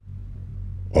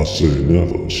I say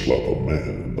never slap a man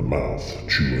in the mouth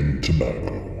chewing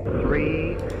tobacco.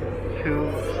 3, 2,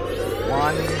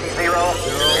 1, 0.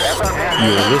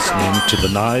 You're listening to the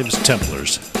Knives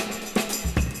Templars.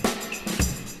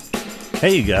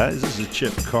 Hey guys, this is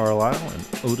Chip Carlisle and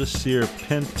Otisir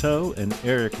Pinto and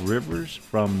Eric Rivers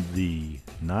from the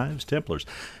Knives Templars.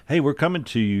 Hey, we're coming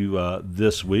to you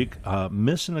this week,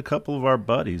 missing a couple of our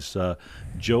buddies.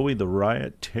 Joey the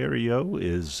Riot Terrio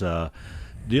is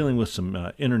dealing with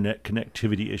some internet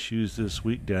connectivity issues this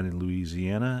week down in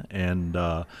Louisiana, and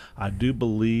I do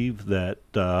believe that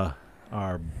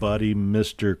our buddy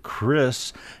Mr.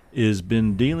 Chris has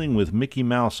been dealing with Mickey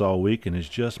Mouse all week and has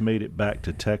just made it back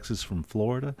to Texas from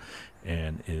Florida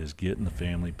and is getting the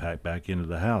family packed back into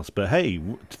the house. But hey,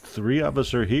 three of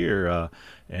us are here,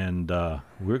 and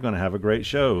we're going to have a great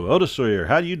show. Otis Sawyer,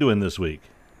 how are you doing this week?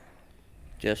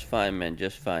 Just fine, man.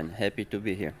 Just fine. Happy to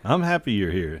be here. I'm happy you're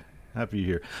here. Happy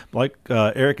you're here. Like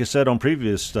Eric has said on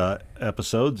previous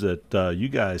episodes that you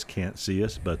guys can't see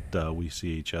us, but we see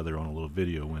each other on a little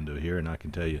video window here, and I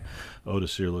can tell you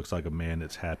Otis here looks like a man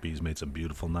that's happy. He's made some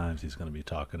beautiful knives he's going to be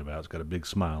talking about. He's got a big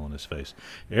smile on his face.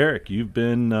 Eric, you've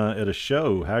been at a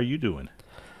show. How are you doing?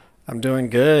 I'm doing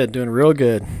good, doing real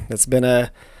good. It's been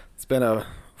a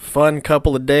fun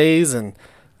couple of days, and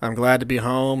I'm glad to be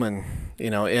home and,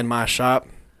 in my shop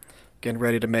getting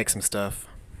ready to make some stuff.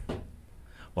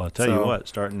 Well, I'll tell you what,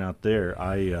 starting out there,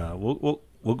 we'll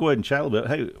go ahead and chat a little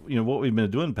bit. Hey, what we've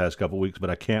been doing the past couple of weeks, but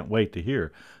I can't wait to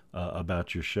hear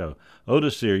about your show.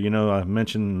 Otis here, I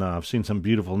mentioned I've seen some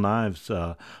beautiful knives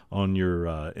on your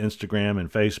Instagram and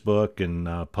Facebook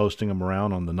and posting them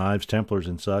around on the Knives Templars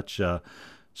and such.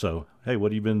 So, hey,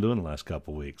 what have you been doing the last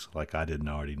couple of weeks, like I didn't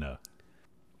already know?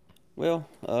 Well,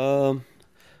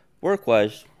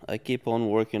 work-wise, I keep on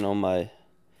working on my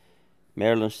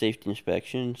Maryland safety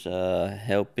inspections,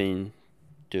 helping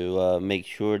to make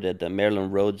sure that the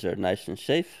Maryland roads are nice and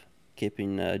safe,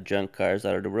 keeping junk cars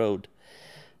out of the road.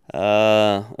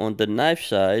 On the knife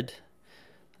side,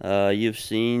 you've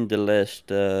seen the last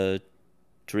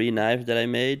 3 knives that I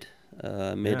made.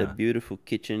 Made a beautiful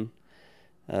kitchen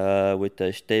with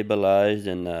the stabilized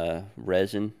and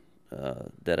resin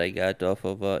that I got off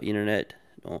of internet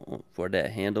for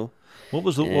that handle. What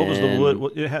was the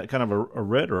wood? It had kind of a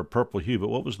red or a purple hue, but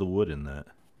what was the wood in that?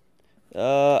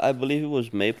 I believe it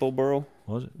was maple burl.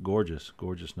 Was it? Gorgeous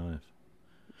knife.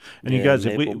 And you guys,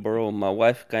 maple burl. My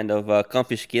wife kind of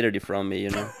confiscated it from me,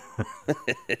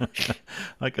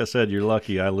 Like I said, you're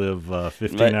lucky. I live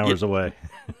 15 hours away.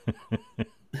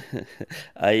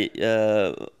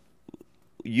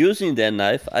 Using that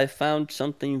knife, I found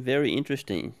something very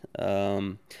interesting.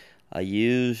 I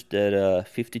used that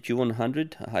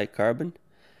 52100 high carbon,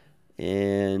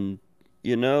 and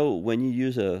when you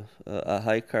use a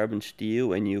high carbon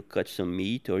steel and you cut some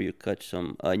meat or you cut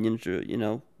some onions or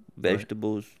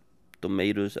vegetables, right.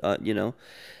 Tomatoes,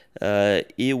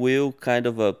 it will kind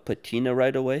of patina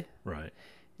right away. Right.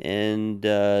 And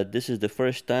this is the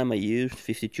first time I used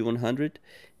 52100,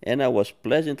 and I was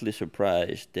pleasantly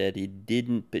surprised that it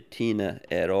didn't patina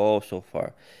at all so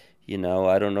far.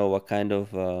 I don't know what kind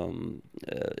of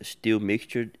steel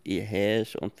mixture it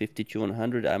has on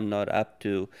 52100. I'm not up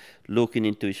to looking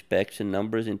into specs and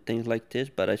numbers and things like this,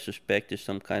 but I suspect there's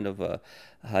some kind of a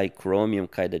high chromium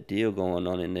kind of deal going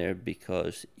on in there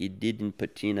because it didn't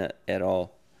patina at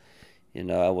all.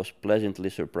 I was pleasantly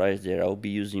surprised there. I'll be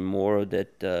using more of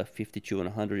that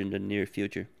 52100 in the near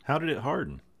future. How did it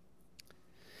harden?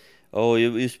 Oh, it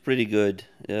was pretty good.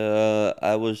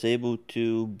 I was able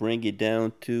to bring it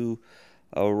down to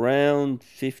around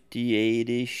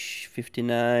 58-ish,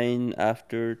 59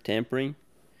 after tempering.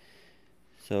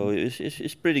 So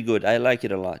it's pretty good. I like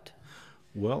it a lot.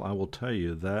 Well, I will tell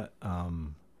you that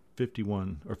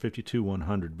 51 or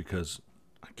 52-100, because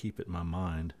I keep it in my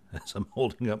mind as I'm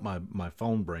holding up my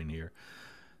phone brain here.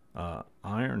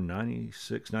 Iron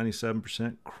 96,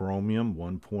 97%, chromium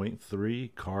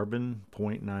 1.3, carbon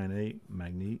 0.98,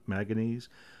 manganese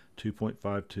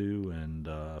 2.52, and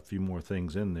a few more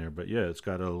things in there. But yeah, it's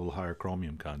got a little higher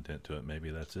chromium content to it.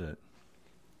 Maybe that's it.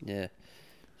 Yeah.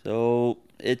 So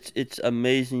it's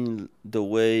amazing the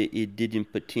way it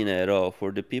didn't patina at all.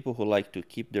 For the people who like to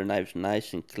keep their knives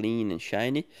nice and clean and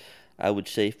shiny, I would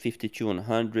say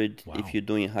 52-100. Wow. If you're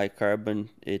doing high carbon,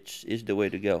 it's the way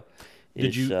to go.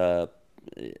 I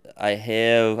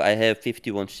have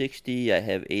 5160, I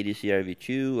have 80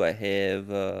 CRV2, I have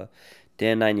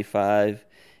 1095,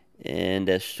 and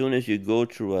as soon as you go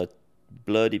through a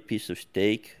bloody piece of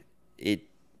steak, it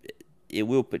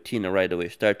will patina right away,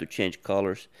 start to change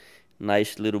colors,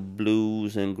 nice little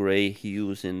blues and gray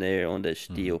hues in there on the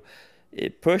steel.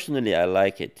 Personally, I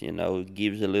like it. It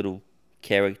gives a little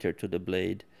character to the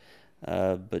blade.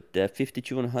 But that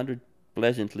 5200,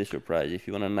 pleasantly surprised. If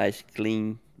you want a nice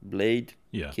clean blade,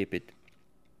 Yeah. keep it.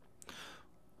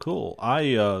 Cool. How'd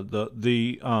you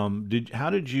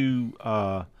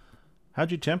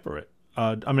temper it?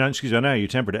 I mean, excuse me, I know you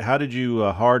tempered it. How did you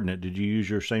harden it? Did you use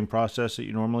your same process that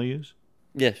you normally use?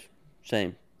 Yes,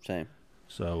 same.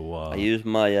 So, I use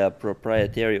my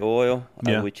proprietary oil,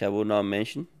 Yeah. which I will not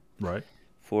mention right.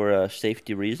 for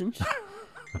safety reasons,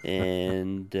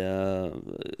 and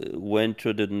went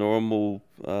through the normal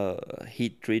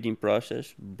heat treating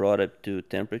process, brought it to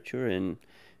temperature, and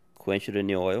quenched it in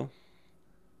the oil,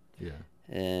 Yeah.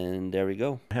 and there we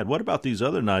go. What about these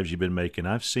other knives you've been making?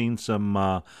 I've seen some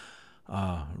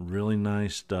really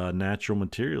nice natural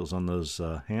materials on those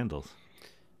handles.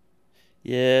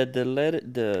 Yeah, the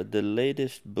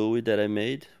latest bowie that I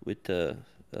made with the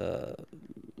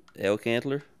elk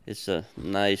antler, it's a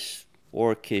nice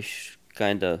orcish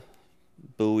kind of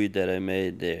bowie that I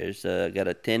made. There's got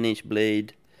a 10-inch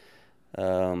blade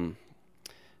um,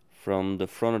 from the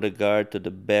front of the guard to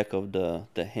the back of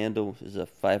the handle is a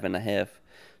 5.5,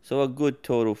 so a good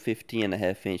total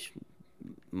 15.5-inch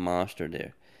monster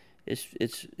there.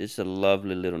 It's a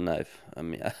lovely little knife. I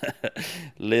mean,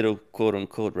 little quote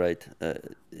unquote, right?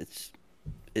 It's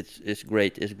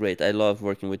great. It's great. I love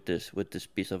working with this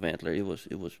piece of antler. It was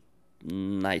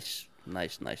nice.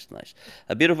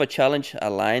 A bit of a challenge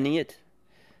aligning it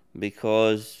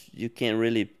because you can't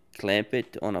really clamp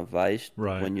it on a vise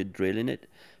Right. when you're drilling it,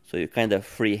 so you're kind of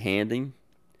free-handing.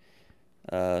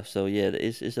 So yeah,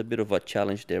 it's a bit of a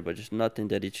challenge there, but it's nothing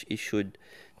that it should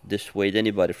dissuade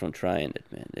anybody from trying it,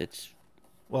 man. It's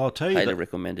Well, I'll tell you highly that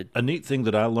recommended. a neat thing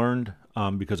that I learned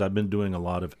because I've been doing a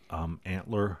lot of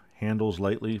antler handles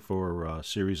lately for a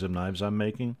series of knives I'm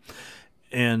making,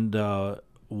 and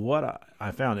what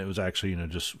I found, it was actually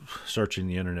just searching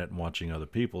the internet and watching other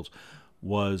people's,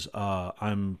 was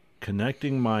I'm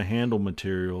connecting my handle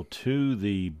material to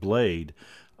the blade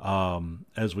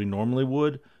as we normally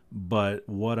would, but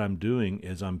what I'm doing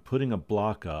is I'm putting a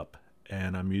block up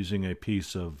and I'm using a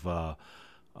piece of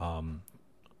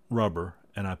rubber,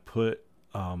 and I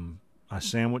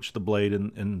sandwich the blade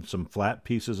in some flat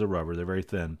pieces of rubber. They're very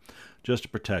thin, just to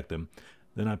protect them.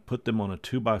 Then I put them on a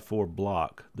 2x4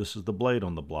 block. This is the blade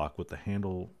on the block with the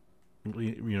handle,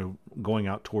 going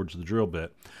out towards the drill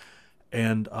bit,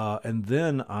 and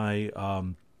then I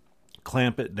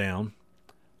clamp it down,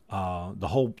 the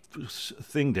whole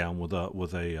thing down with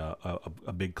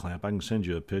a big clamp. I can send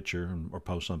you a picture or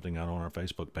post something out on our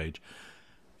Facebook page,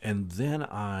 and then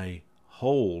I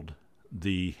hold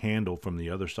the handle from the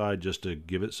other side just to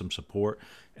give it some support,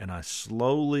 and I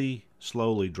slowly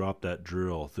drop that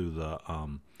drill through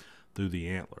the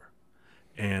antler.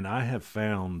 And I have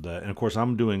found that, and of course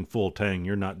I'm doing full tang,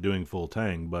 you're not doing full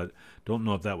tang, but don't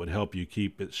know if that would help you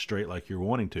keep it straight like you're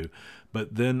wanting to.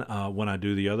 But then when I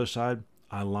do the other side,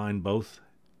 I line both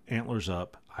antlers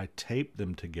up, I tape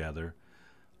them together,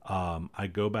 I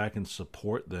go back and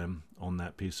support them on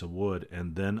that piece of wood,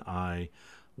 and then I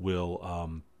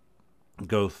will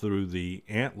go through the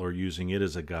antler using it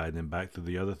as a guide, then back through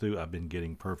the other two. I've been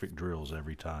getting perfect drills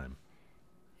every time.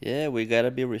 Yeah, we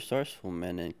gotta be resourceful,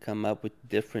 man, and come up with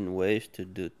different ways to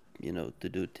do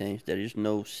things. There is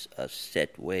no a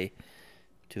set way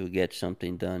to get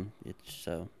something done. It's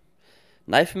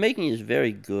knife making is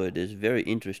very good. It's very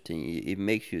interesting. It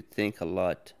makes you think a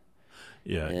lot.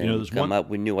 Yeah, And there's come up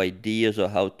with new ideas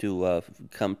of how to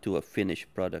come to a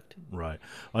finished product. Right.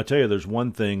 I'll tell you, there's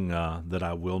one thing that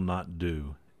I will not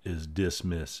do is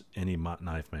dismiss any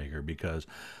knife maker, because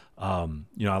I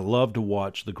love to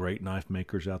watch the great knife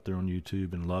makers out there on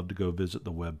YouTube, and love to go visit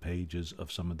the web pages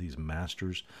of some of these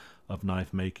masters of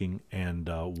knife making. And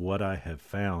what I have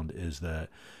found is that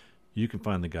you can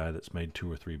find the guy that's made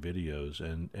 2 or 3 videos,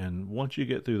 and once you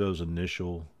get through those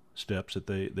initial steps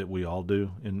that we all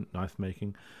do in knife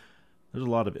making, there's a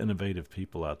lot of innovative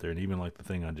people out there. And even like the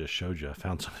thing I just showed you, I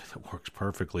found something that works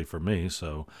perfectly for me.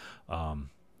 So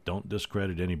don't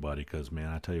discredit anybody, because man,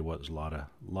 I tell you what, there's a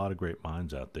lot of great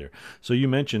minds out there. So you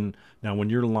mentioned, now when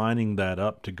you're lining that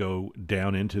up to go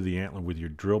down into the antler with your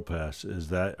drill press,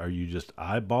 are you just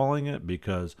eyeballing it?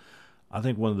 Because I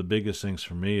think one of the biggest things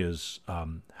for me is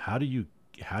how do you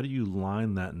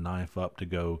line that knife up to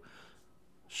go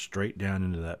straight down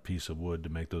into that piece of wood to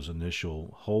make those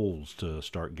initial holes to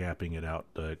start gapping it out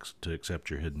to accept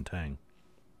your hidden tang?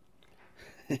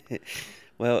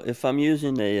 Well, if I'm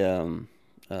using a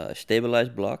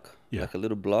stabilized block, Yeah. like a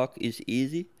little block, it's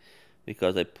easy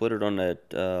because I put it on that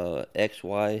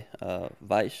XY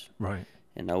vise, Right.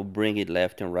 and I'll bring it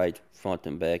left and right, front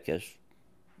and back, as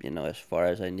far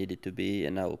as I need it to be,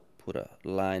 and I'll put a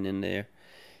line in there,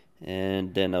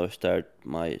 and then I'll start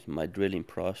my drilling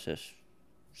process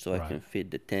so I Right. can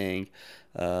fit the tang.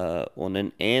 On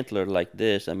an antler like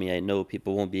this, I mean, I know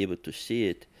people won't be able to see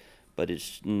it, but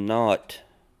it's not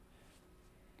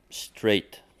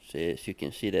straight. So as you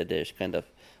can see that there's kind of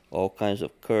all kinds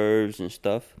of curves and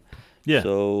stuff. Yeah.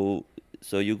 So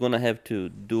you're gonna have to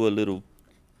do a little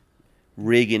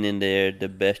rigging in there the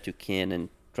best you can and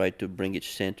try to bring it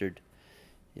centered.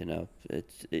 You know,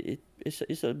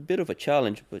 it's a bit of a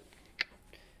challenge, but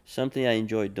something I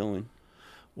enjoy doing.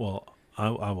 Well,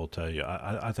 I will tell you,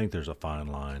 I think there's a fine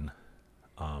line.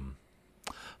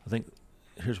 I think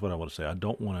here's what I want to say. I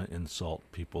don't want to insult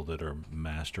people that are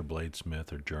master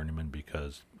bladesmith or journeyman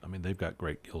because I mean they've got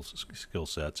great skill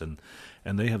sets and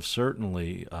they have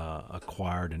certainly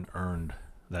acquired and earned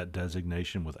that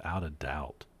designation without a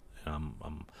doubt.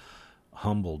 I'm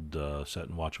humbled sit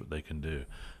and watch what they can do.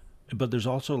 But there's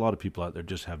also a lot of people out there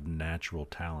just have natural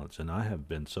talents, and I have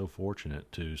been so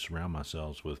fortunate to surround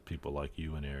myself with people like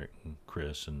you and Eric and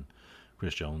Chris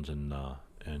Jones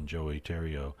and Joey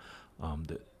Terrio,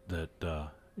 that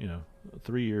you know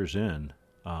 3 years in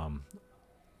now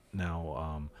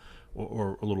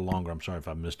or a little longer. I'm sorry if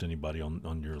I missed anybody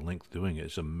on your length doing it.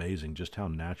 It's amazing just how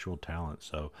natural talent.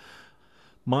 So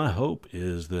my hope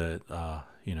is that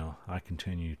you know I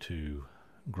continue to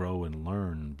grow and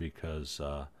learn because.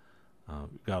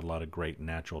 Got a lot of great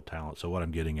natural talent. So what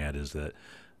I'm getting at is that,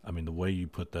 I mean, the way you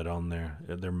put that on there,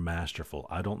 they're masterful.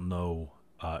 I don't know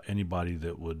anybody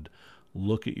that would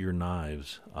look at your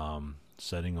knives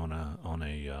setting on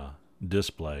a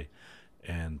display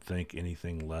and think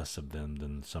anything less of them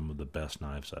than some of the best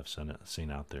knives I've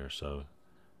seen out there. So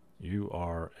you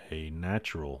are a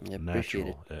natural at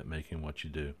making what you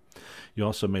do. You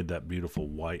also made that beautiful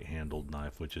white-handled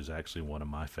knife, which is actually one of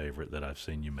my favorite that I've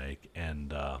seen you make,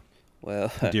 and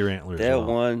Well, deer antler as that well.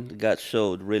 one got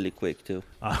sold really quick too.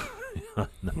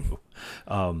 No.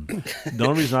 The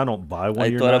only reason I don't buy one I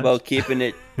of your thought knives, about keeping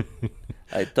it.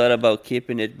 I thought about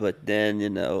keeping it, but then you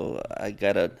know I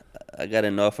got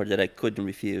an offer that I couldn't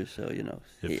refuse. So you know,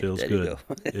 it here, feels there you good.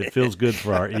 go. It feels good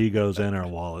for our egos and our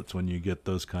wallets when you get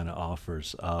those kind of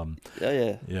offers. Oh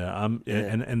yeah. Yeah,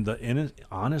 and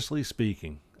honestly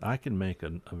speaking, I can make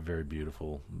a very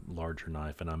beautiful larger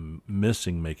knife, and I'm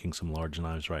missing making some large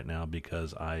knives right now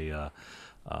because I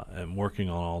am working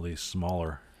on all these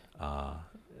smaller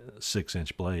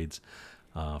 6-inch blades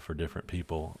for different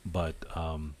people. But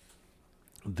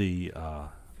the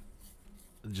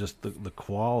just the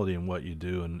quality in what you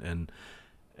do and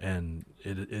it I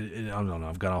don't know,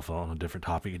 I've got off on a different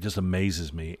topic. It just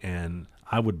amazes me, and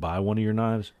I would buy one of your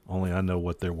knives, only I know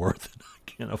what they're worth and I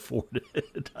can't afford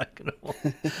it.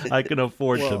 I can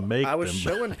afford to Well, make I was them,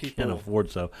 showing but I people- can't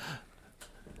afford so.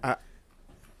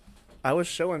 I was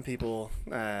showing people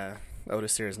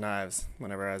Otis Sears knives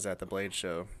whenever I was at the Blade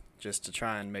Show, just to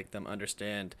try and make them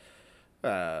understand,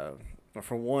 for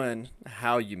one,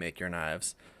 how you make your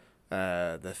knives,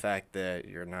 the fact that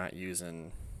you're not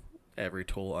using every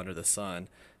tool under the sun,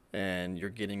 and you're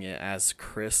getting it as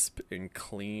crisp and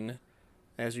clean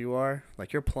as you are.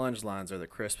 Like your plunge lines are the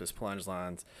crispest plunge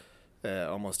lines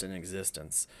almost in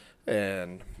existence,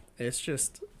 and it's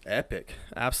just epic,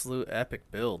 absolute epic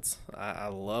builds. I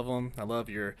love them. I love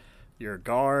your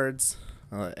guards,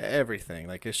 everything.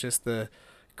 Like it's just the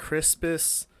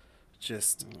crispest,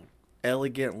 just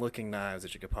elegant looking knives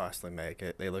that you could possibly make.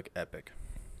 They look epic.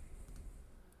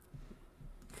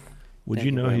 Would Thank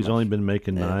you you know very he's much. only been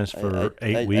making Yeah, knives for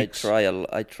 8 weeks?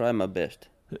 I try my best.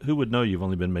 Who would know you've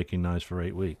only been making knives for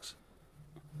 8 weeks?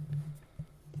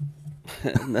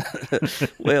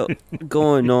 Well,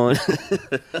 going on.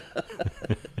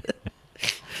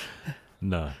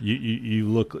 No, you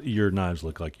look. Your knives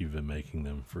look like you've been making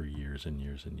them for years and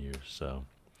years and years. So,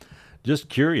 just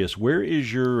curious, where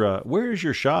is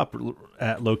your shop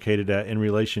located at in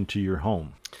relation to your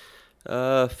home?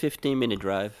 15-minute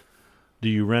drive. Do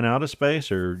you rent out a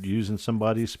space or using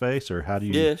somebody's space, or how do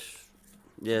you?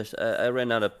 Yes. I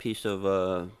ran out a piece of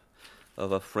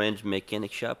a friend's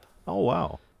mechanic shop. Oh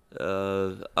wow.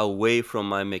 Away from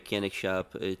my mechanic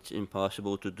shop, it's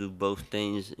impossible to do both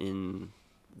things in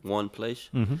one place.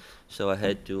 Mm-hmm. So I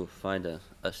had to find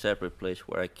a separate place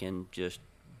where I can just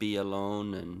be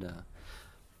alone. And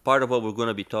part of what we're going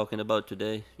to be talking about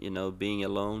today, being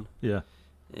alone. Yeah.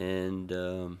 And,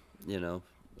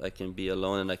 I can be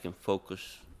alone and I can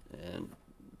focus and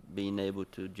being able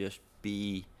to just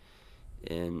be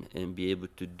and be able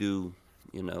to do,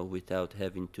 without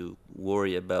having to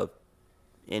worry about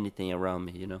anything around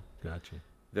me, Gotcha.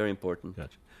 Very important.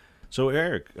 Gotcha. So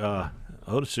Eric,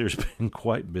 Otis here's been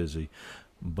quite busy,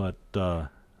 but I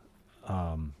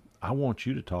want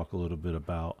you to talk a little bit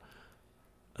about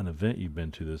an event you've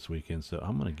been to this weekend, so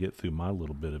I'm going to get through my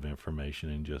little bit of information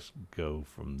and just go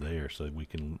from there so we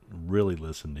can really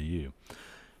listen to you.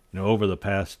 Over the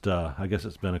past, I guess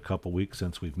it's been a couple weeks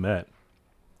since we've met,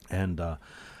 and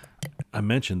I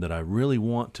mentioned that I really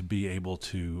want to be able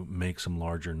to make some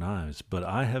larger knives, but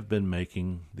I have been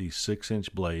making these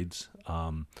 6-inch blades,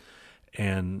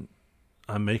 and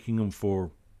I'm making them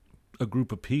for a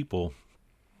group of people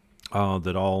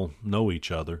that all know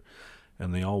each other,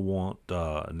 and they all want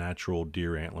natural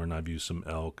deer antler, and I've used some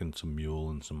elk and some mule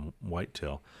and some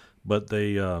whitetail, but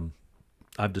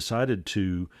I've decided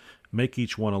to make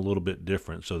each one a little bit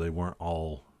different so they weren't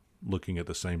all looking at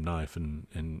the same knife and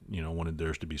wanted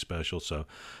theirs to be special. So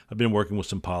I've been working with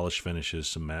some polish finishes,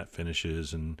 some matte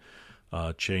finishes, and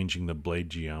changing the blade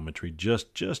geometry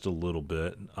just a little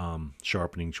bit,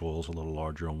 sharpening choils a little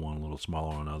larger on one, a little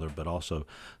smaller on another. But also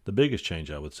the biggest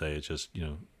change I would say is just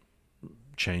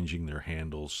changing their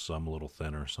handles, some a little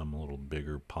thinner, some a little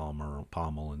bigger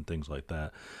pommel and things like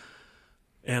that.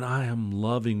 And I am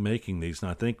loving making these.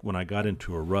 And I think when I got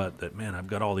into a rut that, man, I've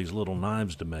got all these little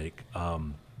knives to make,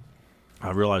 I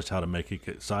realized how to make it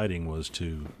exciting was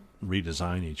to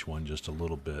redesign each one just a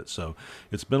little bit. So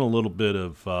it's been a little bit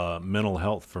of mental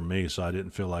health for me, so I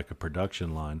didn't feel like a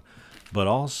production line, but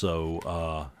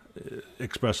also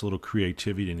express a little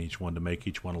creativity in each one to make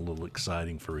each one a little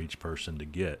exciting for each person to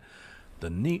get.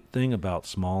 The neat thing about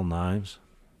small knives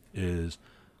is,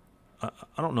 I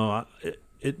don't know,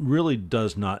 it really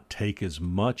does not take as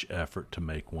much effort to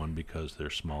make one because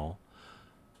they're small,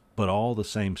 but all the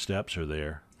same steps are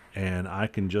there. And I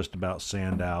can just about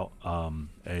sand out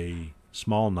a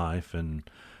small knife, and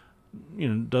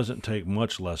it doesn't take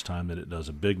much less time than it does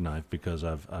a big knife because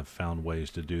I've found ways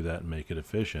to do that and make it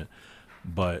efficient.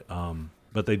 But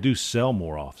they do sell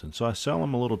more often, so I sell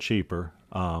them a little cheaper,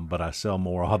 but I sell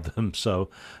more of them, so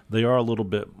they are a little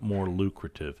bit more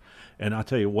lucrative. And I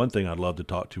tell you, one thing I'd love to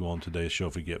talk to on today's show,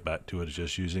 if we get back to it, is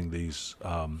just using these.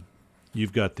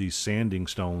 You've got these sanding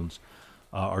stones.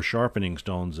 Or sharpening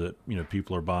stones that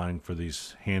people are buying for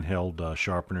these handheld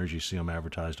sharpeners. You see them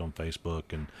advertised on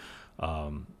Facebook and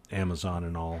Amazon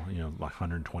and all, like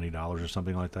 $120 or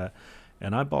something like that.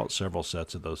 And I bought several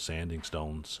sets of those sanding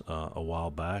stones a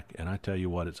while back, and I tell you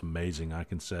what, it's amazing. I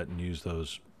can set and use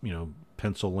those,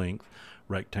 pencil length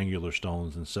rectangular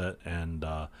stones and set and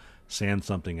sand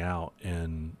something out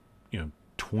in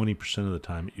 20% of the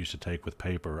time it used to take with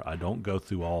paper. I don't go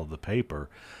through all of the paper.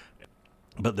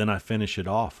 But then I finish it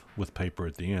off with paper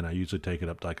at the end. I usually take it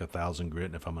up to like 1,000 grit,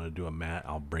 and if I'm going to do a matte,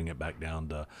 I'll bring it back down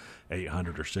to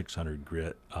 800 or 600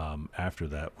 grit after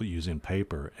that using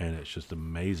paper. And it's just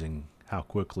amazing how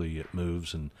quickly it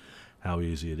moves and how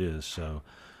easy it is. So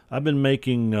I've been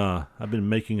making a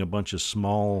bunch of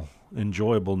small,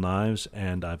 enjoyable knives,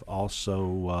 and I've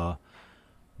also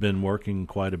been working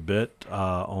quite a bit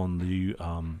on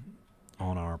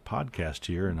our podcast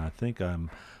here, and I think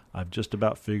I've just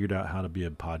about figured out how to be a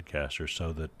podcaster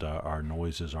so that our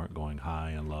noises aren't going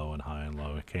high and low and high and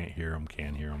low. I can't hear them,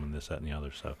 can hear them, and this, that, and the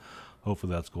other. So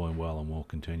hopefully that's going well, and we'll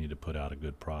continue to put out a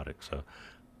good product. So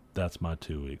that's my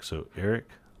 2 weeks. So Eric,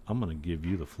 I'm going to give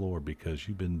you the floor because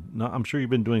I'm sure you've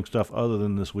been doing stuff other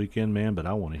than this weekend, man, but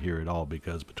I want to hear it all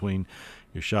because between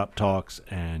your shop talks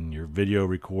and your video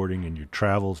recording and your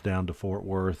travels down to Fort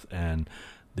Worth and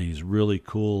these really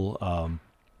cool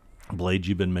blades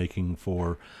you've been making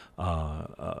for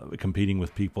competing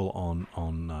with people on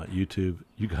YouTube,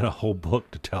 you got a whole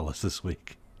book to tell us this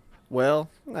week. Well,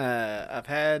 I've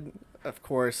had, of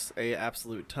course, a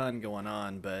absolute ton going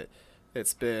on, but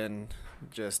it's been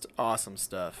just awesome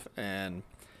stuff. And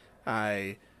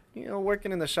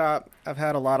working in the shop, I've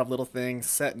had a lot of little things,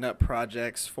 setting up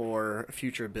projects for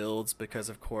future builds because,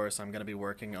 of course, I'm going to be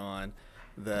working on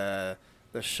the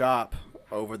shop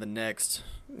over the next,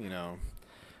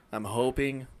 I'm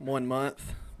hoping 1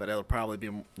 month, but it'll probably be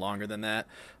longer than that.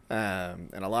 And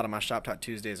a lot of my Shop Talk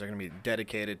Tuesdays are going to be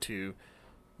dedicated to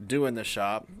doing the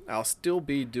shop. I'll still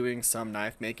be doing some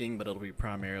knife making, but it'll be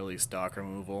primarily stock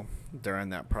removal during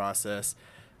that process.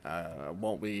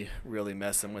 Won't be really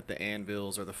messing with the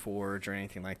anvils or the forge or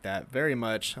anything like that, very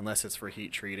much, unless it's for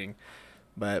heat treating.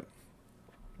 But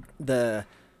the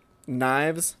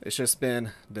knives, it's just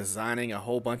been designing a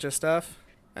whole bunch of stuff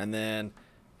and then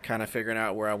kind of figuring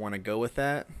out where I want to go with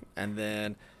that. And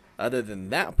then other than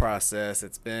that process,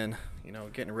 it's been,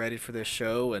 getting ready for this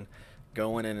show and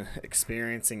going and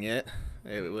experiencing it.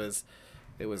 It was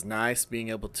nice being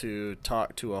able to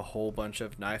talk to a whole bunch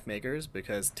of knife makers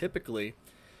because typically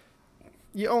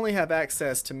you only have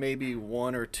access to maybe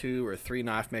 1 or 2 or 3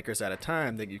 knife makers at a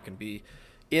time that you can be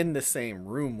in the same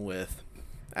room with,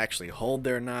 actually hold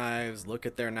their knives, look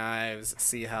at their knives,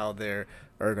 see how they're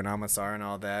ergonomics are and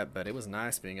all that, but it was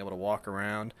nice being able to walk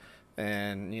around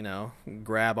and,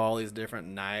 grab all these different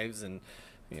knives and,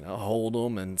 hold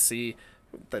them and see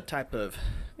the type of,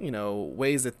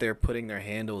 ways that they're putting their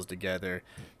handles together.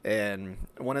 And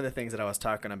one of the things that I was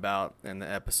talking about in the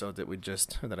episode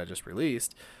that I just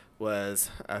released was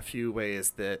a few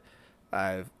ways that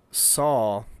I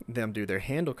saw them do their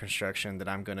handle construction that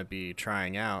I'm going to be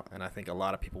trying out, and I think a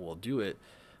lot of people will do it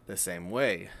the same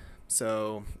way.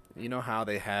 So you know how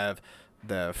they have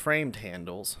the framed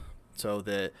handles, so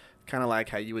that kind of like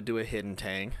how you would do a hidden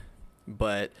tang,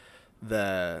 but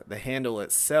the handle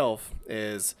itself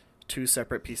is two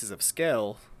separate pieces of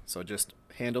scale, so just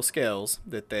handle scales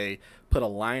that they put a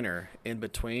liner in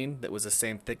between that was the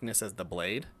same thickness as the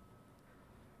blade.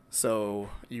 So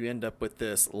you end up with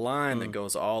this line that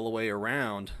goes all the way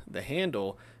around the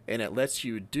handle, and it lets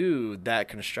you do that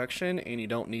construction, and you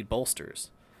don't need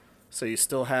bolsters. So you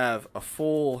still have a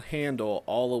full handle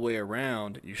all the way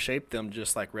around. You shape them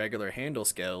just like regular handle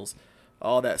scales,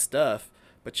 all that stuff,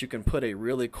 but you can put a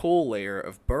really cool layer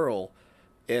of burl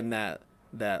in that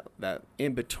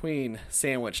in between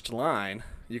sandwiched line.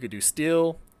 You could do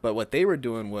steel, but what they were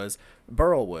doing was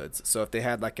burl woods. So if they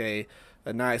had like a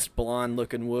nice blonde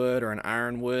looking wood or an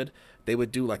iron wood, they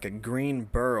would do like a green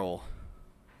burl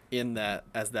in that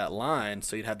as that line,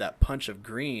 so you'd have that punch of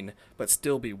green but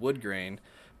still be wood grain,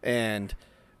 and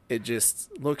it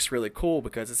just looks really cool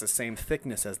because it's the same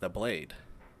thickness as the blade.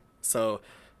 So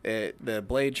the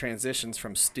blade transitions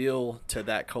from steel to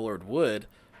that colored wood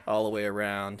all the way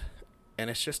around, and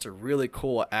it's just a really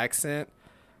cool accent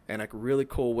and a really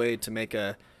cool way to make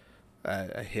a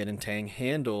hidden tang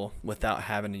handle without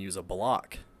having to use a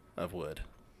block of wood.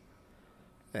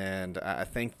 And I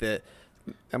think that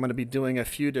I'm going to be doing a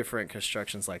few different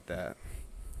constructions like that.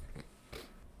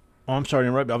 Oh, I'm sorry to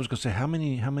interrupt. I was going to say, how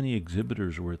many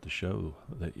exhibitors were at the show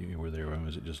that you were there?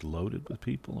 Was it just loaded with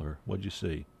people, or what did you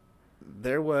see?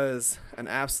 There was an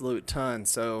absolute ton.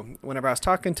 So whenever I was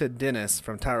talking to Dennis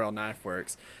from Tyrell Knife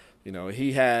Works,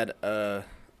 he had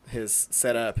his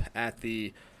setup at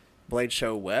the Blade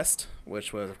Show West,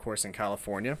 which was, of course, in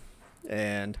California.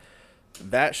 And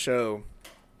that show,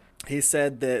 he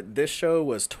said that this show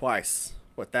was twice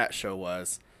what that show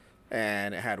was.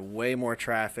 And it had way more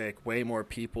traffic, way more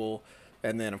people,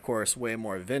 and then, of course, way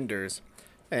more vendors.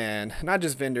 And not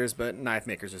just vendors, but knife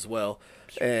makers as well.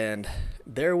 And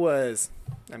there was,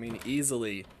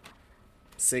 easily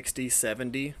 60,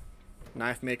 70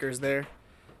 knife makers there.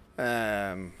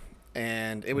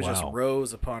 And it was just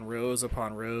rows upon rows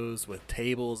upon rows with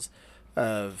tables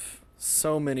of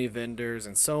so many vendors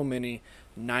and so many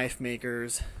knife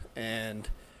makers. And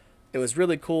it was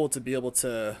really cool to be able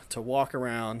to walk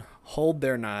around, hold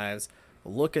their knives,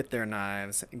 look at their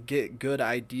knives, get good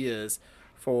ideas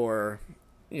for,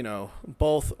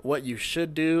 both what you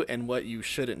should do and what you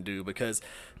shouldn't do. Because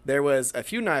there was a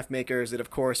few knife makers that, of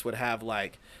course, would have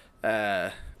like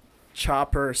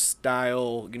chopper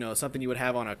style, something you would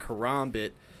have on a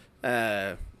karambit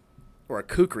or a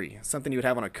kukri, something you would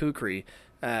have on a kukri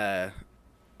on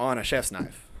a chef's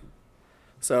knife.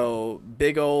 So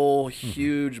big old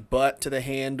huge butt to the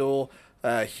handle,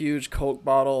 huge Coke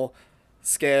bottle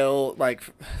scale. Like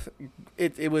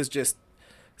it was just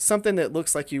something that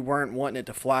looks like you weren't wanting it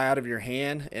to fly out of your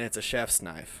hand, and it's a chef's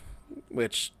knife,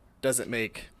 which doesn't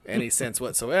make any sense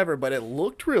whatsoever, but it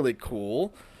looked really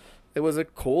cool. It was a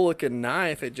cool looking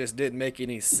knife. It just didn't make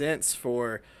any sense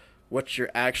for what you're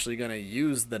actually going to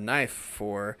use the knife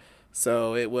for.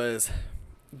 So it was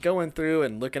going through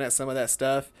and looking at some of that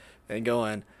stuff and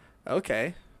going,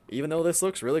 okay, even though this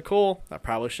looks really cool, I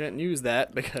probably shouldn't use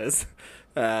that because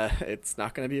it's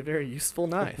not going to be a very useful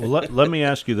knife. Well, let me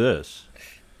ask you this.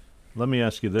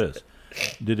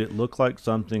 Did it look like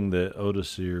something that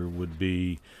Odysseer would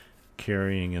be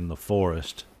carrying in the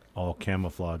forest, all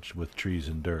camouflaged with trees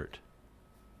and dirt?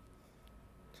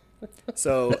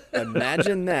 So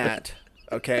imagine that,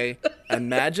 okay?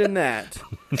 Imagine that,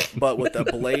 but with a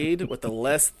blade with a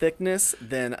less thickness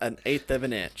than 1/8 of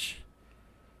an inch.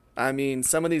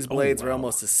 Some of these blades were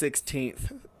almost a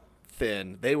 16th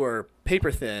thin. They were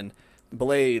paper thin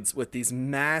blades with these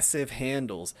massive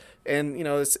handles. And,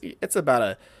 it's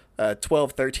about a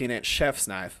 12, 13-inch chef's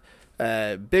knife.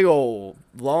 Big old,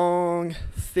 long,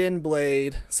 thin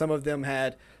blade. Some of them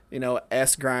had,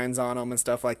 S grinds on them and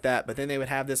stuff like that. But then they would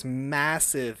have this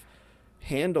massive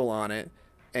handle on it.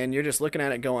 And you're just looking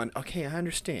at it going, okay, I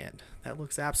understand. That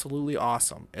looks absolutely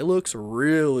awesome. It looks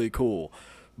really cool.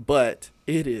 But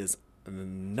it is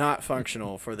not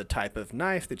functional for the type of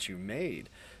knife that you made.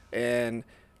 And,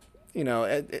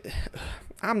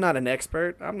 I'm not an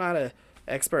expert. I'm not an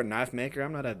expert knife maker.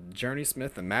 I'm not a journey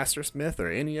smith, a master smith,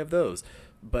 or any of those.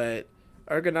 but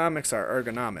ergonomics are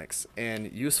ergonomics,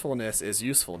 and usefulness is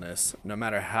usefulness, no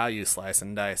matter how you slice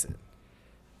and dice it.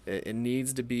 It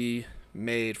needs to be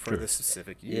made for Sure. the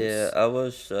specific Yeah,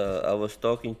 use. I was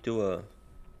talking to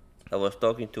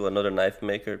another knife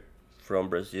maker from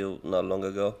Brazil not long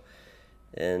ago,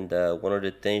 and one of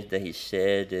the things that he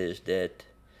said is that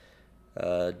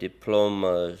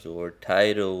diplomas or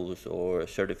titles or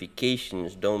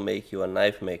certifications don't make you a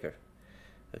knife maker.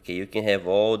 Okay, you can have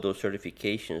all those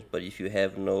certifications, but if you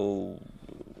have no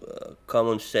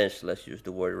common sense, let's use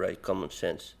the word right, common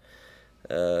sense,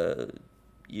 uh,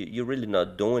 you're really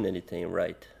not doing anything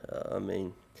right. I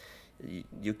mean,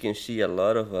 you can see a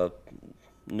lot of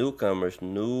newcomers,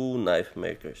 new knife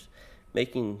makers,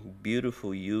 making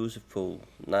beautiful, useful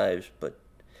knives, but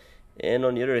and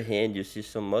on the other hand, you see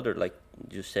some other, like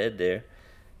you said there,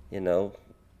 you know,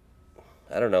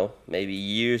 I don't know, maybe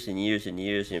years and years and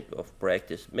years of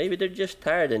practice. Maybe they're just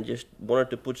tired and just wanted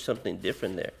to put something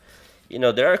different there.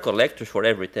 There are collectors for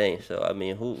everything. So I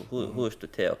mean, who is to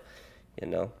tell? You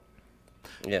know,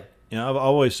 yeah, I've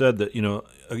always said that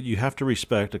you have to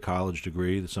respect a college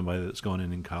degree. That somebody that's gone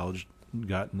in college,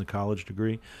 gotten the college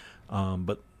degree.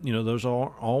 But those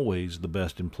are always the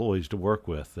best employees to work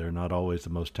with. They're not always the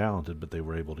most talented, but they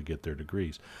were able to get their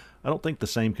degrees. I don't think the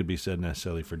same could be said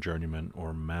necessarily for journeyman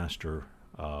or master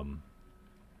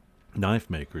knife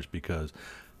makers, because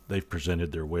they've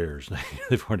presented their wares.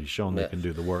 They've already shown they yeah. can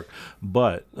do the work.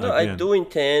 But No, I again, do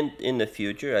intend in the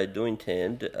future. I do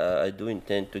intend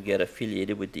to get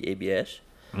affiliated with the ABS.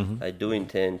 mhm, I do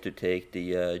intend to take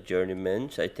the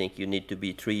journeymans. I think you need to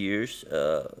be 3 years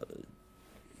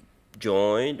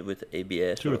joined with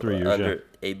ABS 2 or 3 years, yeah. under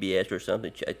ABS or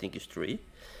something. I think it's three.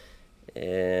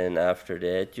 And after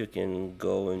that, you can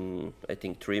go and I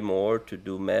think three more to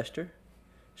do master,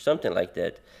 something like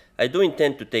that. I do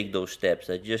intend to take those steps.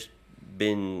 I just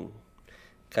been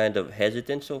kind of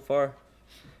hesitant so far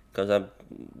because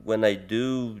when I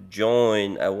do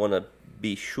join, I want to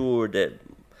be sure that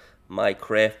my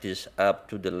craft is up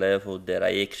to the level that I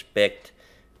expect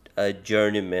a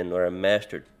journeyman or a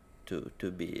master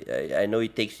to be. I know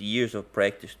it takes years of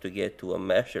practice to get to a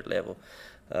master level,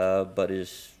 but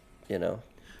it's, you know,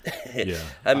 Yeah.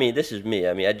 I mean, this is me.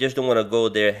 I mean, I just don't want to go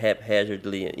there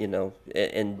haphazardly,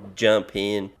 and jump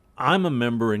in. I'm a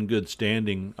member in good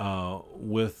standing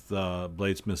with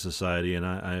Bladesmith Society, and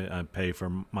I pay for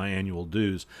my annual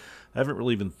dues. I haven't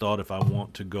really even thought if I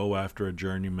want to go after a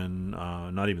journeyman,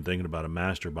 not even thinking about a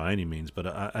master by any means, but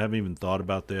I haven't even thought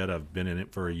about that. I've been in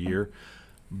it for a year.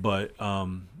 But,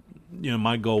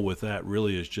 my goal with that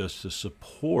really is just to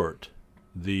support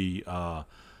the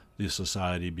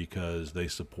society, because they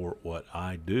support what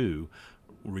I do,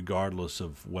 regardless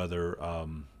of whether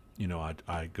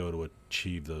I go to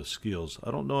achieve those skills.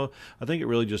 I don't know. I think it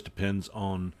really just depends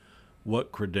on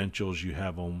what credentials you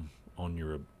have on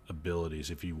your abilities.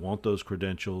 If you want those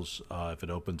credentials, if it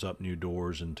opens up new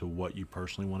doors into what you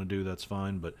personally want to do, that's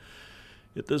fine. But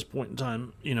at this point in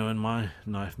time, in my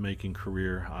knife making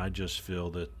career, I just feel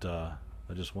that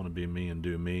I just want to be me and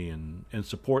do me, and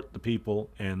support the people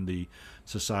and the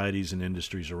societies and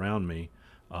industries around me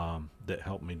that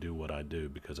help me do what I do,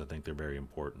 because I think they're very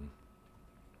important.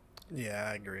 Yeah,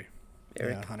 I agree.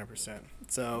 Eric? Yeah, 100%.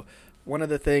 So one of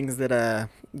the things that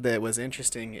was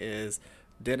interesting is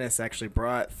Dennis actually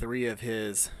brought three of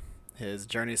his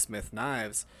Journey Smith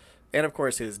knives, and of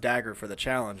course his dagger for the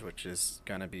challenge, which is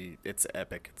gonna be, it's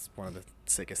epic. It's one of the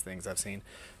sickest things I've seen,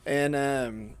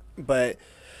 and but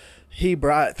he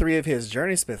brought three of his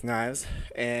Journey Smith knives,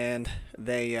 and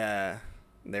they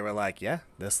were like, yeah,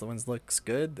 this one looks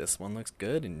good, this one looks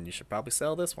good, and you should probably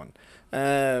sell this one.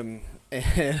 And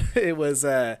it was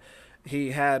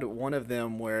he had one of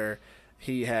them where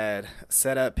he had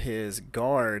set up his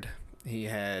guard. He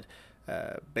had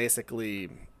basically,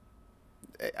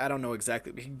 I don't know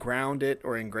exactly, he ground it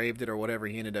or engraved it or whatever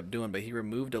he ended up doing, but he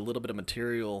removed a little bit of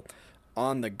material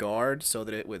on the guard so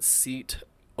that it would seat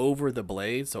over the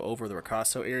blade, so over the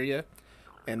ricasso area,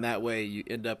 and that way you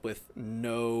end up with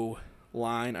no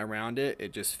line around it.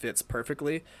 It just fits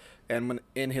perfectly. And when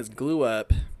in his glue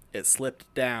up, it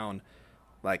slipped down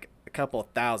like a couple of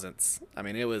thousandths. I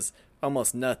mean, it was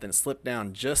almost nothing. Slipped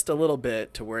down just a little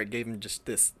bit to where it gave him just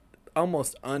this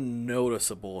almost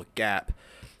unnoticeable gap,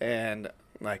 and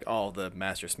like all the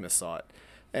master smiths saw it.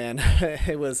 And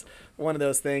it was one of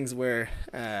those things where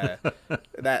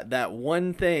that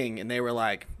one thing, and they were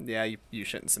like, yeah, you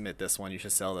shouldn't submit this one, you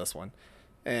should sell this one.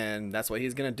 And that's what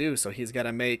he's going to do. So he's got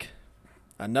to make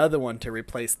another one to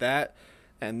replace that,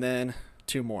 and then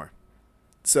two more.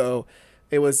 So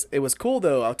it was cool,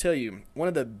 though. I'll tell you, one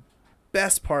of the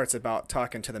best parts about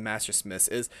talking to the master smiths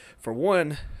is, for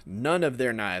one, none of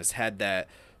their knives had that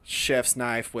chef's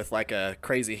knife with like a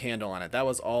crazy handle on it. That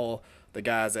was all the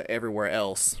guys everywhere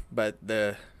else. But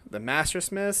the master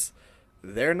smiths,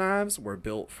 their knives were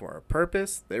built for a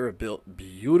purpose. They were built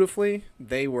beautifully.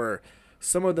 They were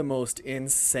some of the most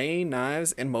insane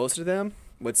knives, and most of them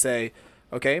would say,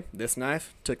 okay, this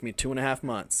knife took me 2.5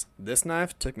 months. This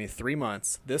knife took me 3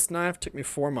 months. This knife took me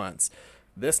 4 months.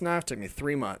 This knife took me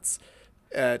 3 months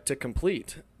to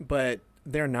complete. But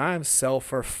their knives sell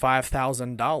for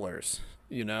 $5,000,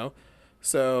 you know?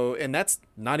 So, and that's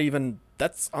not even,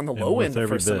 that's on the low end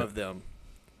for some of them.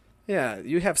 Yeah,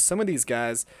 you have some of these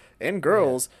guys and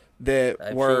girls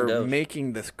that were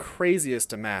making the craziest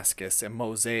Damascus and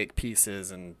mosaic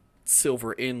pieces and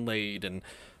silver inlaid and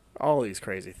all these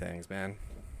crazy things, man.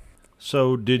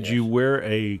 So, did you wear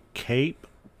a cape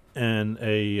and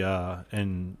a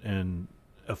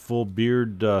full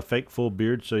beard, fake full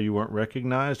beard, so you weren't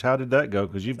recognized? How did that go?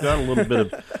 Because you've got a little bit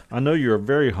of. I know you're a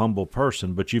very humble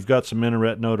person, but you've got some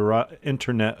internet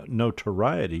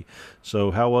notoriety.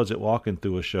 So, how was it walking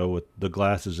through a show with the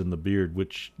glasses and the beard?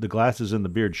 Which the glasses and the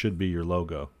beard should be your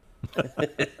logo.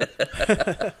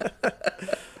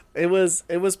 It was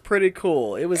pretty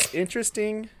cool. It was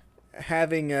interesting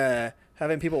having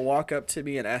people walk up to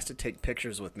me and ask to take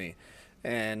pictures with me,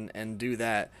 and do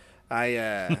that.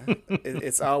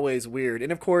 It's always weird,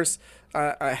 and of course,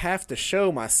 I have to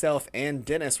show myself and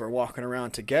Dennis were walking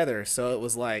around together, so it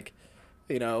was like,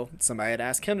 you know, somebody would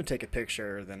ask him to take a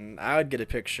picture, then I would get a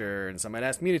picture, and somebody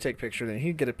asked me to take a picture, then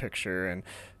he'd get a picture, and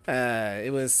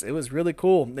it was really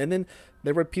cool. And then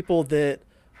there were people that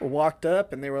walked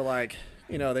up and they were like,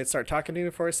 you know, they'd start talking to me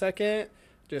for a second,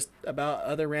 just about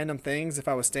other random things. If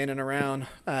I was standing around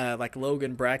like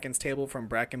Logan Bracken's table from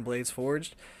Bracken Blades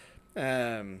Forged,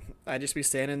 I'd just be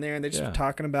standing there and they'd just be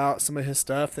talking about some of his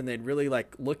stuff. Then they'd really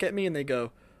like look at me and they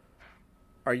go,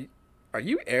 "Are you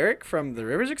Eric from the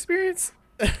Rivers Experience?"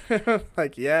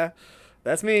 Like, yeah,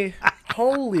 that's me.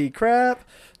 Holy crap,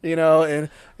 you know,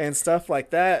 and stuff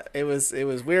like that. It was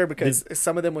weird because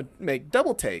some of them would make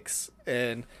double takes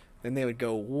and then they would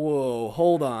go, "Whoa,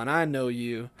 hold on, I know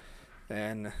you."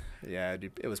 And yeah,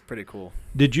 it was pretty cool.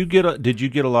 Did you get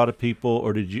a lot of people,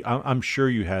 or did you? I'm sure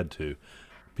you had to.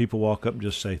 People walk up and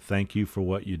just say, "Thank you for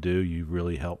what you do. You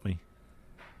really helped me."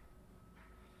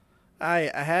 I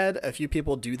had a few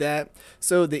people do that.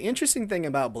 So the interesting thing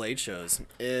about blade shows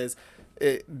is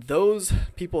those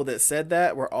people that said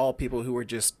that were all people who were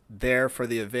just there for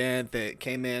the event, that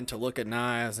came in to look at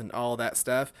knives and all that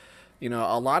stuff. You know,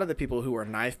 a lot of the people who are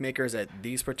knife makers at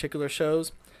these particular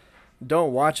shows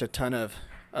don't watch a ton of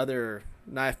other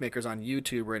knife makers on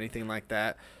YouTube or anything like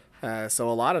that. So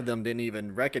a lot of them didn't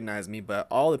even recognize me, but not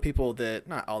all the people, but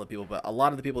a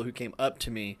lot of the people who came up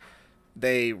to me,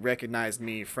 they recognized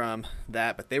me from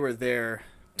that, but they were there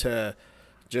to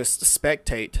just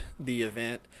spectate the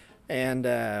event. And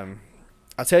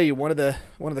I'll tell you, one of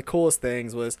the coolest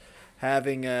things was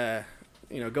having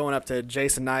going up to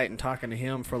Jason Knight and talking to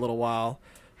him for a little while,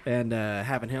 and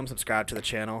having him subscribe to the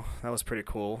channel. That was pretty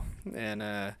cool. And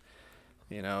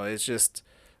it's just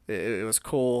it was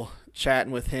cool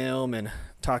chatting with him and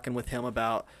talking with him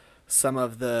about some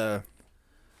of the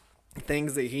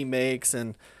things that he makes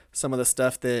and some of the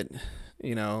stuff that,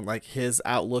 you know, like his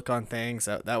outlook on things.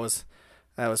 That was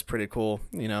pretty cool.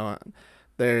 You know,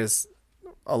 there's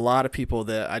a lot of people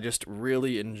that I just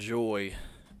really enjoy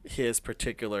his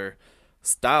particular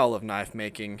style of knife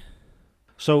making.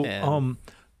 So,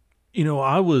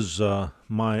 I was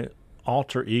my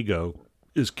alter ego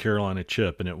is Carolina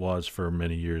Chip, and it was for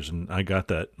many years, and I got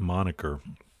that moniker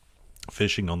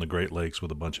fishing on the Great Lakes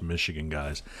with a bunch of Michigan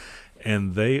guys,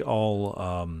 and they all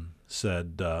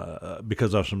said,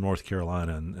 because I was from North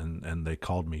Carolina, and they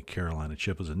called me Carolina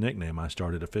Chip as a nickname, I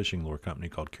started a fishing lure company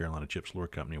called Carolina Chip's Lure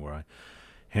Company, where I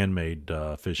handmade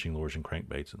fishing lures and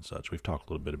crankbaits and such. We've talked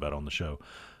a little bit about it on the show.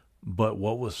 But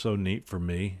what was so neat for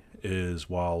me is,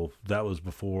 while that was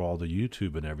before all the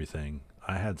YouTube and everything,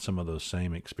 I had some of those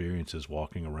same experiences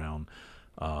walking around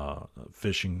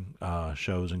fishing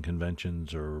shows and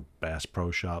conventions or Bass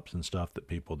Pro Shops and stuff, that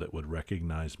people that would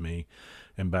recognize me.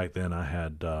 And back then I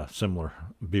had similar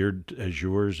beard as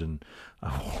yours, and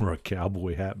I wore a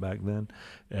cowboy hat back then.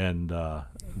 And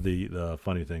the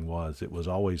funny thing was, it was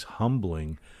always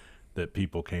humbling that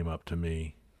people came up to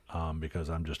me because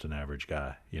I'm just an average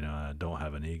guy. You know, I don't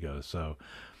have an ego. So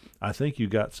I think you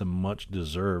got some much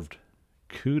deserved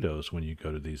kudos when you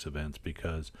go to these events,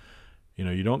 because you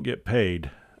know you don't get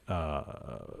paid.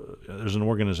 There's an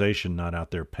organization not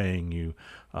out there paying you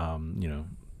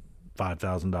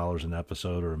 $5,000 an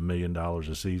episode or $1 million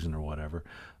a season or whatever.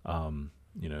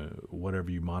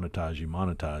 whatever you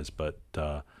monetize, but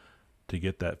to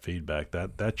get that feedback,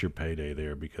 that's your payday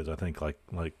there, because I think like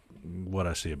what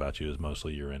I see about you is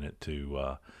mostly you're in it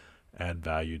to add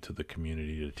value to the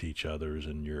community, to teach others,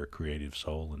 and you're a creative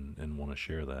soul and want to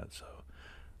share that. So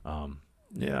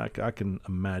yeah, I can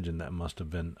imagine that must have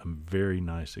been a very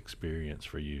nice experience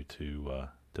for you to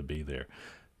be there.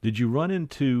 Did you run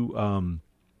into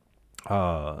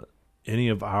any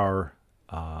of our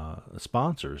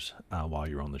sponsors while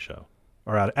you're on the show,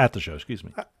 or at the show? Excuse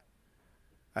me.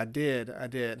 I did.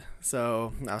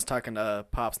 So I was talking to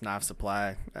Pop's Knife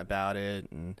Supply about it,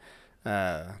 and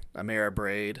Amara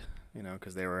Braid,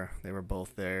 because they were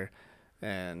both there,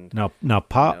 and now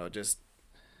Pop, just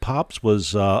Pops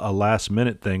was a last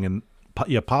minute thing, and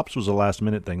Pops was a last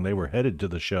minute thing. They were headed to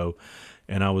the show,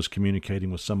 and I was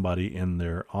communicating with somebody in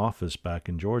their office back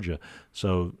in Georgia.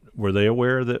 So were they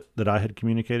aware that I had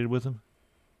communicated with them?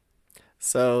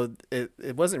 So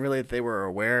it wasn't really that they were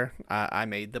aware. I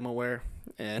made them aware.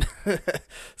 And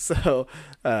so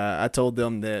I told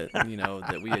them that,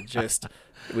 that we had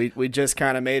we just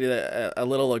kind of made a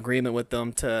little agreement with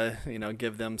them to,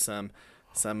 give them some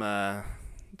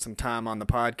time on the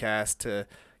podcast to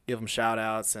give them shout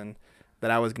outs, and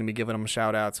that I was going to be giving them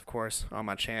shout outs, of course, on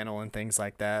my channel and things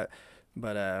like that.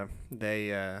 But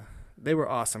they were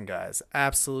awesome guys.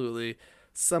 Absolutely.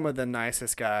 Some of the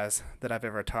nicest guys that I've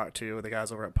ever talked to, the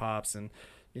guys over at Pops, and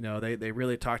they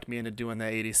really talked me into doing the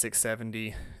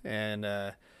 8670, and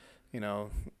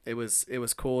it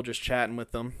was cool just chatting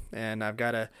with them. And I've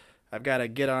got to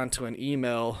get onto an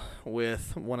email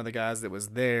with one of the guys that was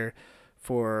there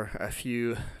for a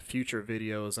few future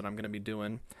videos that I'm going to be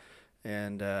doing,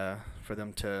 and for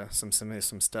them to some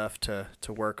stuff to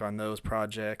work on those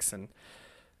projects. And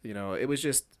it was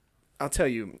just, I'll tell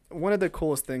you, one of the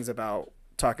coolest things about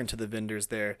talking to the vendors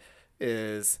there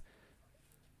is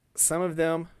some of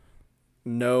them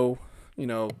know,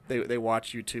 they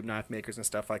watch YouTube knife makers and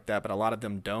stuff like that, but a lot of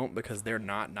them don't, because they're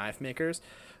not knife makers.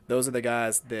 Those are the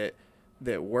guys that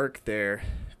work there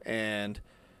and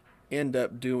end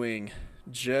up doing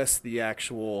just the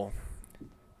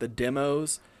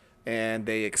demos, and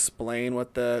they explain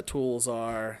what the tools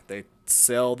are, they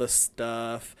sell the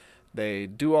stuff, they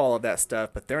do all of that stuff,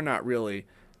 but they're not really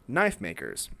knife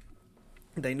makers.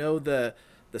 They know the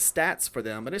stats for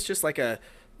them, but it's just like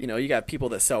you got people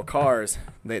that sell cars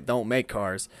that don't make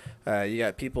cars. You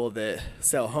got people that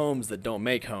sell homes that don't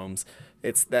make homes.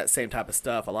 It's that same type of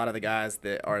stuff. A lot of the guys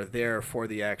that are there for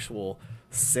the actual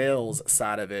sales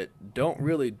side of it don't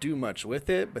really do much with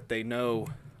it, but they know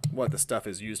what the stuff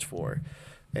is used for.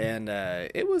 And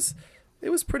it was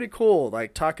pretty cool,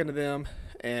 like talking to them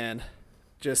and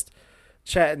just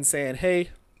chatting, saying,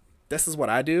 hey, this is what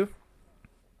I do.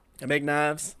 I make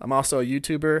knives. I'm also a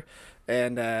YouTuber,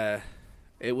 and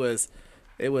it was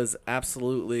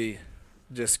absolutely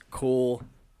just cool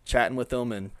chatting with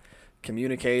them and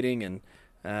communicating, and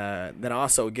then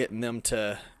also getting them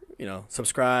to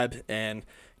subscribe and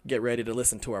get ready to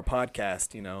listen to our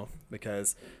podcast,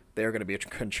 because they're going to be a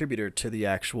contributor to the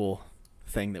actual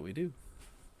thing that we do.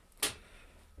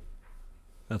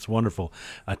 That's wonderful.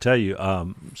 I tell you,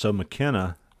 so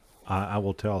McKenna, I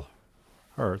will tell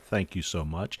her thank you so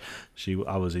much.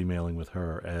 I was emailing with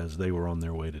her as they were on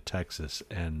their way to Texas,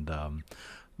 and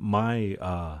my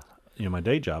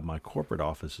day job, my corporate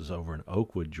office is over in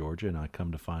Oakwood, Georgia, and I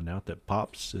come to find out that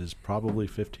Pops is probably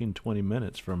 15-20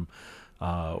 minutes from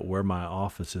where my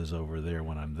office is over there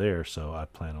when I'm there. So I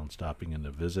plan on stopping in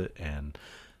to visit and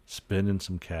spending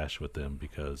some cash with them,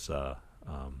 because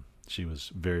she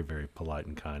was very, very polite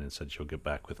and kind and said she'll get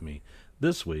back with me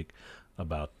this week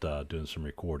about doing some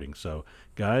recording. So,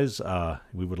 guys,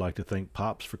 we would like to thank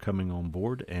Pops for coming on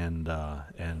board, and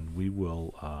we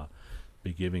will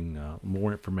be giving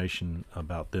more information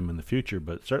about them in the future.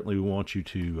 But certainly, we want you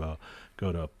to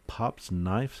go to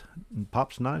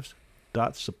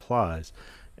popsknives.supplies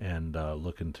and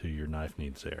look into your knife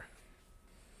needs there.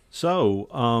 So,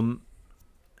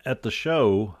 at the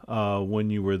show, when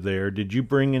you were there, did you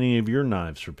bring any of your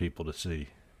knives for people to see?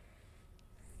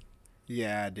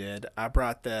 Yeah, I did. I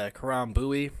brought the Karam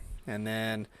Bowie, and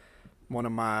then one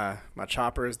of my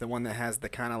choppers, the one that has the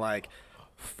kind of like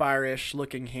fire-ish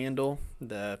looking handle,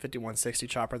 the 5160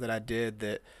 chopper that I did,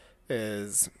 that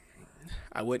is,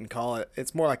 I wouldn't call it,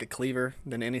 it's more like a cleaver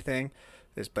than anything,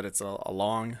 but it's a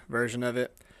long version of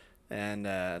it. And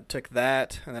took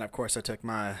that, and then of course I took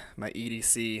my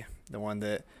EDC, the one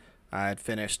that I had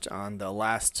finished on the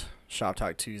last Shop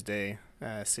Talk Tuesday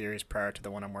series prior to the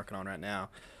one I'm working on right now.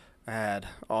 I had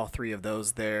all three of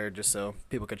those there just so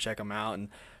people could check them out, and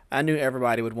I knew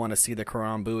everybody would want to see the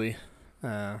Karam Bowie,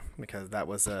 because that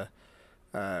was a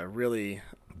really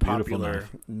Beautiful popular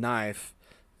knife.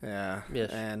 Yeah.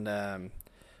 Yes. And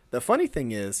the funny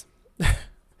thing is,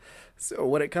 so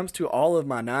when it comes to all of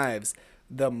my knives,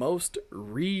 the most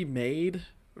remade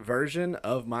version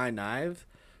of my knives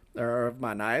are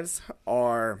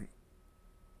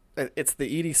it's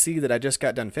the EDC that I just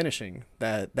got done finishing.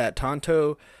 That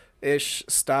Tonto-ish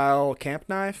style camp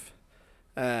knife.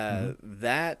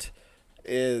 That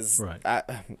is Right.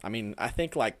 I mean, I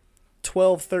think like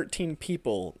 12, 13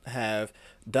 people have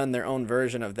done their own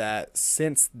version of that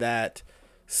since that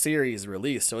series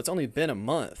released. So it's only been a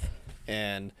month,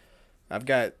 and I've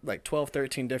got like 12,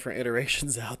 13 different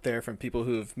iterations out there from people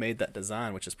who've made that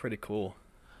design, which is pretty cool.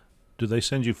 Do they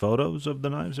send you photos of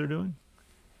the knives they're doing?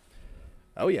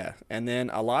 Oh, yeah. And then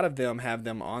a lot of them have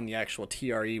them on the actual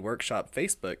TRE Workshop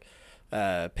Facebook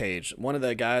page. One of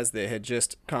the guys that had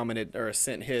just commented or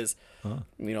sent his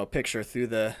picture through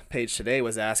the page today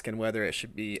was asking whether it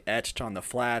should be etched on the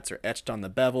flats or etched on the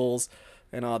bevels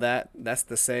and all that. That's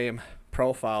the same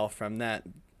profile from that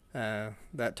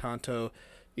Tonto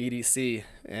EDC,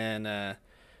 and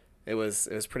it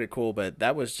was pretty cool. But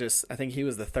that was just, I think he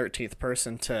was the 13th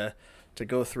person to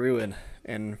go through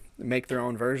and make their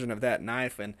own version of that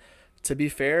knife. And to be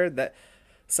fair, that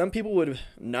some people would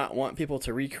not want people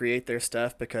to recreate their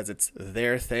stuff because it's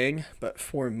their thing, but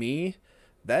for me,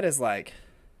 that is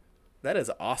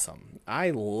awesome. I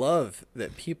love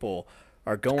that people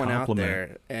are going out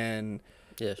there, and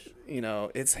Yes.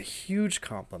 it's a huge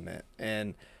compliment,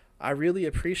 and I really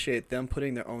appreciate them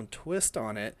putting their own twist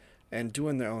on it and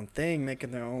doing their own thing,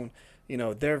 making their own,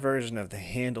 their version of the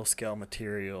handle scale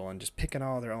material and just picking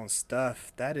all their own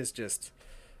stuff. That is just,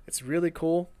 it's really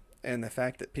cool. And the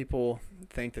fact that people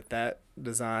think that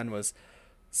design was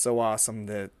so awesome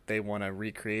that they want to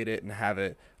recreate it and have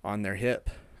it on their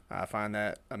hip, I find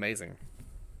that amazing.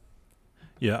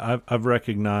 Yeah, I've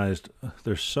recognized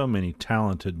there's so many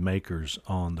talented makers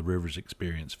on the Rivers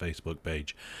Experience Facebook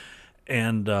page.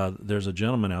 And there's a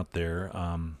gentleman out there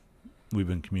we've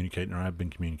been communicating, or I've been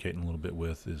communicating a little bit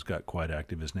with, is got quite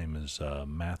active. His name is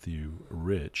Matthew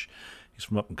Rich. He's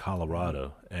from up in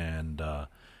Colorado, and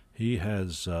he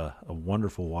has a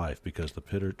wonderful wife, because the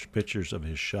pictures of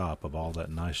his shop of all that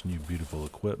nice, new, beautiful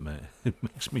equipment, it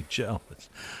makes me jealous.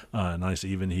 Nice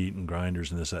even heat and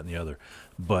grinders and this, that, and the other.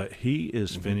 But he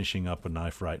is finishing up a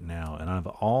knife right now, and I've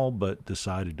all but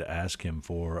decided to ask him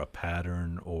for a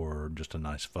pattern or just a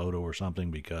nice photo or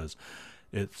something, because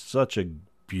it's such a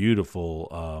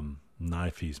beautiful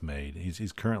knife he's made.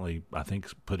 He's currently, I think,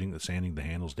 sanding the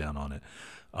handles down on it.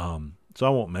 So I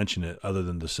won't mention it other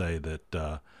than to say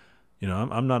that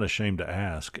I'm not ashamed to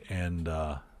ask, and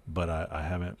but I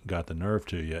haven't got the nerve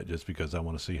to yet, just because I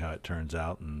want to see how it turns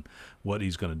out and what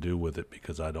he's going to do with it,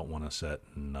 because I don't want to set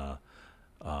and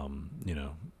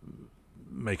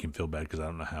make him feel bad, because I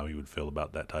don't know how he would feel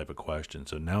about that type of question.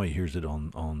 So now he hears it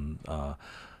on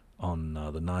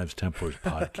the Knives Templars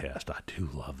podcast. I do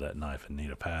love that knife and need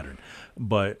a pattern,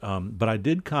 but I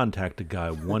did contact a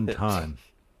guy one time.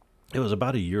 It was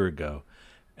about a year ago,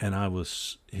 and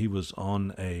he was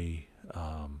on a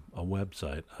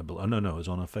website. It was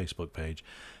on a Facebook page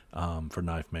for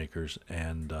knife makers,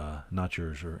 and not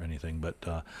yours or anything.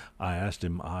 But I asked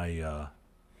him,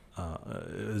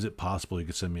 is it possible you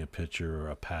could send me a picture or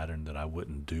a pattern that I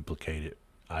wouldn't duplicate it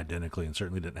identically, and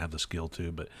certainly didn't have the skill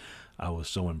to, but I was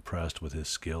so impressed with his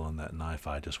skill in that knife,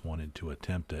 I just wanted to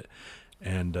attempt it.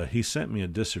 And he sent me a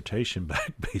dissertation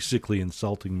back, basically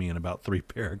insulting me in about 3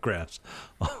 paragraphs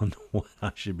on what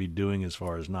I should be doing as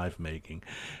far as knife making.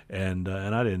 And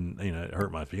I didn't, it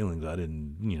hurt my feelings. I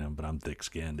didn't, but I'm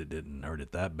thick-skinned. It didn't hurt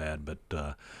it that bad.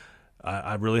 But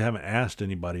I really haven't asked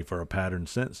anybody for a pattern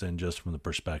since then, just from the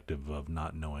perspective of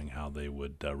not knowing how they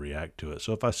would react to it.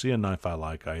 So if I see a knife I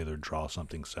like, I either draw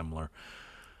something similar,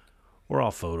 or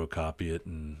I'll photocopy it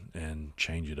and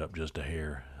change it up just a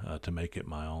hair to make it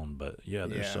my own. But yeah,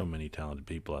 there's so many talented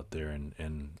people out there,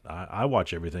 and I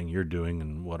watch everything you're doing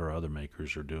and what our other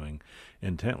makers are doing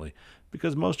intently,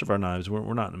 because most of our knives,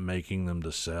 we're not making them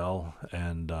to sell,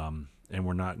 and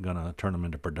we're not going to turn them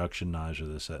into production knives or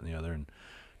this, that, and the other. And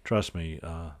trust me,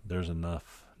 there's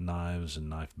enough knives and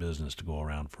knife business to go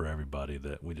around for everybody,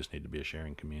 that we just need to be a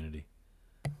sharing community.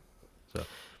 So.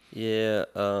 Yeah,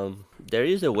 there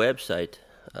is a website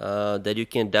that you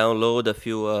can download a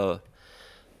few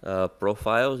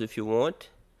profiles if you want.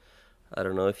 I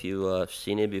don't know if you've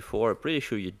seen it before. I'm pretty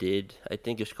sure you did. I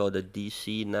think it's called the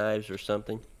DC Knives or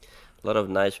something. A lot of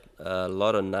knives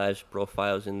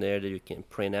profiles in there that you can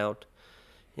print out.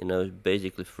 It's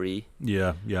basically free.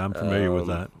 Yeah, I'm familiar with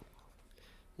that.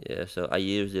 Yeah, so I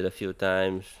used it a few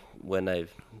times when I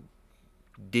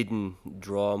didn't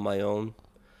draw my own.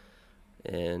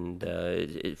 and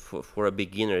for a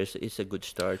beginner, it's a good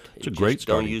start. It's a You great just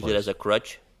don't starting use it place. as a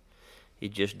crutch. You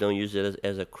just don't use it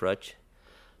as a crutch,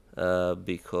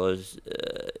 because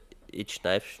each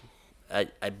knife,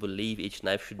 I believe each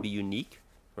knife should be unique,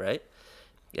 right?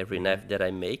 Every knife that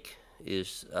I make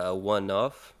is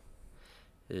one-off,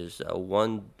 is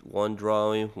one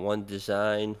drawing, one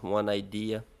design, one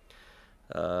idea.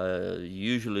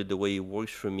 Usually, the way it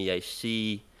works for me, I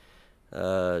see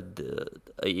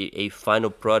a final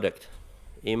product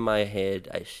in my head.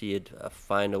 I see it, a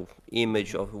final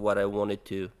image of what I want it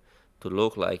to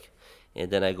look like, and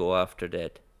then I go after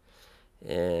that,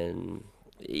 and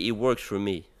it works for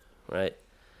me, right?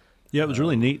 Yeah, it was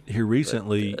really neat here But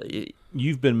recently.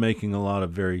 You've been making a lot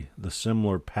of the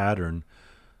similar pattern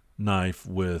knife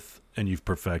and you've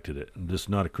perfected it. And just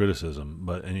not a criticism,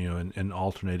 but and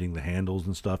alternating the handles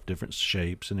and stuff, different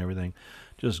shapes and everything,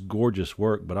 just gorgeous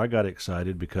work. But I got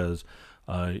excited because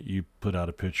you put out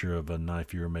a picture of a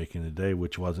knife you were making today,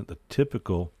 which wasn't the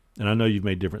typical. And I know you've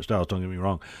made different styles. Don't get me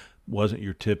wrong. Wasn't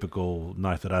your typical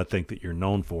knife that I think that you're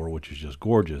known for, which is just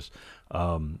gorgeous.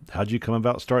 How'd you come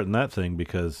about starting that thing?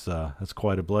 Because that's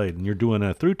quite a blade, and you're doing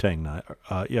a through tang knife,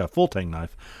 full tang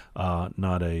knife,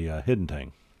 not a hidden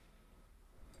tang.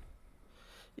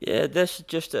 Yeah, that's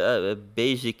just a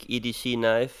basic EDC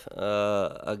knife.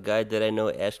 A guy that I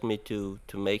know asked me to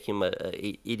make him a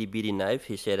itty bitty knife.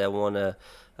 He said, I want a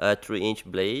 3-inch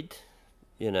blade,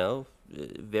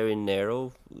 very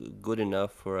narrow, good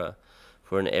enough for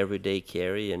an everyday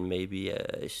carry, and maybe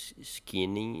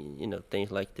skinning,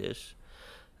 things like this.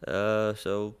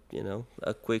 So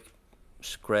a quick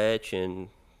scratch, and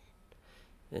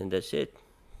that's it.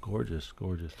 Gorgeous,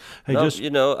 gorgeous. Hey, No, just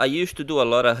I used to do a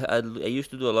lot of I used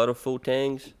to do a lot of full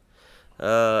tangs,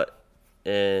 uh,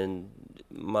 and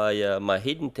my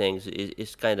hidden tangs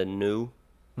is kind of new.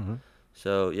 Mhm.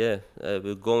 So yeah,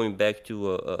 but going back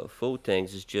to full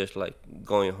tangs is just like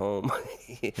going home.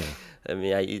 I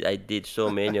mean, I did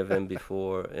so many of them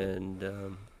before, and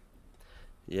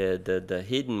yeah, the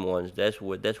hidden ones, that's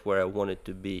where I want it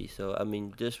to be. So I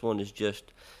mean, this one is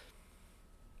just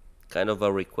kind of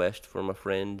a request from a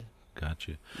friend, got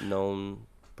you. known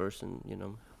person,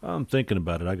 I'm thinking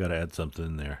about it. I got to add something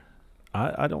in there.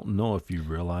 I don't know if you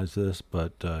realize this,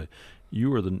 but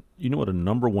you know what a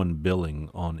number one billing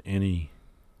on any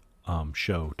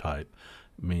show type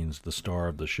means, the star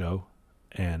of the show,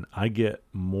 and I get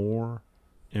more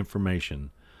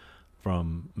information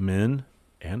from men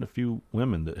and a few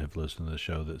women that have listened to the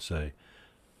show that say,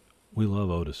 "We love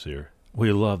Otis here.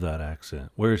 We love that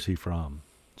accent. Where's he from?"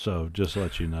 So just to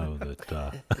let you know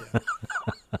that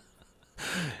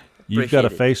you've got a Appreciate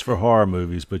it. face for horror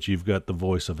movies, but you've got the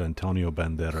voice of Antonio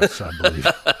Banderas, I believe.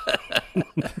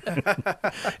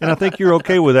 And I think you're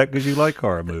okay with that because you like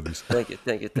horror movies. Thank you,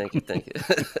 thank you, thank you, thank you.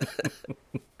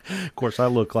 Of course, I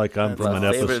look like I'm from an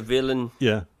My favorite episode. villain,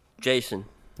 Yeah. Jason.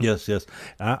 Yes, yes.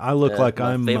 I look like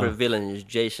My I'm. favorite villain is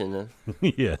Jason.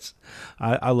 Yes,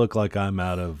 I look like I'm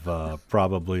out of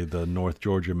probably the North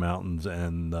Georgia mountains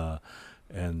and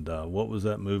what was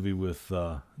that movie with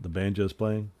the banjos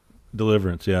playing?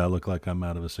 Deliverance. Yeah, I look like I'm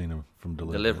out of a scene from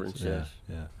Deliverance. Deliverance, Yeah,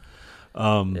 yes.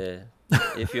 yeah. Yeah.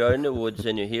 If you are in the woods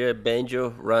and you hear a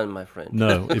banjo, run, my friend.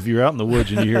 No, if you're out in the woods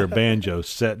and you hear a banjo,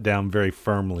 set down very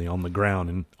firmly on the ground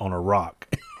and on a rock.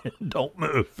 Don't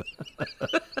move.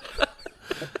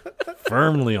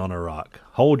 Firmly on a rock.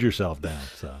 Hold yourself down.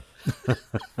 So,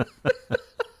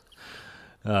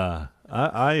 I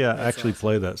actually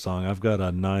play that song. I've got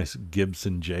a nice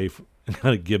Gibson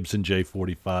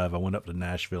J45. I went up to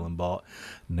Nashville and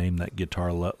named that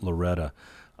guitar Loretta.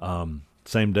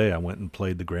 Same day I went and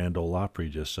played the Grand Ole Opry,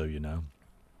 just so you know.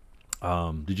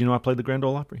 Did you know I played the Grand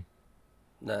Ole Opry?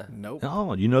 Nah. Nope.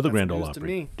 Oh, you know the That's Grand Ole news to Opry.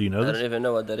 me. Do you know I this? don't even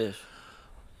know what that is.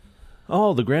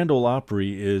 Oh, the Grand Ole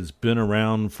Opry has been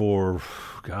around for,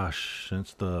 gosh,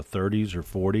 since the 30s or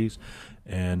 40s.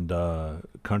 And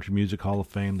Country Music Hall of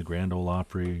Fame, the Grand Ole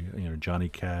Opry, Johnny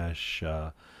Cash,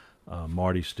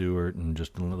 Marty Stewart, and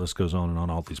just the list goes on and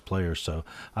on, all these players. So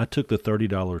I took the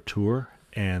 $30 tour,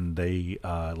 and they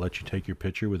let you take your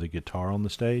picture with a guitar on the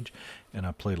stage. And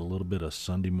I played a little bit of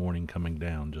Sunday Morning Coming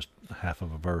Down, just half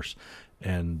of a verse.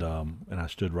 And I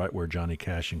stood right where Johnny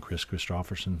Cash and Chris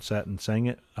Christopherson sat and sang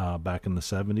it back in the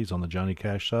 70s on the Johnny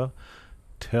Cash show.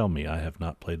 Tell me I have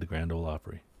not played the Grand Ole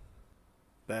Opry.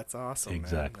 That's awesome.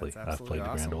 Exactly. Man. That's I've played absolutely the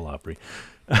awesome. Grand Ole Opry.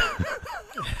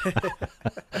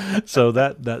 So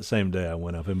that same day I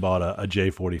went up and bought a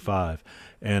J45.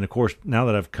 And, of course, now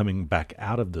that I've coming back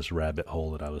out of this rabbit hole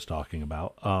that I was talking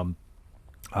about,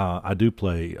 I do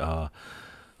play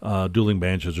dueling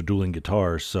banjos or dueling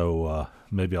guitars. So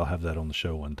maybe I'll have that on the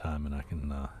show one time, and I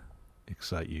can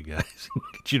excite you guys,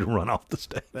 get you to run off the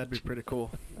stage. That'd be pretty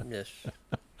cool. Yes.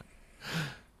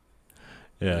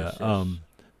 Yeah. Yes.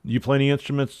 You play any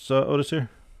instruments, Otis here?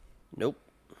 Nope.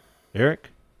 Eric?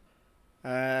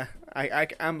 I'm.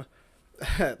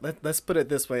 Let's put it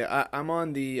this way. I'm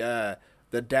on the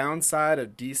downside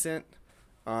of decent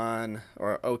on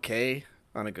or okay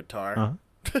on a guitar. Uh-huh.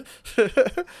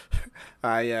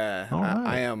 I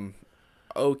am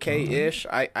okay-ish.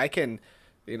 I can,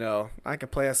 I can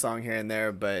play a song here and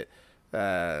there, but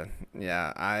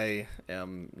yeah, I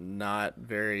am not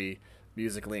very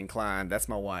musically inclined. That's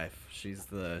my wife. She's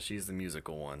the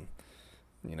musical one,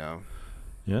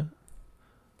 Yeah.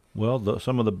 Well,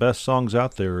 some of the best songs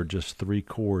out there are just 3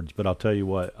 chords. But I'll tell you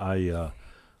what,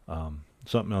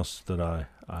 something else that I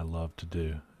love to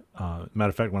do. Matter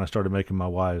of fact, when I started making my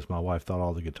wife thought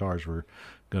all the guitars were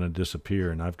going to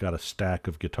disappear, and I've got a stack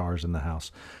of guitars in the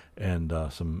house. And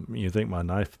you think my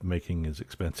knife making is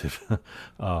expensive,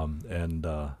 yeah,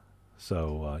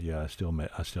 I still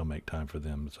make time for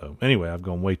them. So anyway, I've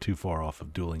gone way too far off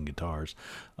of dueling guitars,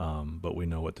 but we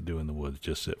know what to do in the woods: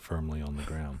 just sit firmly on the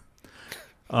ground.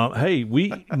 Hey,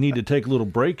 we need to take a little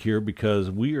break here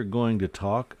because we are going to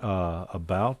talk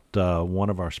about one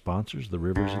of our sponsors, the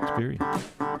Rivers Experience.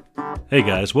 Hey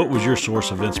guys, what was your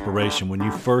source of inspiration when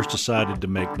you first decided to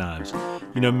make knives?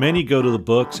 Many go to the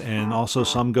books and also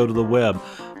some go to the web,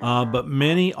 but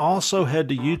many also head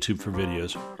to YouTube for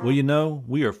videos. Well,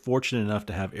 we are fortunate enough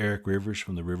to have Eric Rivers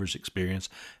from the Rivers Experience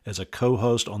as a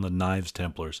co-host on the Knives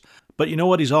Templars. But you know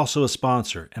what? He's also a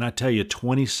sponsor, and I tell you,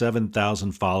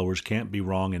 27,000 followers can't be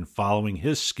wrong in following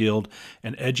his skilled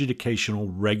and educational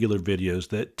regular videos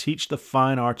that teach the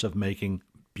fine arts of making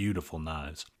beautiful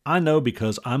knives. I know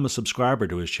because I'm a subscriber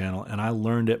to his channel, and I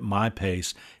learned at my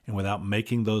pace and without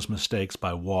making those mistakes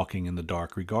by walking in the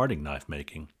dark regarding knife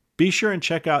making. Be sure and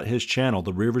check out his channel,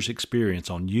 The Rivers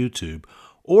Experience, on YouTube,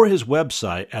 or his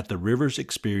website at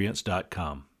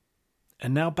theriversexperience.com.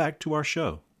 And now back to our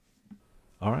show.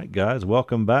 All right, guys,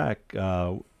 welcome back.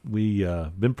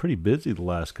 We've been pretty busy the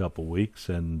last couple weeks,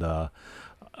 and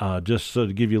just so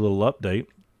to give you a little update,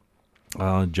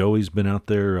 Joey's been out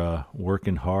there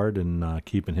working hard and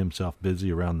keeping himself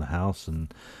busy around the house,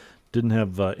 and didn't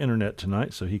have internet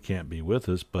tonight, so he can't be with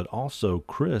us. But also,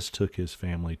 Chris took his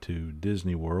family to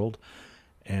Disney World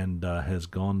and has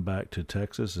gone back to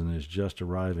Texas and is just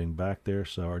arriving back there.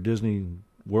 So our Disney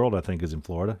World, I think, is in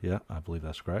Florida. Yeah, I believe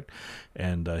that's correct.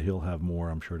 And he'll have more,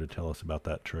 I'm sure, to tell us about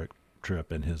that trip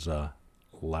and his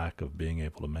lack of being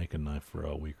able to make a knife for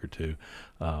a week or two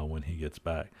when he gets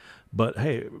back. But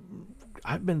hey,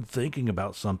 I've been thinking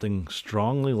about something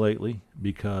strongly lately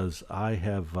because I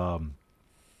have, I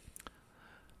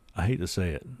hate to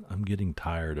say it, I'm getting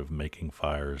tired of making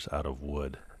fires out of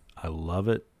wood. I love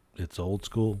it. It's old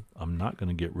school. I'm not going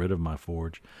to get rid of my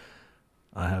forge.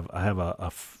 I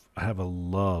have a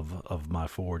love of my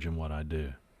forge and what I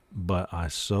do, but I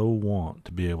so want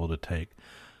to be able to take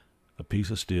a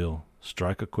piece of steel,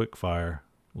 strike a quick fire,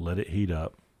 let it heat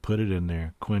up, put it in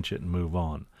there, quench it, and move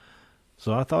on.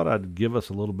 So I thought I'd give us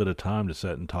a little bit of time to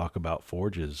sit and talk about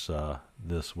forges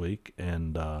this week,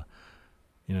 and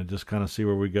just kind of see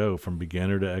where we go from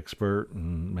beginner to expert,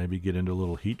 and maybe get into a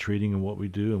little heat treating and what we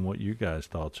do and what you guys'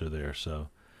 thoughts are there. So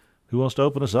who wants to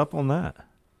open us up on that?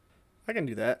 I can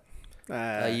do that.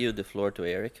 I yield the floor to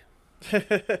Eric.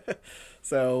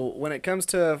 So when it comes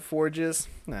to forges,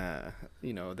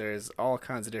 there's all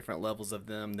kinds of different levels of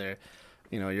them. There,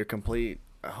 your complete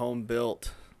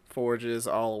home-built forges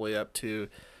all the way up to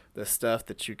the stuff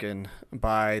that you can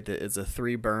buy that is a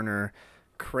 3-burner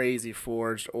crazy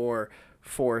forged or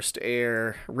forced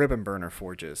air ribbon burner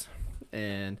forges.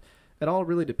 And it all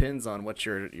really depends on what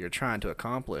you're trying to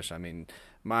accomplish. I mean,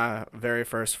 my very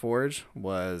first forge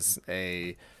was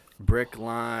a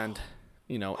brick-lined,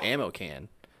 ammo can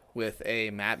with a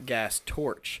map gas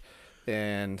torch,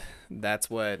 and that's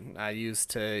what I used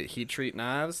to heat treat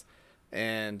knives,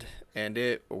 and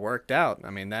it worked out.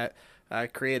 I mean, that I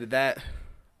created that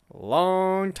a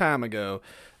long time ago,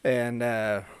 and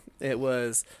it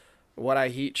was what I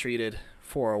heat treated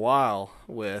for a while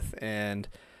with, and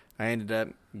I ended up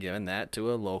giving that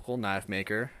to a local knife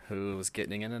maker who was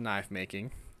getting into knife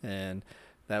making, and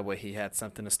that way he had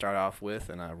something to start off with,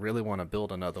 and I really want to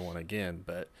build another one again.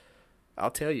 But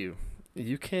I'll tell you,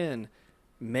 you can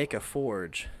make a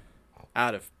forge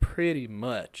out of pretty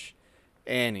much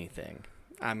anything.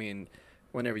 I mean,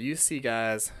 whenever you see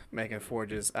guys making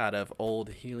forges out of old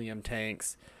helium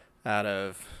tanks, out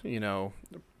of,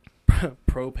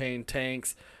 propane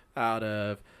tanks, out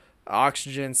of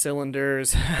oxygen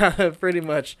cylinders, out of pretty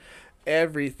much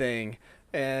everything.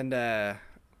 And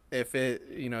if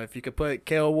if you could put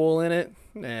kale wool in it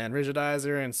and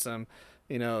rigidizer and some,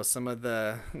 some of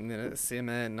the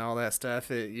cement and all that stuff,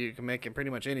 you can make it pretty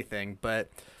much anything. But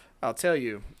I'll tell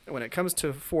you, when it comes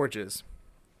to forges,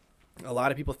 a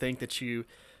lot of people think that you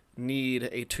need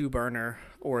a 2-burner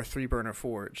or a 3-burner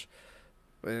forge.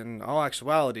 In all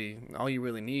actuality, all you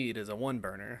really need is a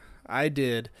 1-burner. I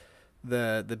did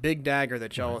the big dagger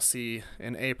that y'all see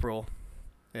in April.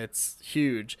 It's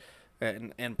huge,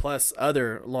 and plus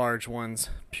other large ones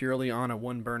purely on a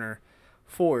 1-burner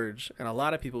forge. And a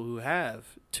lot of people who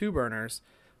have 2 burners,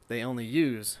 they only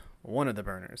use one of the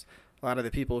burners. A lot of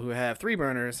the people who have 3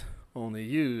 burners only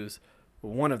use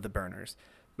one of the burners,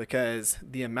 because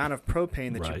the amount of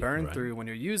propane that you burn through when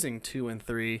you're using 2 and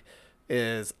 3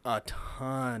 is a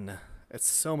ton. It's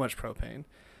so much propane,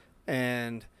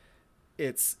 and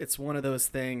it's one of those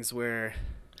things where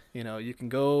you can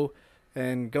go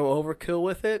overkill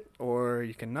with it, or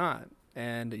you cannot.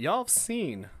 And y'all have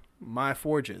seen my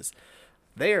forges.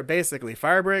 They are basically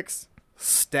fire bricks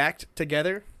stacked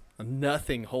together,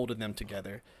 nothing holding them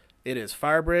together. It is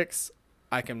fire bricks.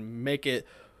 I can make it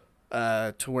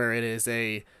to where it is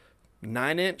a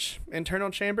 9-inch internal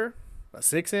chamber, a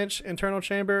 6-inch internal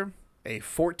chamber, a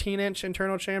 14-inch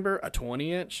internal chamber, a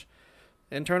 20-inch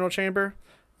internal chamber,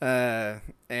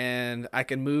 and I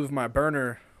can move my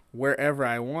burner wherever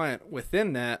I want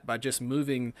within that by just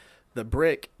moving the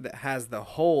brick that has the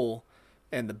hole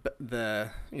and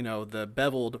the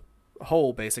beveled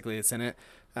hole basically that's in it.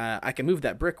 I can move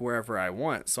that brick wherever I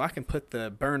want, so I can put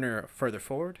the burner further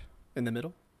forward, in the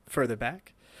middle, further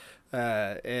back,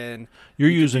 and you're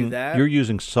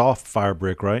using soft fire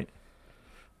brick, right?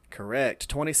 Correct.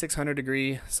 2600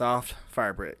 degree soft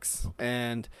fire bricks. Okay.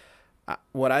 And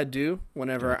what I do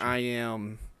whenever I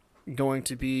am going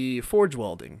to be forge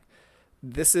welding,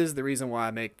 this is the reason why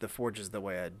I make the forges the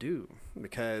way I do,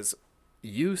 because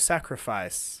you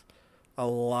sacrifice a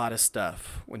lot of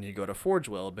stuff when you go to forge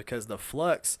weld, because the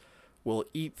flux will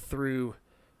eat through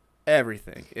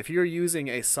everything. If you're using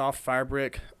a soft fire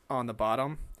brick on the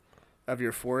bottom of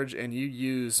your forge and you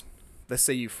use, let's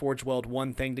say you forge weld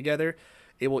one thing together,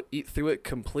 it will eat through it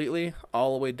completely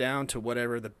all the way down to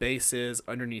whatever the base is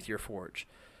underneath your forge,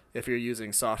 if you're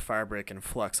using soft fire brick and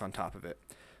flux on top of it.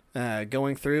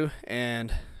 Going through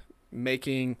and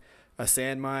making a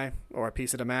sand mine or a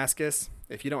piece of Damascus,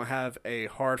 if you don't have a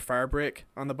hard fire brick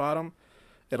on the bottom,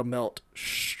 it'll melt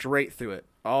straight through it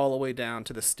all the way down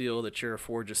to the steel that your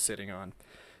forge is sitting on.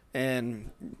 And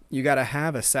you got to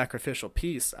have a sacrificial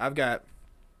piece. I've got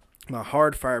my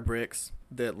hard fire bricks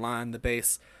that line the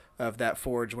base of that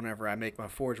forge whenever I make my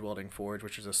forge welding forge,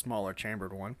 which is a smaller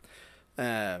chambered one.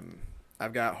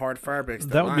 I've got hard fire bricks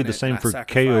that would be the same for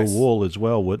KO wool as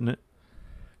well, wouldn't it?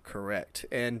 Correct.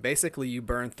 And basically you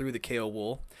burn through the KO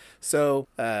wool. So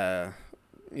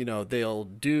they'll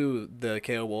do the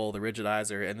KO wool, the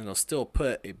rigidizer, and then they'll still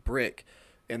put a brick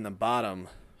in the bottom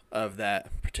of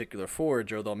that particular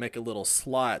forge, or they'll make a little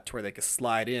slot to where they can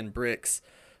slide in bricks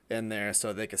in there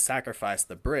so they can sacrifice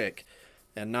the brick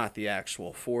and not the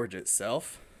actual forge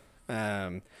itself.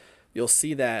 You'll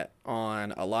see that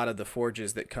on a lot of the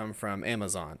forges that come from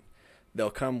Amazon. They'll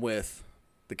come with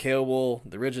the KO wool,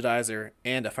 the rigidizer,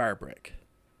 and a fire brick.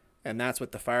 And that's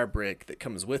what the fire brick that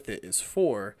comes with it is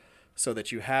for, so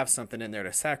that you have something in there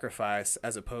to sacrifice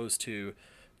as opposed to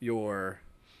your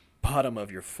bottom of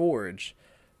your forge.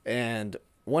 And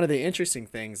one of the interesting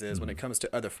things is when it comes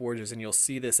to other forges, and you'll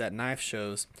see this at knife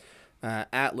shows,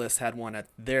 Atlas had one at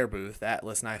their booth,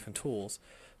 Atlas Knife and Tools,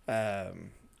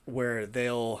 where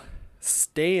they'll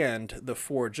stand the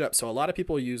forge up. So a lot of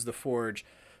people use the forge,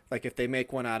 like if they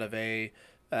make one out of a,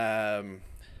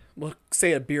 we'll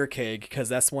say a beer keg, because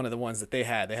that's one of the ones that they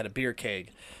had. They had a beer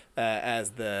keg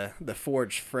as the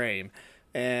forge frame.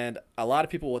 And a lot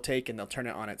of people will take and they'll turn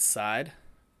it on its side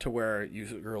to where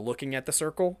you're looking at the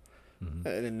circle. Mm-hmm.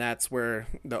 And that's where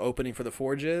the opening for the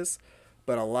forge is.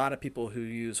 But a lot of people who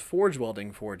use forge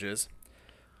welding forges,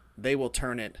 they will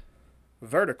turn it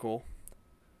vertical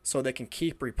so they can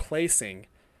keep replacing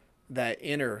that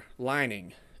inner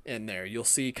lining in there. You'll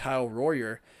see Kyle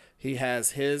Royer, he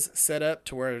has his set up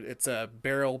to where it's a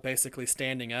barrel basically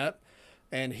standing up,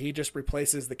 and he just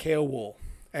replaces the KO wool.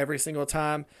 Every single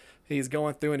time he's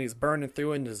going through and he's burning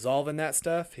through and dissolving that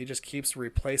stuff, he just keeps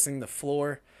replacing the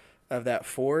floor of that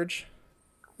forge.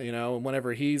 And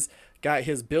whenever he's got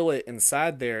his billet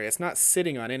inside there, it's not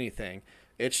sitting on anything.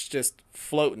 It's just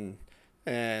floating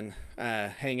and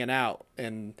hanging out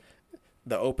in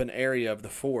the open area of the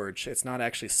forge. It's not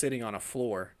actually sitting on a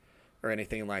floor or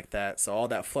anything like that. So all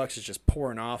that flux is just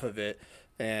pouring off of it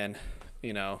and,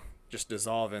 just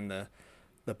dissolving the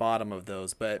bottom of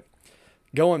those. But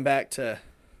going back to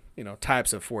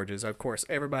types of forges. Of course,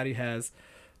 everybody has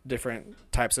different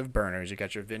types of burners. You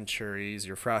got your Venturis,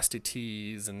 your Frosty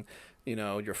Teas, and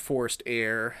your forced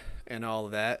air and all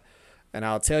of that. And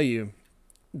I'll tell you,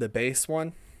 the base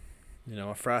one,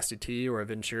 a Frosty Tea or a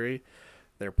Venturi,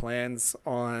 there are plans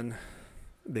on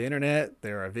the internet.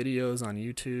 There are videos on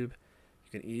YouTube.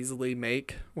 You can easily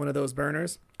make one of those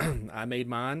burners. I made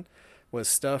mine with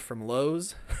stuff from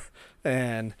Lowe's,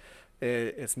 and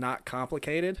it's not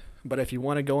complicated. But if you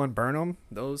want to go and burn them,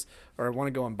 or want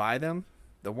to go and buy them,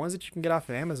 the ones that you can get off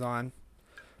of Amazon,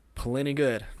 plenty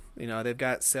good. They've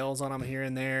got sales on them here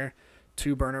and there.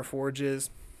 2 burner forges.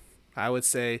 I would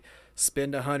say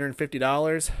spend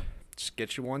 $150. Just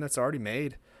get you one that's already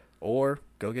made, or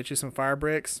go get you some fire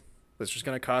bricks. It's just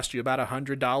going to cost you about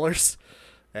 $100,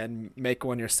 and make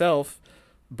one yourself.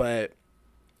 But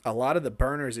a lot of the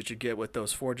burners that you get with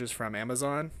those forges from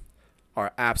Amazon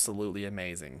are absolutely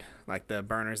amazing. Like the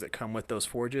burners that come with those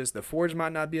forges. The forge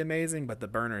might not be amazing, but the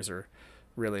burners are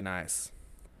really nice.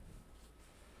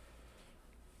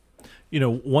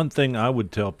 One thing I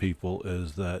would tell people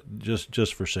is that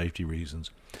just for safety reasons,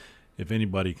 if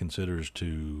anybody considers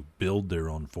to build their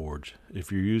own forge,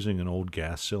 if you're using an old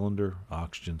gas cylinder,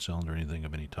 oxygen cylinder, anything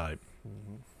of any type,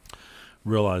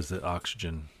 realize that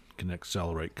oxygen can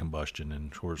accelerate combustion,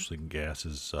 and of course the gas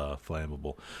is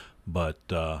flammable. But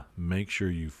make sure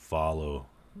you follow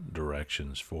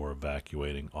directions for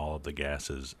evacuating all of the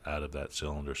gases out of that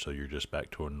cylinder, so you're just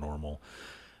back to a normal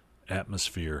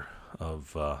atmosphere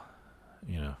of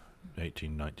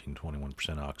 18, 19,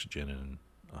 21% oxygen and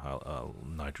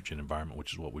nitrogen environment,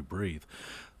 which is what we breathe.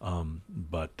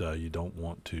 But you don't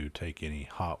want to take any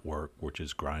hot work, which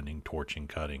is grinding, torching,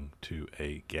 cutting, to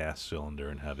a gas cylinder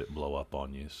and have it blow up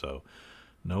on you. So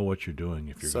know what you're doing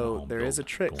if you're going to there is a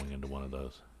trick going into one of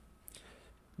those.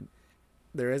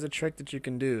 There is a trick that you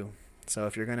can do. So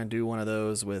if you're going to do one of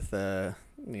those with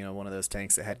one of those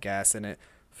tanks that had gas in it,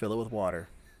 fill it with water.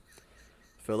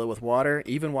 Fill it with water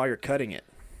even while you're cutting it.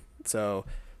 So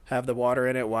have the water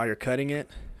in it while you're cutting it,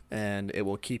 and it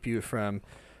will keep you from,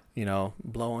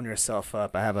 blowing yourself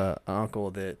up. I have an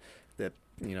uncle that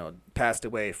passed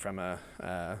away from a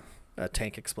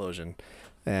tank explosion,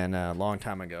 and a long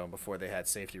time ago, before they had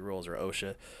safety rules or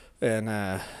OSHA,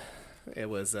 and it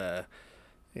was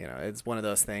it's one of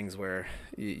those things where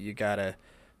you gotta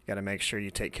make sure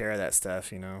you take care of that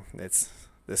stuff. This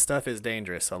stuff is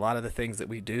dangerous. A lot of the things that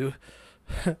we do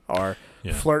are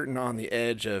flirting on the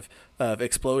edge of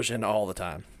explosion all the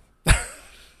time.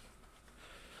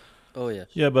 Oh yeah.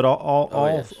 Yeah, but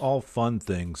all fun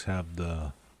things have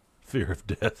the fear of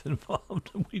death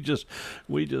involved. We just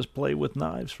play with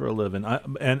knives for a living.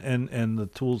 And the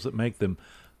tools that make them.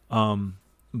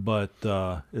 But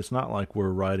it's not like we're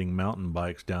riding mountain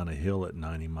bikes down a hill at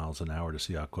 90 miles an hour to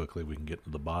see how quickly we can get to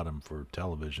the bottom for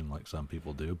television, like some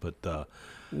people do. But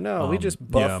no, we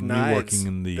just buff knives working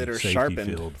in the that are safety sharpened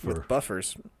field with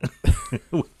buffers.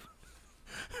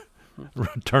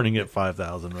 Turning at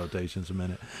 5,000 rotations a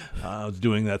minute. I was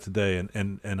doing that today,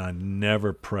 and I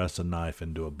never press a knife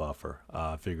into a buffer.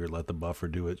 I figured let the buffer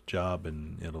do its job,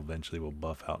 and it eventually will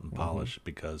buff out and polish,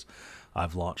 because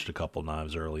I've launched a couple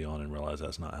knives early on and realized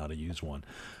that's not how to use one.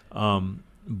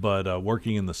 But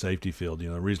working in the safety field,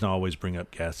 the reason I always bring up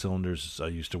gas cylinders is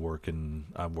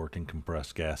I've worked in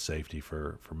compressed gas safety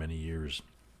for many years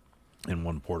in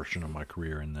one portion of my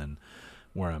career, and then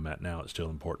where I'm at now, it's still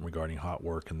important regarding hot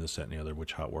work and this, that, and the other,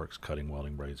 which hot work's cutting,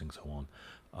 welding, brazing, so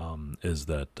on, is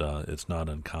that it's not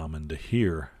uncommon to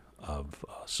hear of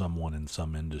someone in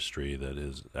some industry that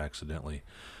is accidentally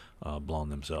blown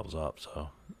themselves up. So,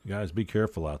 guys, be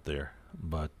careful out there.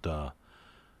 But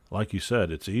like you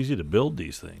said, it's easy to build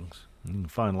these things. You can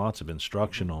find lots of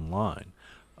instruction online.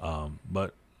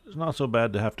 But it's not so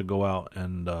bad to have to go out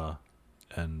and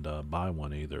buy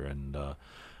one either. And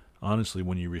honestly,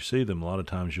 when you receive them, a lot of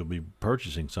times you'll be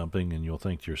purchasing something and you'll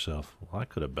think to yourself, well, I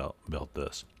could have built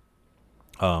this.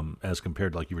 As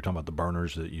compared to, like you were talking about, the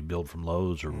burners that you build from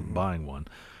Lowe's or buying one,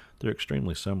 they're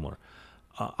extremely similar.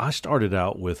 I started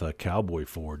out with a cowboy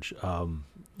forge. I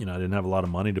didn't have a lot of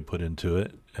money to put into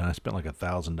it, and I spent like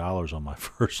 $1,000 on my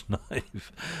first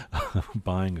knife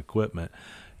buying equipment.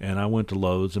 And I went to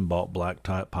Lowe's and bought black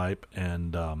type pipe,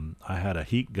 and I had a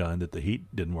heat gun that the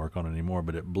heat didn't work on anymore,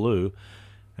 but it blew.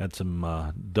 Had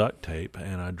some duct tape,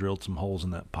 and I drilled some holes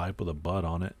in that pipe with a butt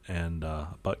on it and a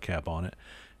butt cap on it,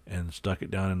 and stuck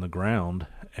it down in the ground,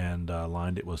 and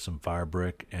lined it with some fire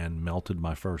brick and melted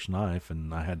my first knife,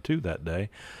 and I had 2 that day.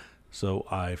 So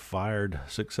I fired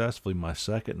successfully my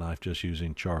second knife just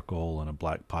using charcoal and a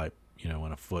black pipe,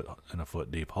 in a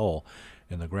foot deep hole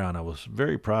in the ground. I was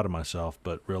very proud of myself,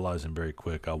 but realizing very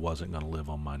quick I wasn't going to live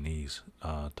on my knees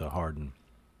to harden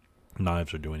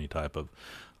knives or do any type of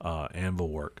anvil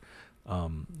work.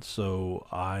 So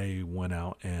I went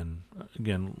out and,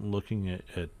 again, looking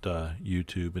at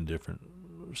YouTube and different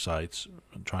sites,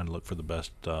 trying to look for the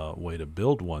best way to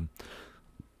build one.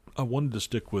 I wanted to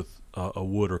stick with a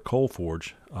wood or coal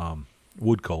forge,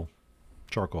 wood coal,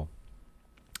 charcoal.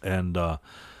 And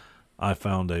I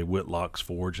found a Whitlock's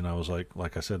forge, and I was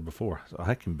like I said before,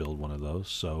 I can build one of those.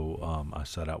 So I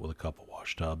set out with a couple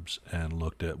wash tubs and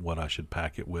looked at what I should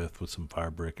pack it with some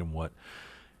fire brick and what,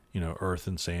 earth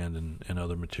and sand and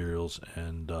other materials,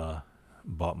 and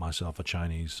bought myself a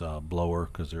Chinese blower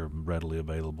because they're readily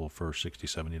available for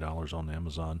 $60-$70 on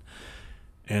Amazon,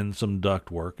 and some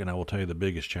duct work. And I will tell you, the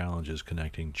biggest challenge is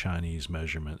connecting Chinese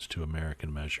measurements to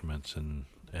American measurements, and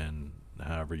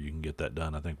however you can get that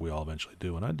done. I think we all eventually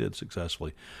do, and I did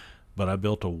successfully. But I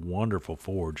built a wonderful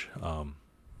forge,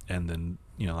 and then,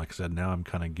 like I said, now I'm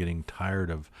kind of getting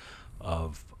tired of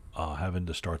having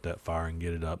to start that fire and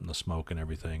get it up and the smoke and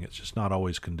everything. It's just not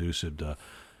always conducive to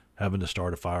having to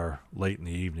start a fire late in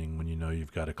the evening when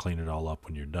you've got to clean it all up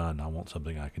when you're done. I want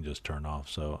something I can just turn off.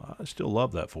 So I still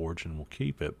love that forge and will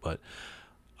keep it, but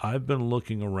I've been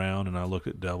looking around, and I look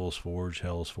at Devil's Forge,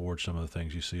 Hell's Forge, some of the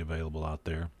things you see available out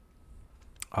there.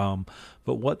 But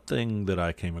what thing that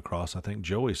I came across, I think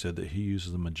Joey said that he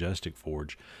uses the Majestic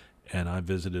Forge, and I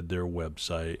visited their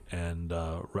website, and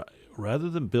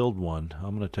rather than build one,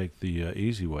 I'm going to take the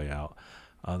easy way out.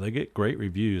 They get great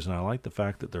reviews, and I like the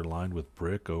fact that they're lined with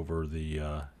brick over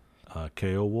the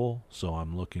KO wool, so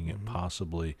I'm looking at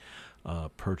possibly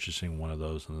purchasing one of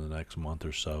those in the next month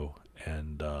or so,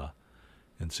 and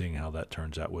seeing how that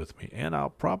turns out with me. And I'll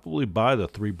probably buy the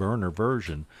 3-burner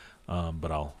version,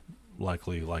 but I'll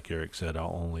likely, like Eric said,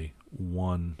 I'll only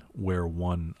use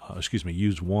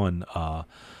one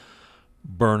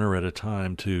burner at a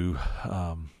time to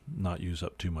not use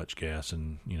up too much gas,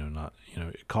 and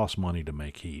it costs money to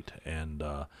make heat, and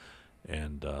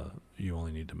you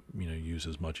only need to use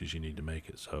as much as you need to make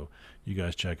it. So you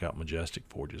guys check out Majestic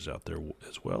Forges out there,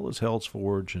 as well as Hell's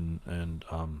Forge and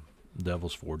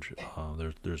Devil's Forge.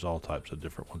 There's all types of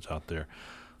different ones out there.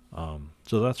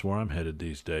 So that's where I'm headed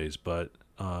these days. But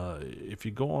if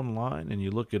you go online and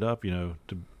you look it up,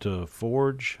 to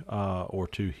forge or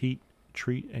to heat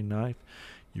treat a knife,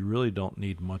 you really don't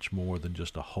need much more than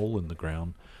just a hole in the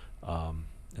ground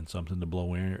and something to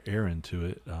blow air into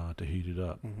it to heat it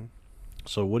up. Mm-hmm.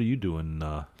 So what are you doing,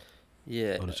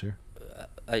 Otis, here?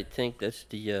 I think that's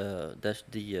the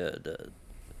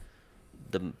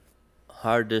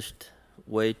hardest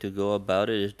way to go about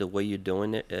it, is the way you're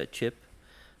doing it, Chip,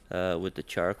 with the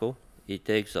charcoal. It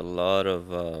takes a lot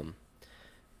of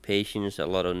patience, a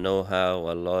lot of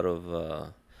know-how, a lot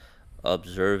of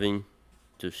observing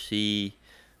to see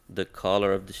the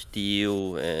color of the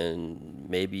steel, and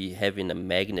maybe having a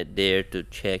magnet there to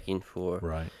checking for,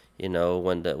 right,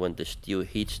 when the steel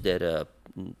hits that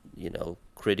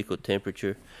critical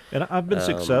temperature. And I've been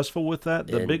successful with that.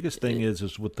 The biggest thing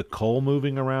is with the coal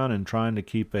moving around and trying to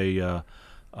keep a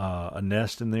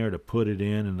nest in there to put it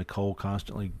in, and the coal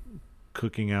constantly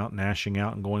cooking out, gnashing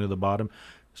out, and going to the bottom.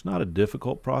 It's not a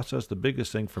difficult process. The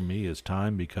biggest thing for me is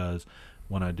time, because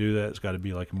when I do that, it's got to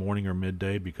be like morning or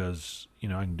midday, because I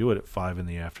can do it at 5 in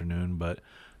the afternoon, but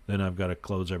then I've got to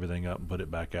close everything up and put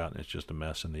it back out, and it's just a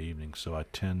mess in the evening. So I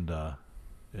tend I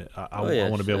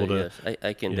want to be able to. Yes,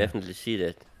 I can definitely see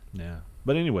that. Yeah,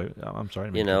 but anyway, I'm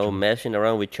sorry. Messing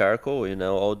around with charcoal,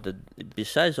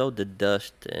 besides all the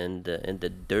dust and the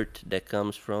dirt that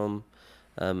comes from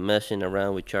messing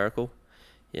around with charcoal,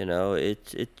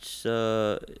 it's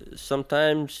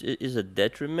sometimes it is a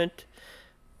detriment.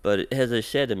 But as I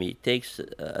said, it takes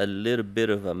a little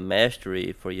bit of a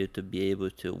mastery for you to be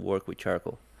able to work with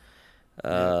charcoal.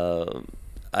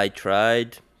 I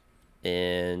tried,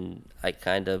 and I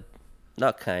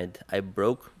I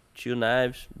broke 2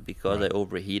 knives because right. I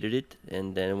overheated it.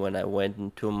 And then when I went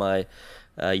into my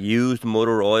used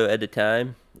motor oil at the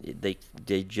time,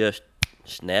 they just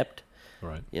snapped.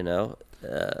 Right.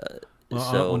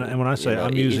 So when I say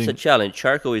I'm using, it's a challenge.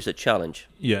 Charcoal is a challenge.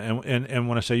 Yeah, and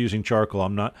when I say using charcoal,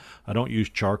 I don't use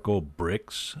charcoal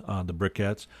bricks, the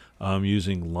briquettes. I'm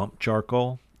using lump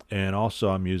charcoal, and also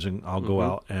I'll go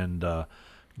out and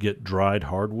get dried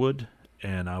hardwood,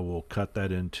 and I will cut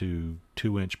that into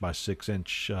 2-inch by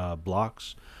 6-inch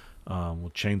blocks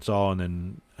with chainsaw, and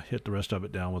then hit the rest of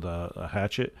it down with a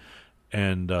hatchet,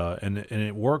 and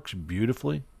it works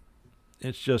beautifully.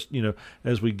 It's just,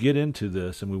 as we get into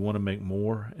this and we want to make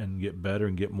more and get better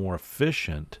and get more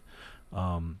efficient,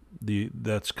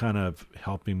 That's kind of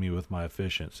helping me with my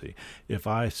efficiency. If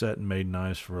I sat and made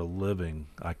knives for a living,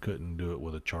 I couldn't do it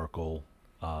with a charcoal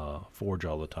forge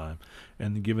all the time.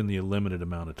 And given the limited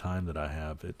amount of time that I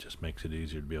have, it just makes it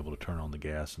easier to be able to turn on the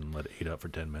gas and let it heat up for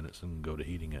 10 minutes and go to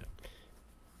heating it.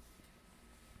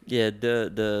 Yeah,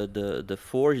 the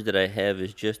forge that I have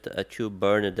is just a tube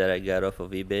burner that I got off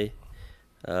of eBay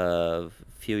a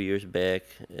few years back,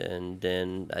 and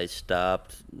then I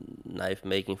stopped knife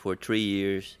making for 3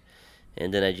 years,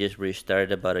 and then I just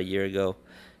restarted about a year ago.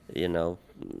 You know,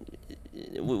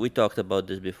 we talked about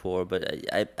this before, but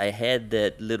I had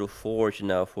that little forge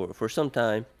now for some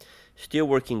time, still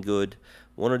working good.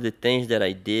 One of the things that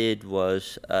I did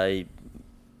was I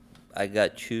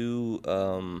got two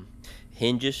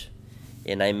hinges,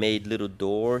 and I made little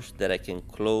doors that I can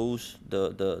close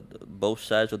the both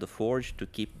sides of the forge to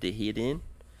keep the heat in,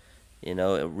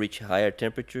 and reach higher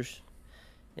temperatures.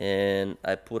 And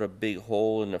I put a big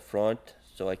hole in the front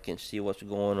so I can see what's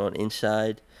going on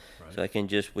inside. Right. So I can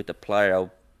just with the plier,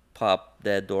 I'll pop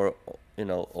that door,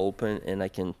 open, and I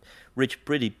can reach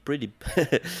pretty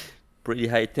pretty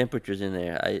high temperatures in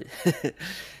there.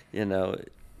 You know,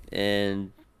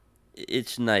 and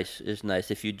it's nice. It's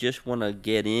nice if you just want to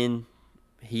get in,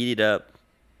 heat it up,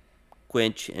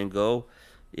 quench, and go.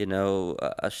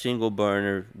 A single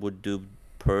burner would do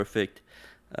perfect.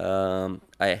 I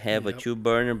have a Yep. tube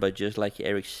burner, but just like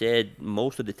Eric said,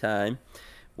 most of the time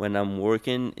when I'm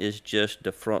working is just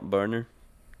the front burner,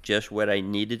 just where I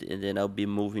need it, and then I'll be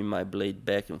moving my blade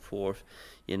back and forth,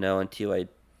 until I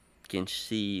can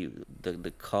see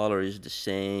the color is the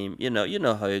same. You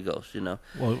know how it goes.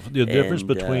 Well, the difference And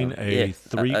between yeah, a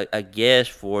three, a gas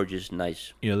forge is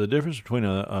nice. the difference between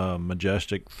a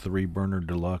Majestic 3-burner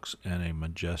deluxe and a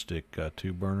Majestic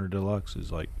 2-burner deluxe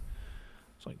is like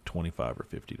it's like $25 or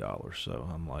 $50. So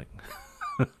I'm like,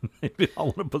 maybe I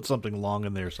want to put something long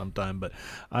in there sometime. But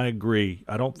I agree.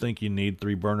 I don't think you need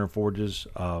 3-burner forges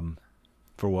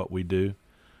for what we do.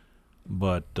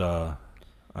 But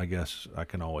I guess I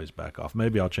can always back off.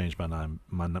 Maybe I'll change my mind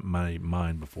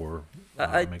before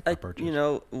I make my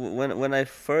purchase. When I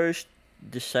first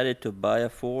decided to buy a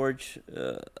forge,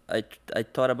 I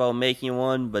thought about making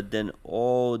one, but then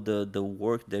all the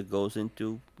work that goes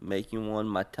into making one,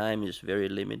 my time is very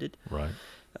limited. Right.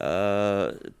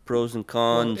 Pros and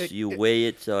cons, Well, you weigh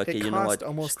it. So okay, it you know costs what?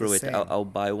 almost Screw the it. same. I'll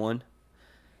buy one.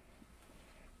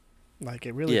 Like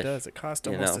it really Yes. does. It costs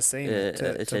You almost know, the same I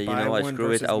to said, buy one screw it.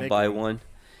 versus I'll make buy one. one.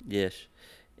 Yes,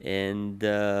 and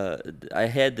I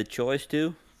had the choice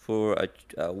too for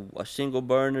a single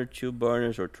burner, 2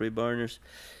 burners, or 3 burners.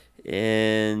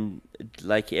 And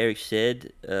like Eric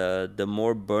said, the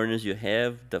more burners you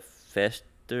have, the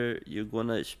faster you're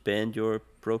gonna spend your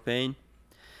propane.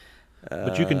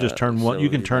 But you can just turn one. So You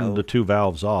can turn the 2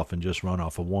 valves off and just run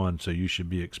off of one. So you should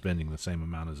be expending the same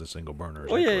amount as a single burner.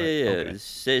 Is Oh that yeah, correct? yeah, yeah. Okay.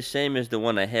 Same as the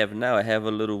one I have now. I have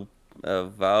a little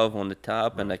valve on the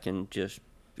top, and I can just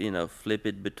flip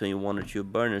it between 1 or 2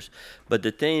 burners. But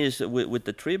the thing is, with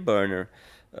the 3 burner,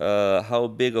 how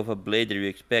big of a blade are you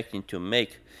expecting to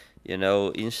make?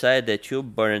 Inside that 2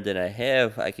 burner that I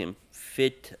have, I can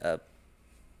fit a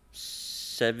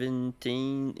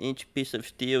 17-inch piece of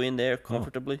steel in there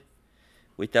comfortably,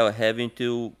 without having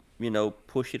to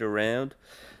push it around.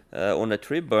 On a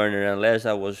 3 burner, unless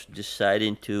I was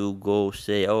deciding to go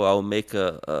say, oh, I'll make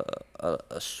a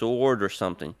sword or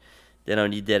something, then I'll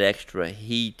need that extra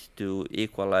heat to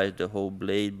equalize the whole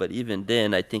blade. But even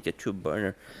then, I think a 2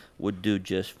 burner would do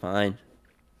just fine.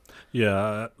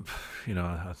 Yeah,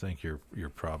 I think you're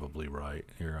probably right.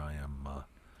 Here I am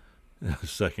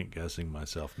second guessing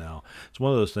myself now. It's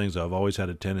one of those things I've always had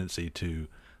a tendency to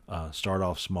start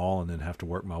off small and then have to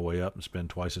work my way up and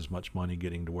spend twice as much money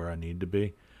getting to where I need to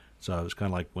be. So it was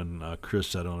kind of like when Chris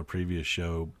said on a previous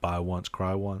show, buy once,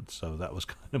 cry once. So that was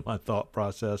kind of my thought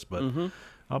process. But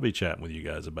I'll be chatting with you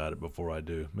guys about it before I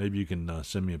do. Maybe you can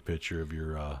send me a picture of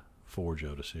your Forge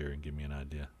Otis here and give me an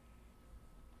idea.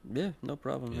 Yeah, no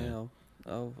problem. Yeah.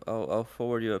 Man. I'll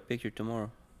forward you a picture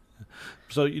tomorrow.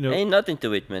 So, Ain't nothing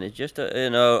to it, man. It's just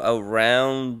a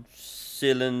round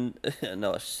cylinder,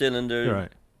 no, a cylinder. you're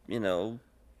right.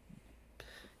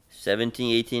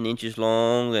 17, 18 inches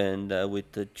long, and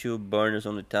with the 2 burners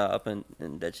on the top, and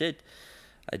that's it.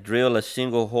 I drill a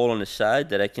single hole on the side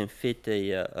that I can fit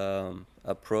a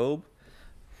probe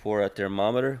for a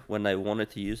thermometer when I wanted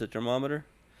to use a thermometer,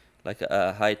 like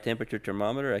a high temperature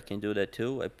thermometer. I can do that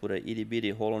too. I put a itty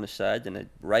bitty hole on the side and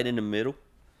right in the middle,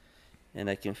 and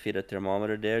I can fit a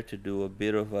thermometer there to do a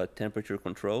bit of temperature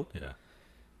control. Yeah.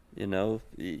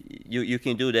 You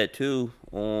can do that too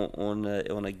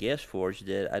on a gas forge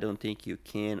that I don't think you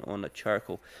can on a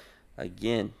charcoal.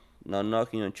 Again, not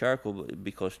knocking on charcoal,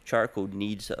 because charcoal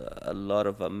needs a lot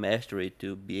of mastery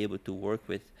to be able to work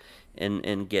with,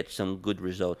 and get some good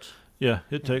results. Yeah,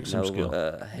 it takes some skill.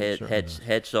 Certainly does.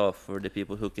 Heads off for the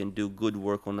people who can do good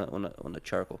work on a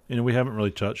charcoal. We haven't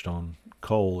really touched on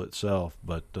coal itself,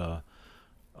 but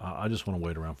I just want to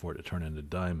wait around for it to turn into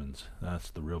diamonds.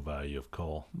 That's the real value of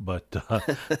coal. But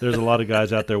there's a lot of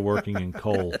guys out there working in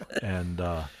coal, and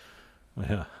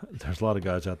there's a lot of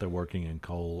guys out there working in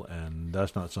coal, and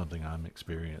that's not something I'm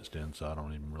experienced in, so I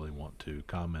don't even really want to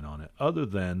comment on it. Other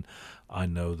than I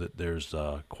know that there's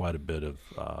quite a bit of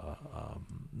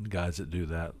guys that do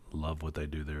that, love what they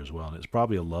do there as well, and it's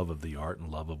probably a love of the art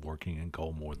and love of working in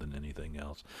coal more than anything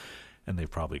else. And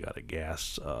they've probably got a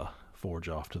gas forge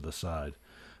off to the side.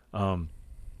 But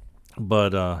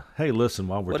hey, listen,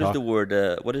 while we're What is the word?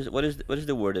 What is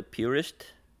the word? A purist?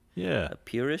 Yeah. A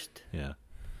purist? Yeah.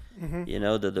 You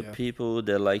know, the people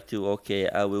that like to, okay,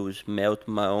 I will melt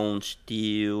my own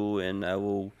steel, and I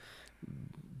will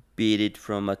beat it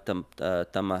from a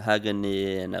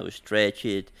mahogany, and I will stretch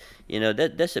it. You know,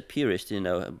 that's a purist. You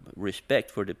know,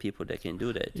 respect for the people that can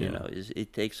do that. You know,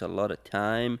 it takes a lot of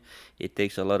time, it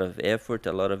takes a lot of effort,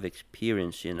 a lot of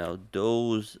experience. You know,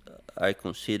 those are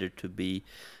considered to be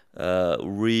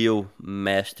real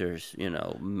masters. You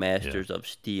know, masters of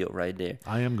steel right there.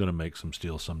 I am going to make some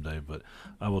steel someday, but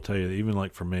I will tell you, even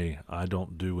like for me, I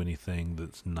don't do anything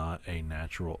that's not a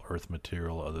natural earth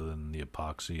material other than the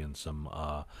epoxy and some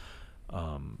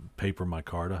paper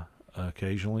micarta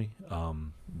occasionally,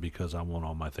 because I want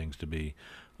all my things to be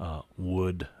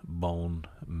wood, bone,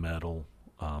 metal.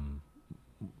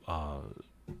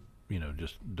 You know,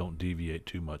 just don't deviate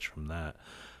too much from that.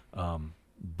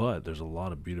 But there's a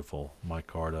lot of beautiful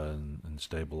micarta and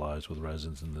stabilized with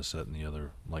resins and this, that, and the other,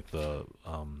 like the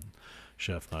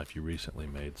chef knife you recently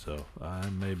made. So I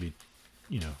maybe,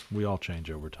 you know, we all change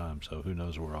over time, so who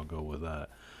knows where I'll go with that.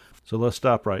 So let's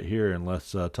stop right here and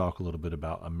let's talk a little bit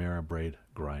about Ameribraid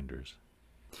grinders.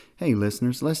 Hey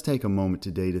listeners, let's take a moment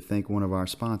today to thank one of our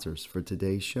sponsors for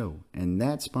today's show, and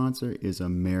that sponsor is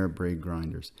Ameribraid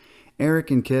grinders.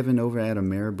 Eric and Kevin over at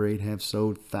Ameribraid have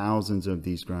sold thousands of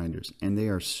these grinders, and they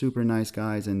are super nice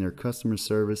guys, and their customer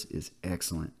service is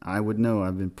excellent. I would know.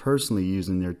 I've been personally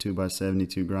using their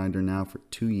 2x72 grinder now for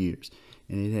 2 years,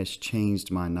 and it has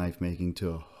changed my knife making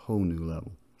to a whole new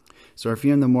level. So if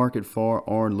you're in the market for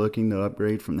or looking to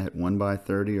upgrade from that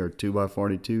 1x30 or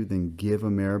 2x42, then give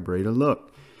Ameribraid a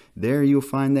look. There you'll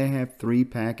find they have 3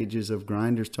 packages of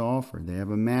grinders to offer. They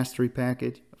have a mastery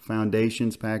package, a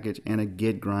foundations package, and a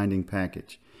get grinding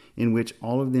package, in which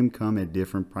all of them come at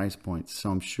different price points. So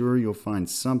I'm sure you'll find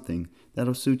something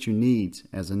that'll suit your needs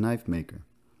as a knife maker.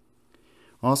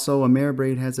 Also,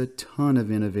 Ameribraid has a ton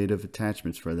of innovative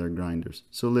attachments for their grinders.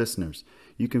 So listeners,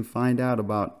 you can find out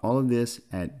about all of this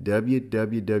at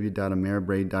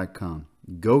www.ameribraid.com.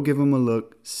 Go give them a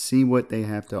look, see what they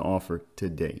have to offer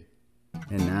today.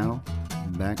 And now,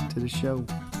 back to the show.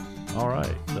 All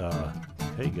right.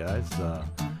 Hey, guys.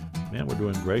 Man, we're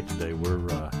doing great today.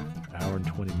 We're hour and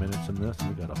 20 minutes in this.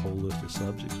 We've got a whole list of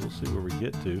subjects. We'll see where we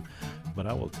get to. But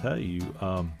I will tell you,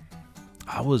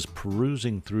 I was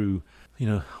perusing through, you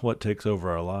know, what takes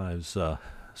over our lives,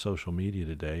 social media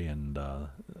today, and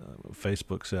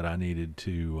Facebook said I needed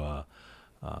to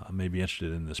maybe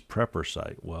interested in this prepper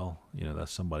site. Well, you know,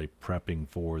 that's somebody prepping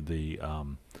for the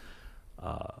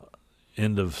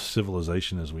end of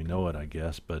civilization as we know it, I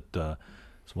guess. But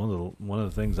it's one of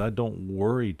the things I don't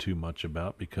worry too much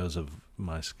about because of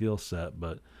my skill set.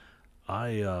 But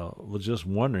I was just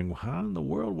wondering, how in the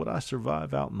world would I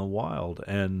survive out in the wild?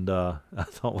 And I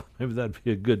thought, well, maybe that'd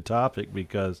be a good topic,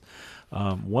 because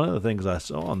one of the things I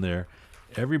saw on there,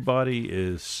 everybody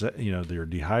is, you know, they're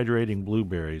dehydrating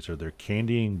blueberries, or they're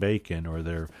candying bacon, or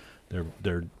they're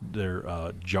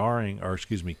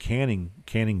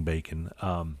canning bacon,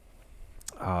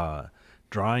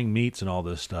 drying meats and all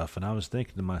this stuff. And I was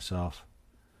thinking to myself,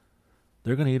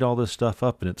 they're going to eat all this stuff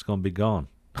up and it's going to be gone.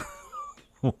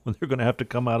 They're going to have to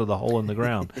come out of the hole in the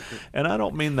ground. And I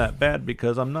don't mean that bad,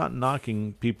 because I'm not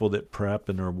knocking people that prep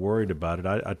and are worried about it.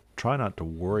 I try not to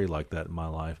worry like that in my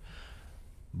life.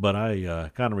 But I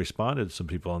kind of responded to some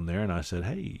people in there, and I said,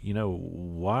 hey, you know,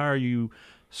 why are you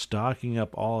stocking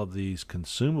up all of these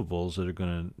consumables that are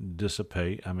going to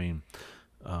dissipate? I mean,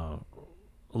 a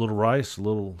little rice,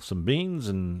 some beans,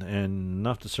 and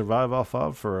enough to survive off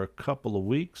of for a couple of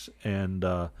weeks, and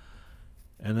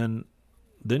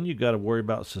then you got to worry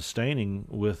about sustaining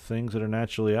with things that are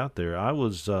naturally out there. I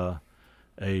was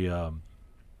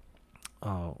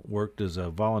worked as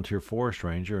a volunteer forest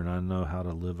ranger, and I know how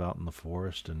to live out in the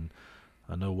forest, and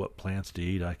I know what plants to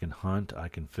eat. I can hunt. I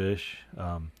can fish.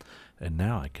 And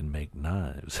now I can make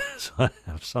knives. So I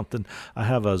have something. I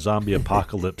have a zombie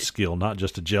apocalypse skill, not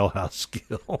just a jailhouse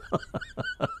skill.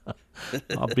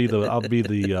 I'll be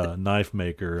the knife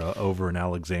maker over in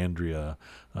Alexandria,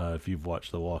 if you've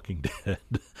watched The Walking Dead.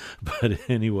 But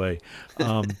anyway,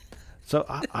 so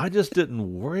I just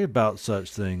didn't worry about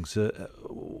such things.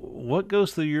 What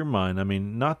goes through your mind? I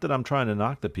mean, not that I'm trying to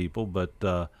knock the people,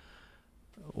 but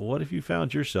what if you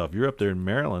found yourself? You're up there in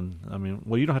Maryland. I mean,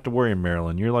 well, you don't have to worry in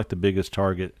Maryland. You're like the biggest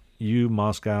target. You,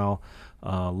 Moscow,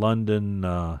 London.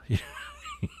 Y'all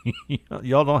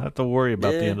don't have to worry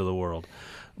about the end of the world.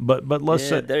 But let's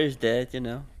say there's that, you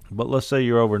know. But let's say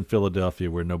you're over in Philadelphia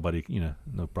where nobody,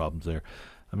 no problems there.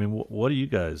 I mean, what do you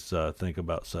guys think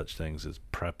about such things as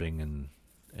prepping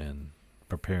and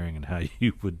preparing, and how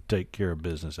you would take care of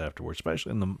business afterwards,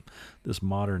 especially in this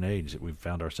modern age that we've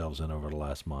found ourselves in over the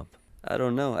last month? I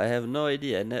don't know. I have no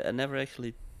idea. I never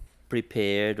actually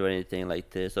prepared or anything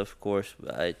like this. Of course,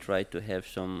 I try to have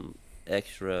some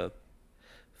extra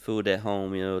food at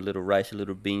home, a little rice, a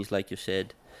little beans, like you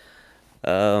said.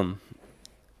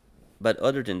 But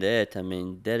other than that, I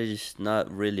mean, there is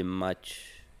not really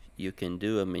much you can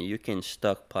do. I mean, you can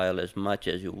stockpile as much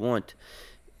as you want,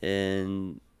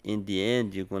 and in the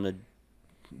end, you're gonna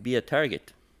be a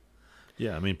target.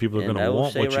 Yeah, I mean, people are And gonna I will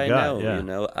want say what you right got.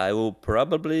 now, I will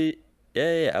probably,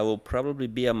 I will probably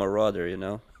be a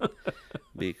marauder,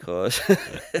 because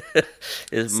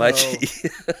it's much.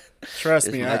 Trust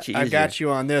it's me, much I got easier.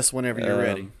 you on this whenever you're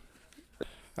ready.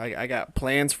 I got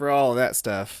plans for all of that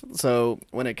stuff. So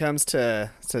when it comes to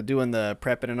doing the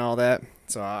prepping and all that,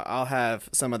 so I'll have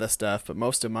some of the stuff, but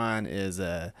most of mine is,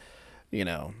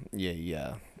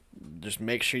 just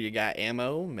make sure you got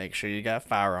ammo, make sure you got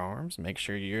firearms, make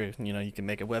sure you can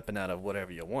make a weapon out of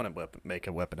whatever you want to make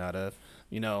a weapon out of.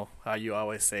 You know how you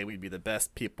always say we'd be the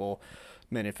best people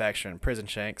manufacturing prison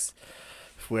shanks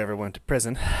if we ever went to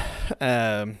prison.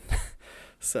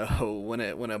 So when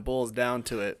it boils down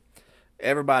to it,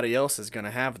 everybody else is going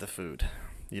to have the food.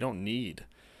 You don't need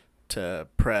to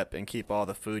prep and keep all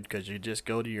the food, because you just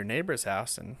go to your neighbor's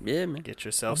house and get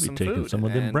yourself I'll be some taking food. some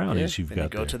of them brownies you've then got you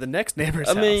go there. to the next neighbor's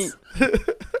house.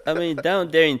 I mean,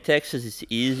 down there in Texas, it's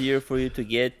easier for you to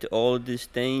get all these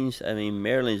things. I mean,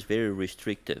 Maryland is very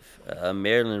restrictive.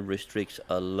 Maryland restricts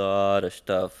a lot of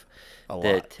stuff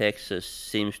that Texas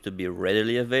seems to be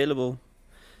readily available.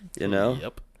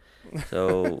 Yep.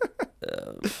 So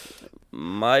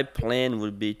my plan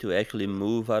would be to actually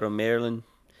move out of Maryland.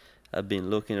 I've been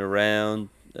looking around,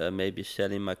 maybe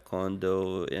selling my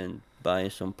condo and buying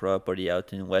some property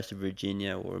out in West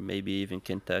Virginia, or maybe even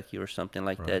Kentucky or something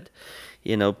like that.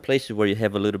 Places where you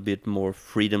have a little bit more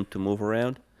freedom to move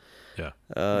around. Yeah.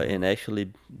 And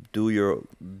actually do your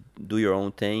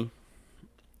own thing.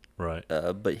 Right.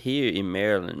 But here in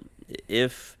Maryland,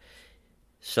 if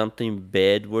something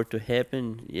bad were to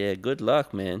happen, good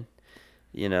luck, man.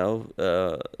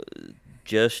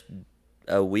 Just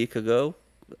a week ago,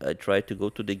 I tried to go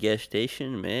to the gas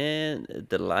station. Man,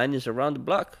 the line is around the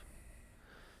block.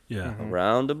 Yeah.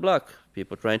 Around the block.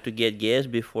 People trying to get gas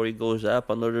before it goes up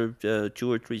another 2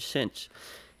 or 3 cents.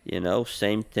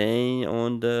 Same thing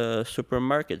on the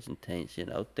supermarkets and things.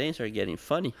 Things are getting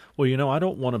funny. Well, I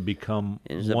don't want to become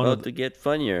It's one about of to get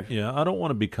funnier. Yeah, I don't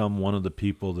want to become one of the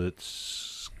people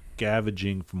that's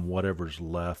scavenging from whatever's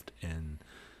left in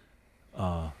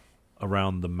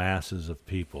around the masses of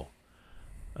people.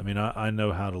 I mean, I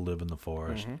know how to live in the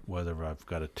forest, whether I've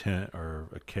got a tent or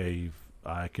a cave.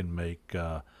 I can make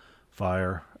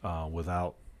fire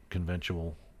without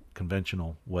conventional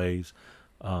ways.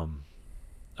 I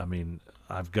mean,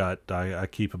 I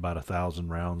keep about 1,000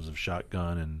 rounds of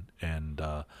shotgun and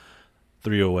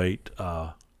 308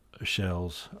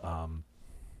 shells.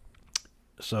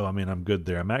 So I mean, I'm good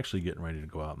there. I'm actually getting ready to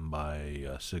go out and buy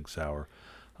a Sig Sauer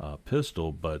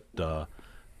pistol, but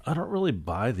I don't really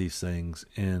buy these things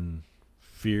in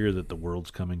fear that the world's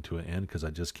coming to an end, because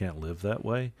I just can't live that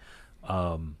way.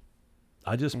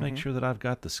 I just make sure that I've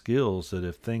got the skills that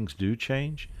if things do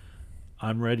change,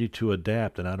 I'm ready to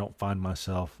adapt and I don't find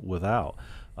myself without.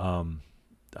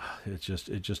 It's just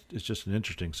an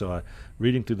interesting. So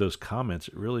reading through those comments,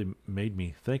 it really made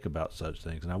me think about such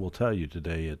things. And I will tell you,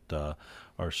 today at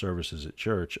our services at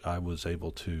church, I was able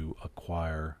to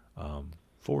acquire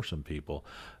for some people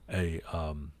a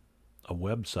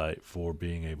website for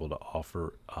being able to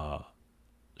offer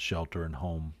shelter and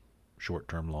home,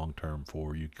 short-term, long-term,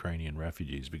 for Ukrainian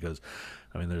refugees, because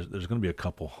I mean there's going to be a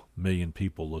couple million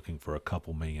people looking for a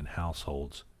couple million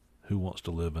households. Who wants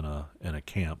to live in a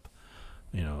camp,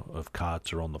 of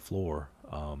cots or on the floor?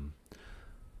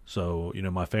 So,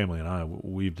 my family and I,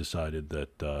 we've decided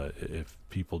that if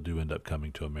people do end up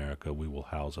coming to America, we will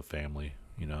house a family.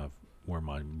 Where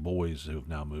my boys who have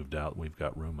now moved out, we've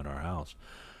got room in our house.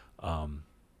 And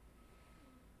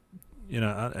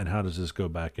how does this go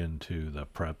back into the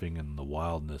prepping and the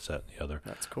wildness, that and the other?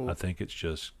 That's cool. I think it's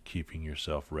just keeping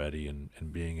yourself ready and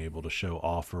being able to show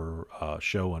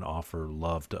and offer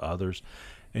love to others.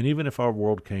 And even if our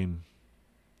world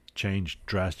changed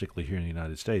drastically here in the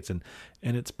United States, and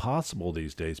it's possible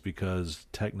these days because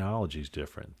technology is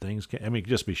different. Things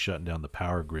just be shutting down the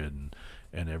power grid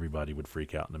and everybody would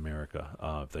freak out in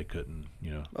America if they couldn't,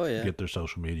 get their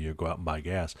social media or go out and buy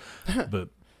gas.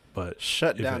 But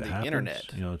shut if down it the happens,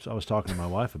 internet. I was talking to my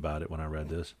wife about it when I read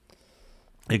this.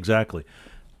 Exactly.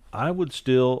 I would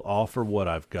still offer what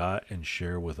I've got and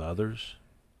share with others.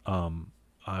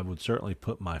 I would certainly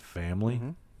put my family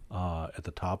at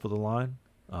the top of the line.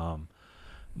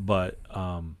 But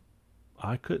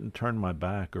I couldn't turn my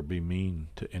back or be mean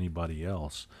to anybody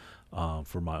else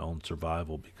for my own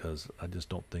survival, because I just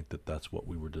don't think that that's what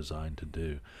we were designed to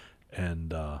do.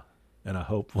 And I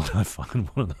hope when I find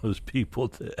one of those people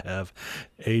that have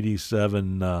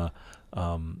 87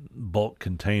 bulk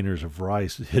containers of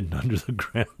rice hidden under the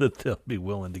ground, that they'll be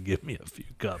willing to give me a few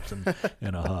cups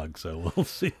and a hug. So we'll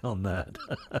see on that.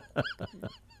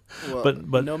 Well,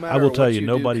 but no I will matter tell what you, do,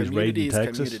 nobody's community raiding is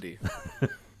Texas. community.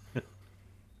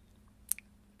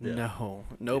 Yeah. No,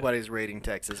 nobody's raiding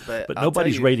Texas. But I'll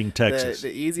nobody's tell you, raiding Texas.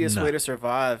 The easiest No. way to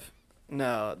survive.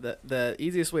 No, the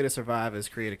easiest way to survive is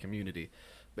create a community,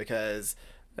 because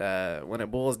when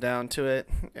it boils down to it,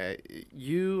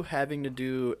 you having to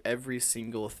do every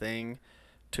single thing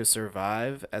to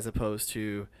survive, as opposed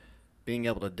to being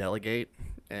able to delegate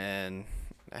and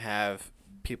have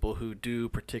people who do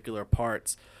particular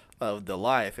parts of the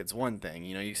life. It's one thing,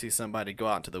 you see somebody go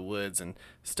out into the woods and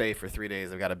stay for 3 days.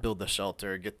 They've got to build the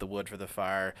shelter, get the wood for the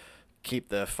fire, keep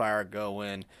the fire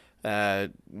going,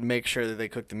 make sure that they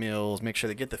cook the meals, make sure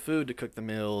they get the food to cook the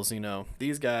meals.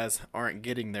 These guys aren't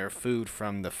getting their food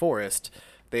from the forest.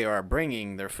 They are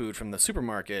bringing their food from the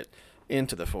supermarket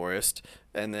into the forest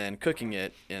and then cooking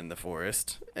it in the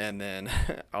forest and then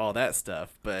all that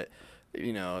stuff. But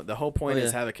the whole point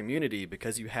is have a community,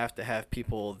 because you have to have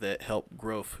people that help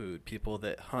grow food, people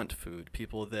that hunt food,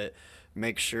 people that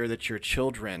make sure that your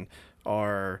children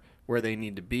are where they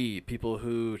need to be, people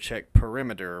who check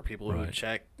perimeter, people who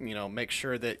check, make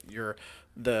sure that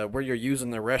where you're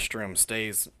using the restroom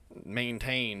stays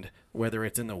maintained, whether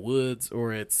it's in the woods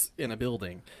or it's in a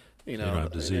building. You don't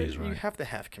have disease, you right? have to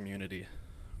have community.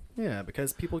 Yeah,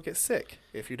 because people get sick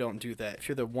if you don't do that. If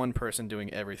you're the one person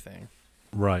doing everything.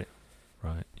 Right.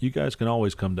 You guys can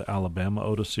always come to Alabama,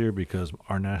 Odysseer, because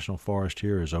our national forest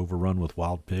here is overrun with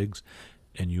wild pigs,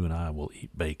 and you and I will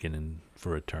eat bacon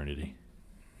for eternity.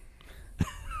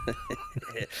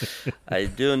 I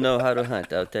do know how to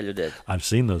hunt, I'll tell you that. I've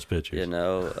seen those pictures.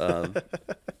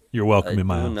 You're welcome in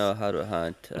my I house. do know how to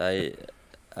hunt.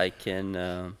 I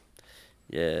can,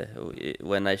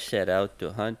 when I set out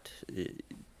to hunt,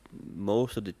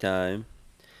 most of the time,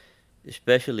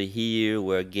 especially here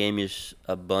where game is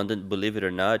abundant, believe it or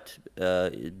not,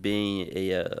 it being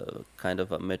a kind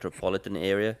of a metropolitan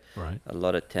area, Right. a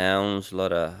lot of towns, a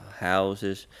lot of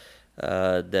houses,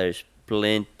 there's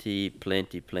plenty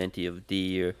of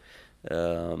deer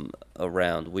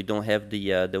around. We don't have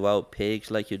the wild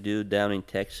pigs like you do down in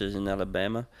Texas and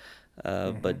Alabama,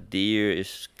 but deer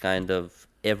is kind of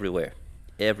everywhere.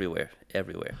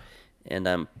 And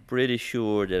I'm pretty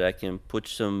sure that I can put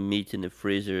some meat in the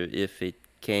freezer if it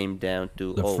came down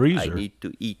to, The I freezer? need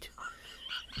to eat.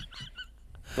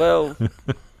 Well,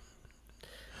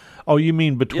 Oh, you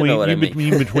mean between what I mean.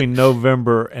 mean between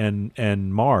November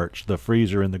and March, the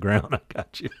freezer in the ground? I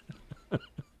got you.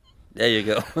 there you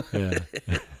go. Yeah.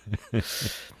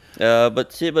 But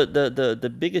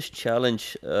the biggest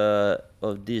challenge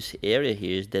of this area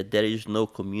here is that there is no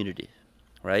community,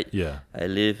 right? Yeah. I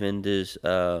live in this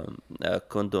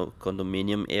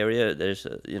condominium area. There's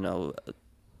a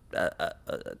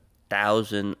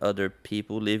 1,000 other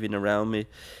people living around me,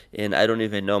 and I don't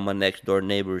even know my next door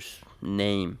neighbor's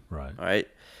name. Right.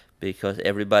 Because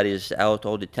everybody is out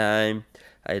all the time.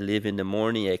 I leave in the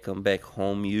morning. I come back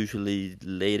home usually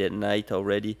late at night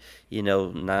already.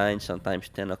 9, sometimes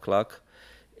 10 o'clock,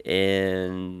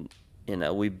 and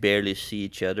we barely see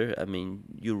each other. I mean,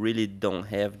 you really don't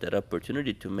have that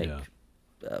opportunity to make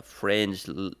friends.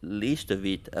 Least of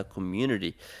it, a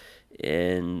community.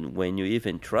 And when you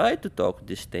even try to talk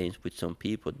these things with some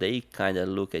people, they kind of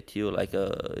look at you like,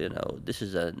 this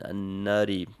is a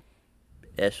nutty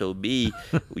SOB.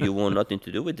 You want nothing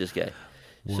to do with this guy.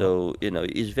 So,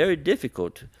 it's very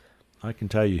difficult I can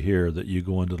tell you here that you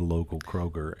go into the local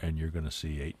Kroger and you're going to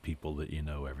see 8 people that you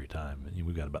know every time. And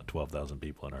we've got about 12,000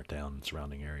 people in our town and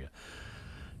surrounding area.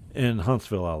 And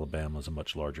Huntsville, Alabama is a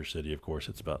much larger city, of course.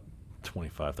 It's about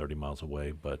 25, 30 miles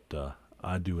away. But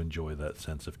I do enjoy that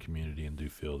sense of community and do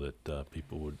feel that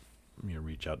people would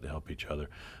reach out to help each other.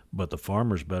 But the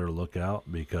farmers better look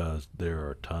out because there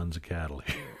are tons of cattle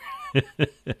here.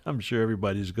 I'm sure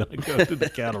everybody's going to go to the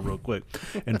cattle real quick.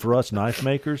 And for us knife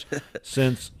makers,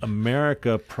 since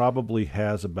America probably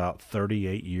has about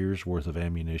 38 years worth of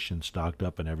ammunition stocked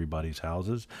up in everybody's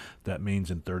houses, that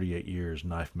means in 38 years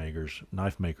knife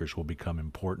makers will become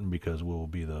important because we will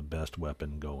be the best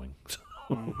weapon going.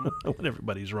 When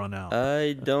everybody's run out.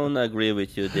 I don't agree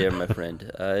with you there, my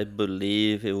friend. I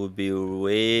believe it would be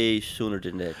way sooner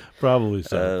than that. Probably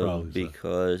so.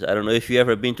 Because I don't know if you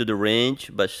ever been to the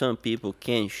range, but some people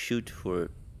can't shoot for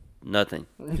nothing.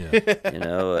 Yeah. You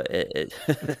know,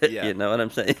 Yeah. you know what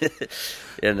I'm saying?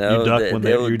 You know, You duck when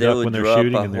they're drop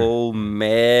shooting, a and they're whole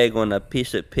mag on a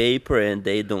piece of paper, and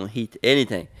they don't hit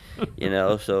anything. You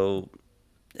know, so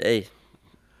hey,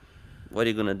 what are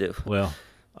you gonna do? Well,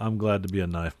 I'm glad to be a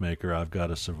knife maker. I've got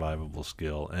a survivable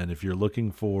skill. And if you're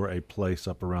looking for a place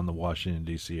up around the Washington,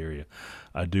 D.C. area,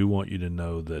 I do want you to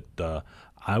know that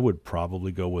I would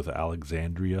probably go with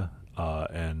Alexandria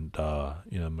and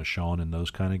Michonne and those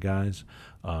kind of guys.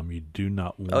 You do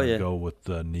not want to go with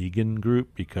the Negan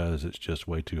group because it's just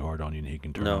way too hard on you and he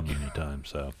can turn on you anytime.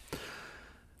 So,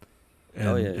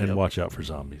 and watch out for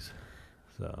zombies.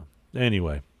 So,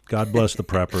 anyway. God bless the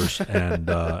preppers, and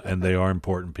they are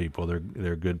important people.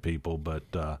 They're good people, but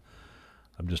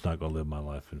I'm just not going to live my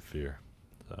life in fear.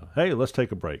 So, hey, let's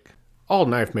take a break. All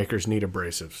knife makers need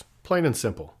abrasives, plain and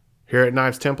simple. Here at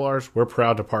Knives Templars, we're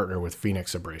proud to partner with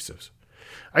Phoenix Abrasives.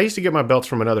 I used to get my belts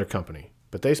from another company,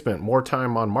 but they spent more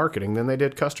time on marketing than they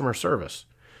did customer service,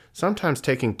 sometimes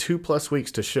taking 2+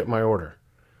 weeks to ship my order.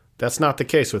 That's not the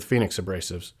case with Phoenix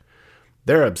Abrasives.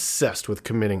 They're obsessed with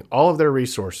committing all of their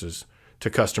resources to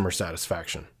customer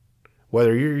satisfaction.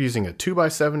 Whether you're using a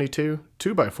 2x72,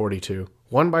 2x42,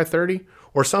 1x30,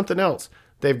 or something else,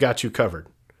 they've got you covered.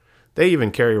 They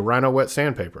even carry Rhino wet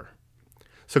sandpaper.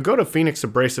 So go to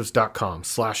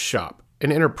phoenixabrasives.com/shop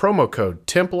and enter promo code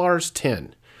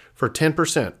Templars10 for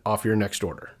 10% off your next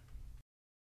order.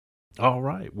 All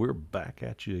right, we're back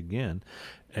at you again.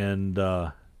 And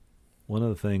one of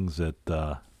the things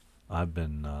that I've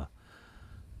been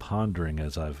pondering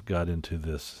as I've got into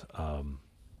this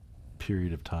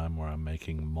period of time where I'm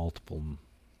making multiple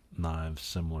knives,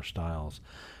 similar styles,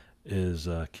 is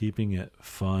keeping it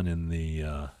fun in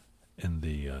the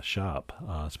shop,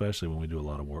 especially when we do a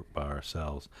lot of work by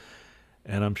ourselves.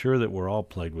 And I'm sure that we're all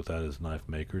plagued with that as knife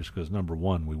makers because, number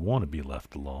one, we want to be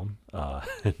left alone.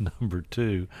 And number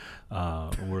two,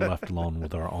 we're left alone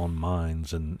with our own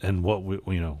minds and what we've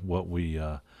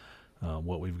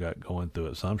got going through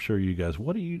it. So I'm sure you guys,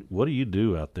 what do you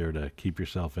do out there to keep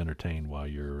yourself entertained while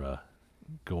you're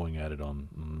going at it on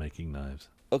making knives?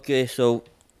 Okay, so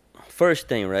first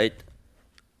thing, right?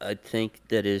 I think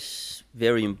that is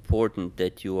very important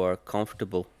that you are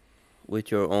comfortable with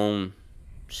your own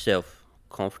self,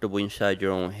 comfortable inside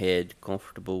your own head,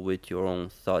 comfortable with your own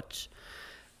thoughts.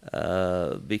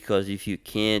 Because if you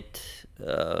can't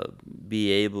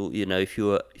be able, if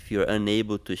you're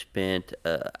unable to spend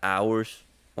hours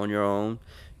on your own,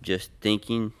 just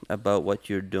thinking about what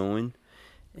you're doing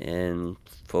and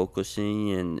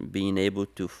focusing and being able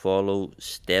to follow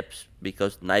steps,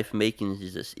 because knife making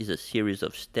is a series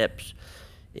of steps,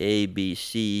 A, B,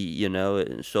 C,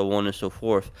 and so on and so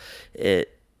forth.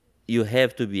 You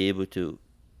have to be able to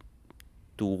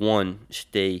one,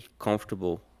 stay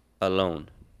comfortable alone.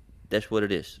 That's what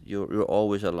it is. You're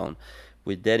always alone.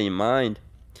 With that in mind,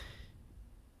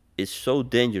 it's so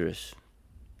dangerous.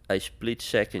 A split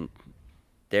second,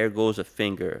 there goes a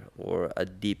finger, or a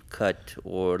deep cut,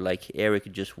 or like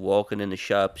Eric just walking in the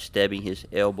shop, stabbing his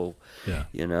elbow. Yeah.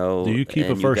 Do you keep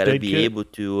a first aid kit? You gotta be able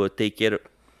to take care of.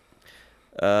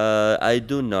 I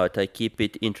do not. I keep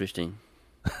it interesting.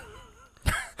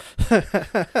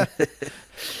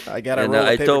 I got a roll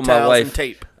of paper towels and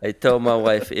tape. I told my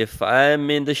wife, if I'm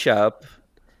in the shop,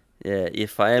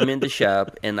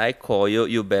 and I call you,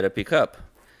 you better pick up.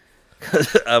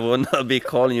 Because I will not be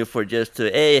calling you for just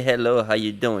to, hey, hello, how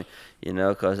you doing?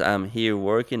 Because I'm here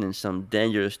working in some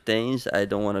dangerous things. I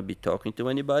don't want to be talking to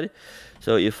anybody.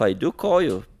 So if I do call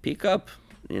you, pick up.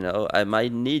 I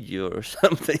might need you or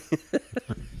something.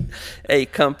 Hey,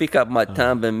 come pick up my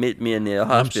thumb and meet me in the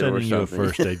hospital or something. I'm sending you a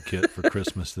first aid kit for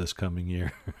Christmas this coming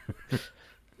year.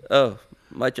 Oh,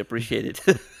 much appreciated.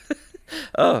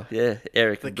 Oh yeah,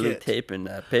 Eric, The blue kit. tape and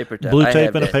paper towel. Blue I tape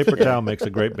have and a that. paper Yeah. towel makes a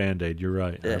great Band-Aid. You're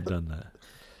right. Yeah. I've done that.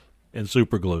 And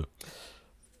super glue.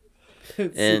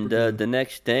 And the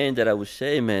next thing that I would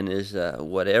say, man, is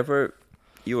whatever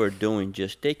you are doing,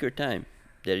 just take your time.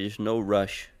 There is no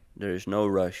rush. There is no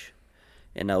rush.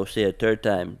 And I will say a third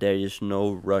time, there is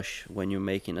no rush when you're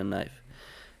making a knife.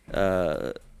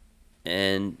 Uh,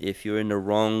 and if you're in the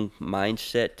wrong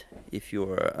mindset, if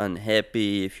you're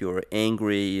unhappy, if you're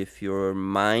angry, if your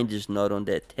mind is not on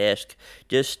that task,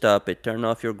 just stop it. Turn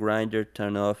off your grinder,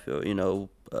 turn off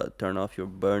your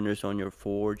burners on your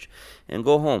forge, and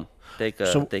go home.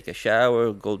 So- Take a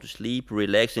shower, go to sleep,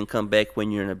 relax, and come back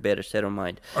when you're in a better set of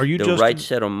mind. Are you The just right in-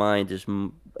 set of mind is,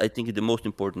 I think, the most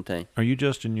important thing. Are you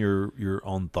just in your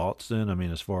own thoughts then? I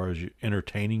mean, as far as you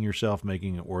entertaining yourself,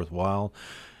 making it worthwhile,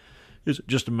 is it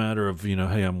just a matter of,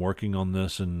 hey, I'm working on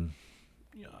this, and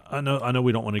I know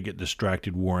we don't want to get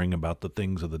distracted worrying about the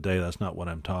things of the day. That's not what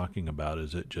I'm talking about.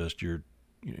 Is it just you're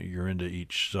into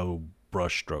each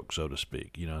brush stroke, so to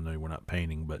speak? I know we're not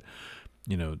painting, but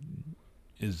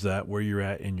is that where you're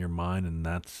at in your mind, and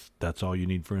that's all you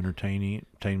need for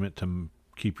entertainment to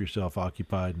keep yourself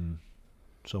occupied and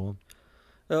so on?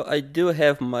 Well, I do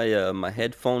have my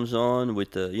headphones on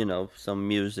with some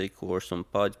music or some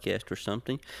podcast or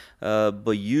something,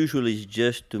 but usually it's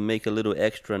just to make a little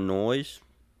extra noise,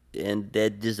 and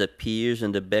that disappears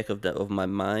in the back of my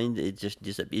mind. It's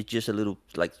just a little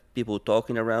like people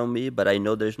talking around me, but I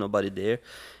know there's nobody there.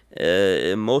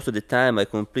 And most of the time, I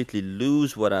completely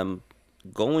lose what I'm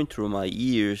going through my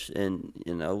ears, and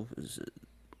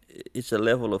it's a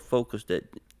level of focus that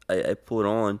I put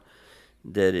on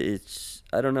that it's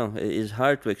I don't know. It's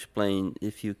hard to explain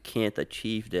if you can't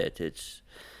achieve that. It's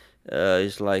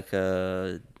like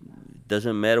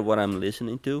doesn't matter what I'm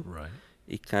listening to. Right.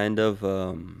 It I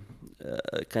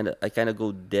kind of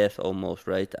go deaf almost,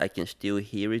 right? I can still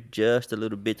hear it just a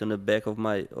little bit on the back of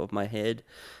my head,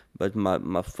 but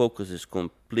my focus is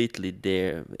completely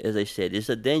there. As I said, it's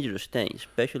a dangerous thing,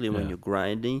 especially when Yeah. you're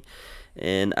grinding.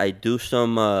 And I do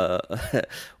some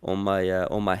on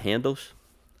my handles.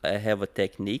 I have a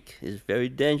technique. It's very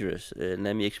dangerous.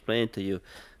 Let me explain to you.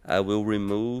 I will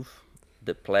remove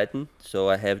the platen, so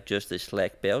I have just a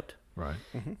slack belt. Right.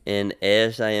 And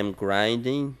as I am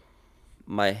grinding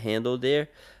my handle there,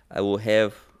 I will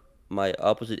have my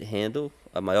opposite hand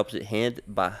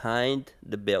behind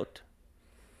the belt,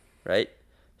 right?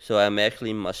 So I'm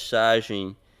actually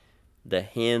massaging the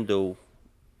handle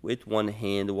with one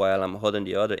hand while I'm holding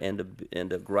the other, and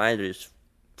the grinder is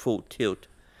full tilt,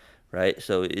 right?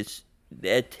 So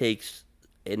that takes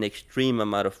an extreme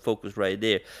amount of focus right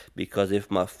there, because if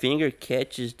my finger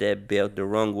catches that belt the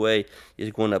wrong way,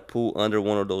 it's going to pull under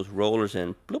one of those rollers,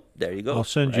 and bloop, there you go. I'll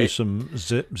send you right? some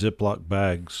Ziploc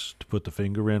bags to put the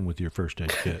finger in with your first aid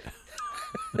kit.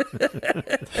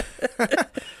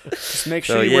 Just make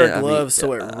So, sure you yeah, wear I mean, gloves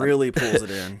so it really pulls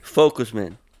it in. Focus,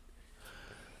 man.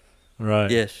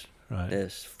 Right. Yes. Right.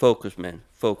 Yes. Focus, man.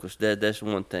 Focus. That's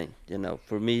one thing.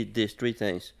 For me, there's three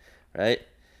things, right?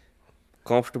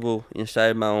 Comfortable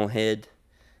inside my own head,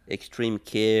 extreme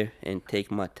care, and take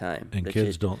my time. And That's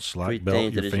kids it. don't slack Three belt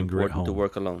things your that is finger at important to home.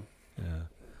 work alone. Yeah.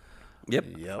 Yep.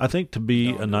 I think to be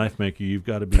a knife maker, you've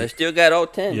got to be. I still got all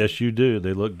 10. Yes, you do.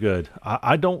 They look good.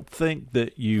 I don't think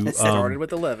that you. It started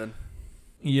with 11.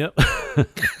 Yep.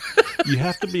 You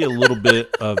have to be a little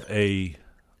bit of a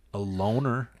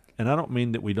loner, and I don't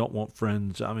mean that we don't want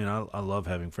friends. I mean, I love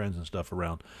having friends and stuff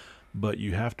around, but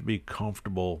you have to be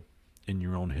comfortable in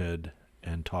your own head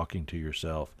and talking to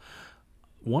yourself.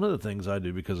 One of the things I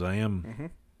do, because I am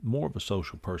more of a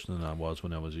social person than I was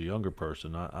when I was a younger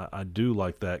person, I do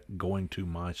like that, going to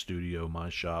my studio, my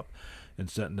shop, and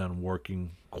sitting down and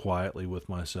working quietly with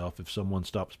myself. If someone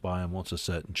stops by and wants to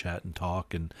sit and chat and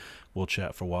talk, and we'll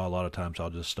chat for a while, a lot of times I'll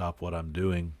just stop what I'm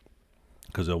doing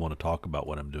because they'll want to talk about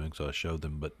what I'm doing, so I show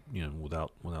them, but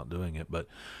without doing it. But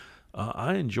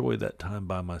I enjoy that time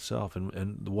by myself,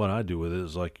 and what I do with it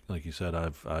is like you said,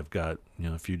 I've got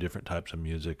a few different types of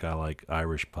music. I like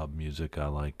Irish pub music. I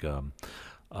like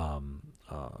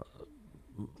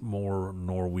more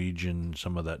Norwegian,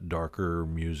 some of that darker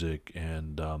music,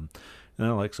 and I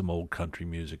like some old country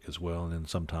music as well. And then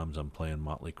sometimes I'm playing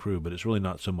Motley Crue, but it's really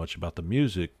not so much about the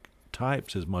music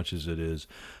types as much as it is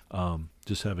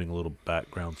just having a little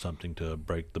background, something to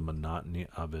break the monotony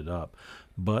of it up.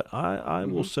 But I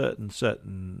will sit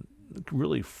and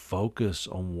really focus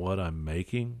on what I'm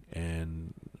making,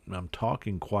 and I'm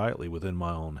talking quietly within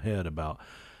my own head about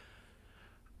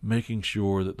making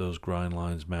sure that those grind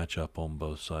lines match up on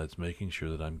both sides, making sure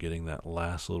that I'm getting that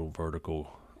last little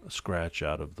vertical scratch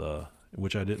out of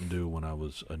which I didn't do when I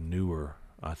was a newer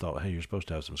I thought, hey, you're supposed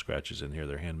to have some scratches in here.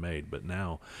 They're handmade. But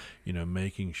now,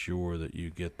 making sure that you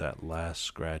get that last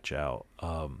scratch out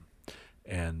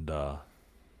and out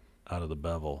of the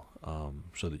bevel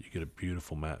so that you get a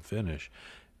beautiful matte finish.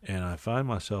 And I find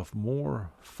myself more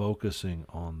focusing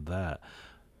on that.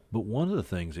 But one of the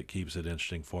things that keeps it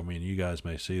interesting for me, and you guys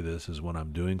may see this, is when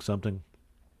I'm doing something,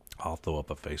 I'll throw up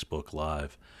a Facebook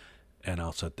Live, and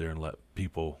I'll sit there and let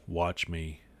people watch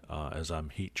me as I'm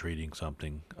heat treating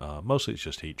something. Mostly it's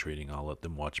just heat treating. I'll let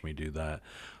them watch me do that.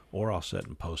 Or I'll set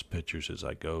and post pictures as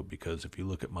I go, because if you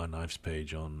look at my knives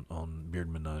page on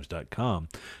beardmanknives.com,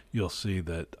 you'll see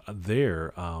that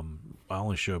there I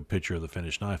only show a picture of the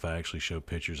finished knife. I actually show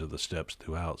pictures of the steps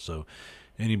throughout. So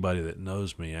anybody that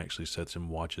knows me actually sits and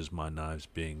watches my knives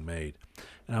being made.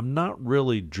 And I'm not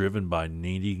really driven by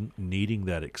needing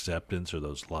that acceptance or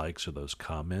those likes or those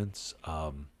comments,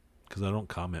 because I don't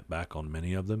comment back on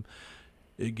many of them.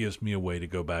 It gives me a way to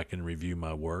go back and review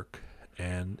my work,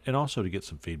 and also to get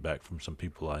some feedback from some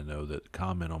people I know that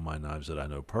comment on my knives that I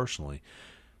know personally,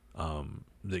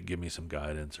 that give me some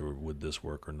guidance, or would this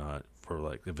work or not. For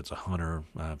like, if it's a hunter,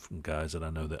 I have guys that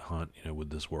I know that hunt, would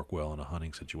this work well in a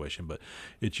hunting situation? But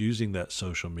it's using that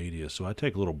social media. So I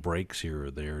take little breaks here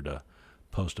or there to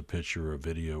post a picture or a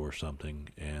video or something,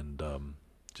 and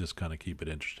just kind of keep it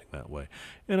interesting that way.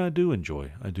 And I do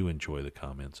enjoy the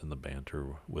comments and the banter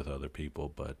with other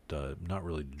people, but not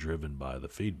really driven by the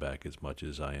feedback as much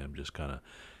as I am just kind of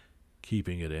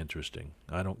keeping it interesting.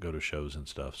 I don't go to shows and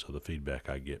stuff, so the feedback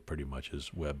I get pretty much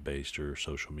is web-based or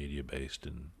social media-based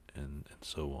and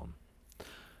so on.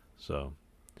 So,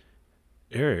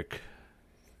 Eric,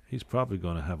 he's probably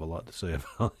going to have a lot to say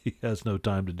about he has no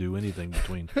time to do anything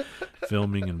between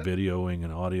filming and videoing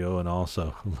and audio, and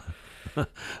also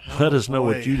let us know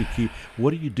what you keep.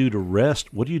 What do you do to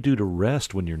rest? What do you do to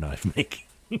rest when you're knife making?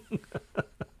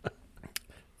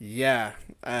 Yeah,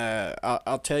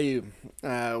 I'll tell you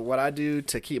what I do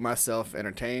to keep myself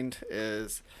entertained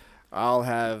is I'll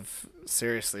have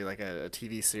seriously like a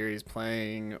TV series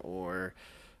playing, or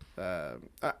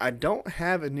I don't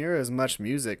have near as much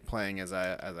music playing as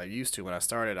I used to when I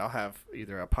started. I'll have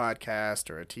either a podcast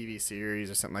or a TV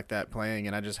series or something like that playing,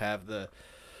 and I just have the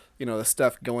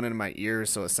stuff going into my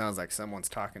ears so it sounds like someone's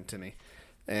talking to me.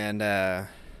 And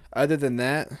other than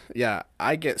that, yeah,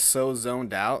 I get so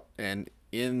zoned out and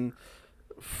in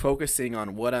focusing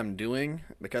on what I'm doing,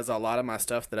 because a lot of my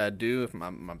stuff that I do, if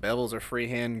my bevels are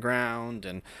freehand ground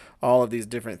and all of these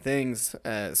different things,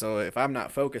 so if I'm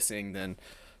not focusing, then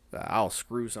I'll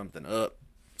screw something up.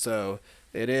 So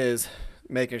it is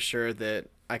making sure that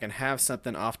I can have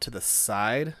something off to the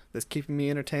side that's keeping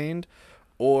me entertained,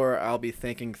 or I'll be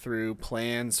thinking through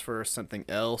plans for something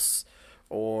else,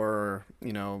 or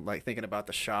like thinking about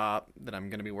the shop that I'm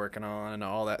going to be working on and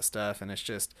all that stuff, and it's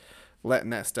just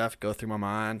letting that stuff go through my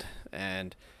mind.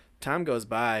 And time goes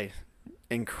by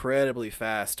incredibly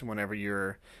fast whenever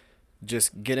you're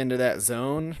just get into that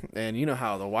zone, and you know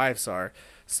how the wives are.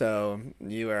 So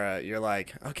you're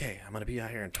like, okay, I'm gonna be out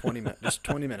here in 20 minutes, just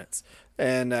 20 minutes,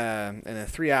 and then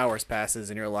 3 hours passes,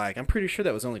 and you're like, I'm pretty sure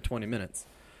that was only 20 minutes,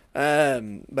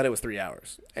 but it was 3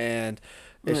 hours, and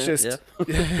it's just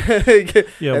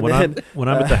yeah. When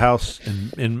I'm at the house,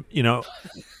 and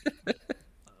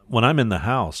when I'm in the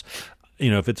house,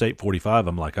 if it's 8:45,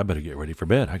 I'm like, I better get ready for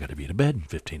bed. I got to be in bed in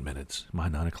 15 minutes. My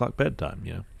 9 o'clock bedtime,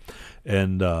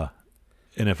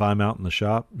 and if I'm out in the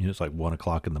shop, it's like 1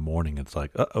 o'clock in the morning. It's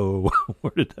like,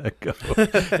 where did that go?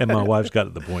 And my wife's got to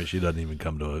the point she doesn't even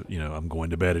come to I'm going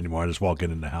to bed anymore. I just walk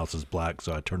in and the house is black,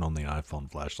 so I turn on the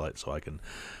iPhone flashlight so I can,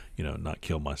 not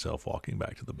kill myself walking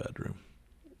back to the bedroom.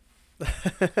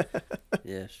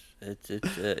 Yes,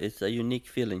 it's a unique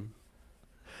feeling.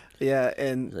 Yeah,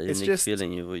 and It's it's a unique just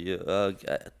feeling. You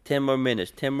 10 more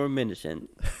minutes, and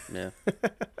yeah.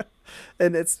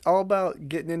 and it's all about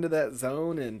getting into that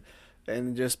zone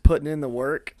and just putting in the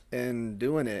work and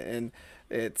doing it. And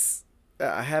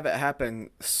I have it happen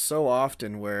so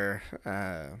often where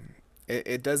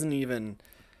it doesn't even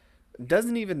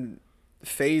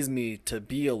faze me to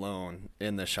be alone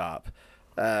in the shop.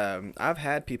 I've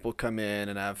had people come in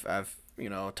and I've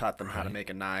taught them how to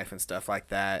make a knife and stuff like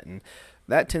that, and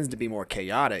that tends to be more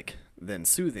chaotic than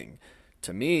soothing.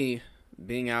 To me,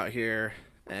 being out here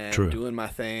and doing my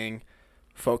thing,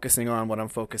 focusing on what I'm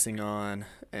focusing on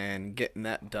and getting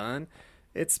that done,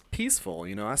 it's peaceful.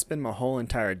 I spend my whole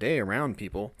entire day around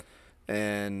people,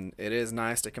 and it is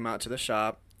nice to come out to the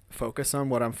shop, focus on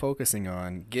what I'm focusing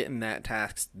on, getting that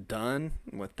task done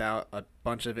without a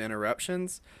bunch of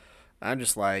interruptions. I'm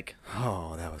just like,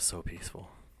 oh, that was so peaceful.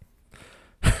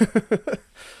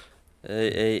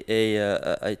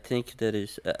 I think that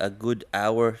is a good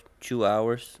hour, 2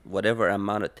 hours, whatever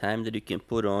amount of time that you can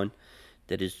put on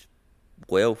that is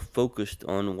well focused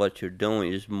on what you're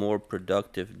doing is more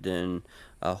productive than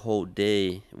a whole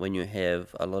day when you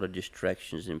have a lot of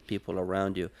distractions and people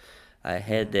around you. I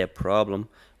had that problem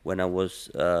when I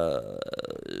was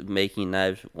making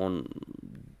knives on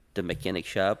the mechanic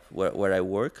shop where I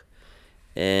work,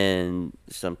 and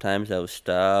sometimes I would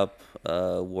stop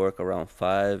work around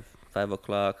 5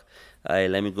 o'clock. I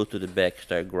let me go to the back,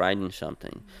 start grinding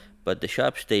something, but the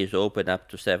shop stays open up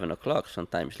to 7 o'clock,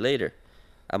 sometimes later.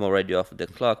 I'm already off the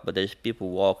clock, but there's people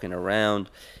walking around.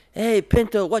 Hey,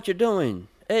 Pinto, what you doing?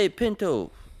 Hey,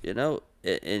 Pinto,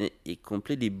 and it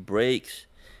completely breaks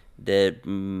that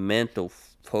mental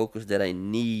focus that I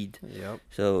need. Yep.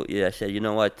 So yeah, I said, you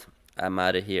know what? I'm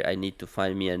out of here. I need to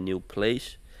find me a new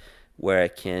place where I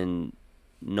can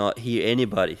not hear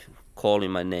anybody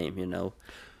calling my name,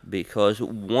 because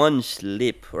one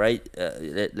slip, right?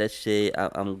 Let's say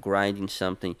I'm grinding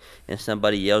something and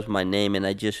somebody yells my name and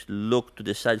I just look to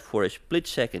the side for a split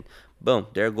second. Boom,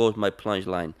 there goes my plunge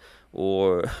line.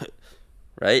 Or,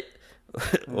 right?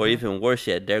 Or even worse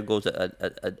yet, there goes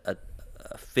a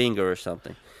finger or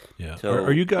something. Yeah. So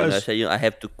Are you guys? I say, I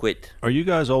have to quit. Are you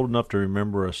guys old enough to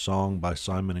remember a song by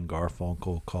Simon and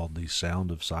Garfunkel called "The Sound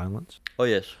of Silence"? Oh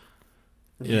yes,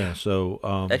 Yeah. So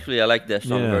actually, I like that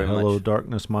song very "Hello much.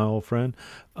 Darkness, My Old Friend."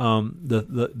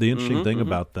 The interesting thing mhm.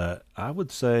 about that, I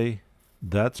would say,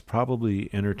 that's probably the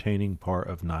entertaining part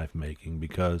of knife making,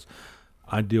 because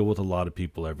I deal with a lot of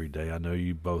people every day. I know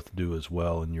you both do as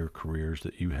well in your careers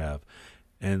that you have.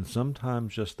 And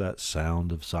sometimes just that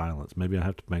sound of silence. Maybe I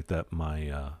have to make that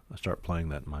my. I start playing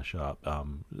that in my shop.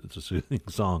 It's a soothing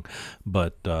song,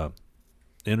 but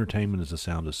entertainment is the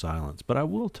sound of silence. But I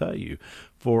will tell you,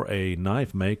 for a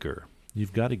knife maker,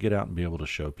 you've got to get out and be able to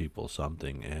show people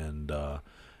something. And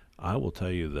I will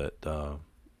tell you that.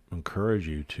 Encourage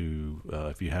you to,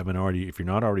 if you're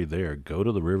not already there, go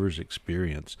to the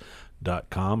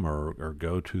riversexperience.com, or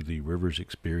go to the Rivers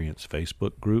Experience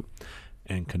Facebook group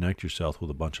and connect yourself with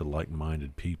a bunch of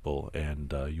like-minded people,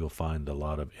 and you'll find a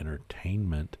lot of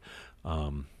entertainment,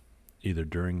 either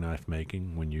during knife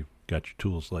making when you've got your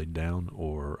tools laid down,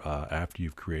 or after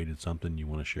you've created something, you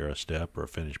want to share a step or a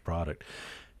finished product,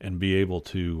 and be able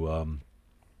to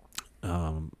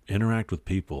interact with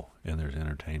people, and there's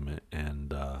entertainment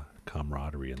and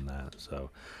camaraderie in that. So,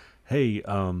 hey,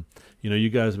 you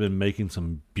guys have been making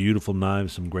some beautiful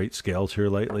knives, some great scales here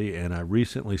lately, and I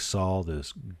recently saw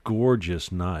this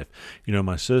gorgeous knife.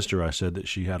 My sister, I said that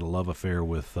she had a love affair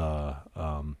with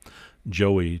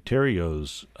Joey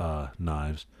Terrio's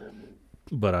knives,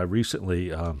 but I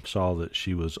recently saw that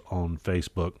she was on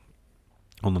Facebook,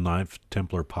 on the Knife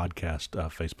Templar podcast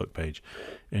Facebook page,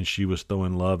 and she was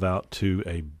throwing love out to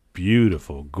a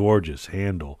beautiful, gorgeous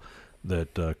handle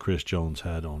that Chris Jones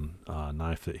had on a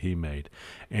knife that he made.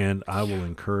 And I will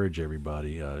encourage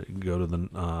everybody, go to the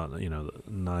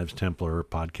Knives Templar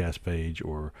podcast page,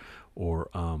 or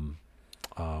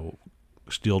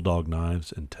Steel Dog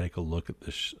Knives, and take a look at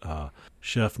this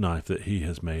chef knife that he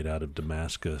has made out of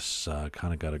Damascus.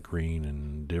 Kind of got a green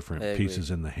and different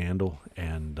pieces in the handle,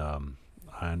 and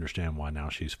I understand why now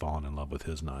she's fallen in love with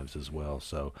his knives as well.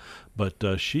 So, but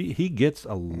he gets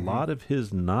a lot of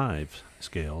his knife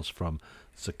scales from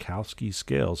Sikowski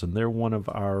Scales, and they're one of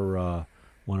our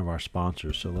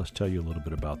sponsors. So let's tell you a little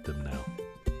bit about them now.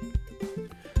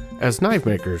 As knife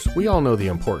makers, we all know the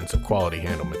importance of quality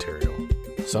handle material.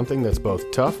 Something that's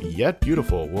both tough yet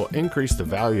beautiful will increase the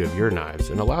value of your knives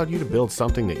and allow you to build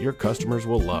something that your customers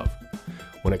will love.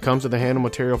 When it comes to the handle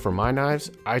material for my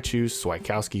knives, I choose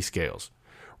Swikowski Scales.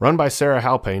 Run by Sarah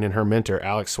Halpane and her mentor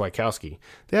Alex Swikowski,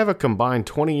 they have a combined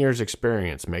 20 years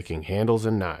experience making handles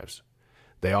and knives.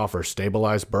 They offer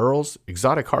stabilized burls,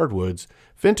 exotic hardwoods,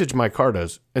 vintage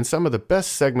micartas, and some of the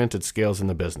best segmented scales in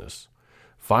the business.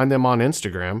 Find them on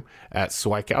Instagram at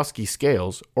Swikowski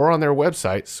Scales, or on their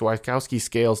website,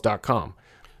 swikowskiscales.com.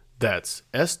 That's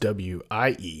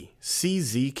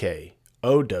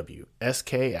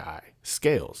SWIECZKOWSKI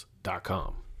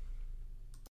scales.com.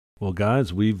 Well,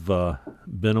 guys, we've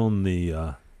been on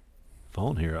the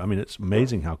phone here. I mean, it's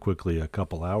amazing how quickly a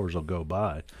couple hours will go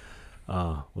by.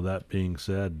 With that being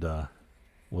said,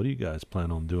 what do you guys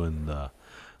plan on doing the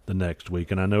next week?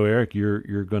 And I know, Eric,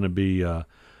 you're going to be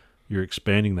you're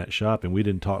expanding that shop, and we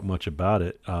didn't talk much about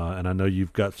it. And I know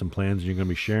you've got some plans, and you're going to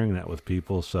be sharing that with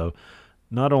people. So,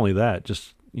 not only that,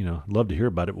 just love to hear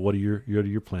about it. But what are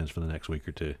your plans for the next week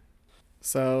or two?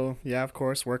 So yeah, of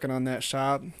course, working on that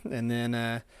shop, and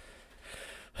then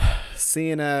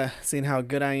seeing how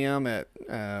good I am at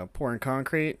pouring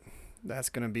concrete. That's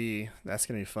gonna be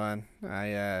fun.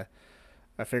 I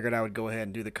figured I would go ahead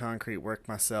and do the concrete work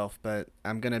myself, but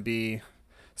I'm gonna be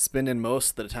spending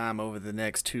most of the time over the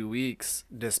next 2 weeks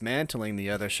dismantling the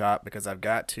other shop because I've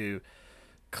got to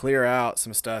clear out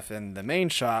some stuff in the main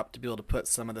shop to be able to put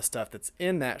some of the stuff that's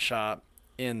in that shop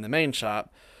in the main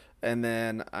shop. And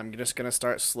then I'm just going to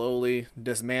start slowly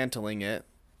dismantling it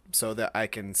so that I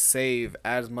can save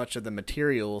as much of the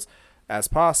materials as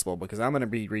possible, because I'm going to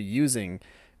be reusing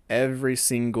every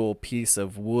single piece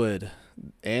of wood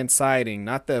and siding,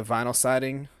 not the vinyl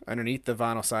siding, underneath the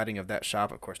vinyl siding of that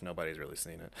shop. Of course, nobody's really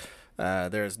seen it.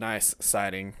 There's nice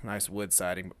siding, nice wood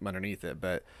siding underneath it,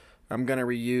 but I'm going to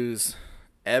reuse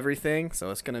everything. So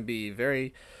it's going to be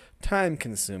very time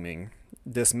consuming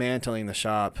dismantling the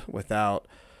shop without,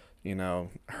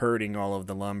 hurting all of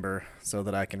the lumber, so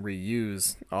that I can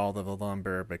reuse all of the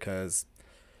lumber, because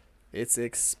it's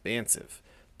expensive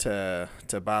to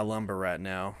buy lumber right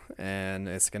now, and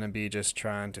it's going to be just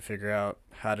trying to figure out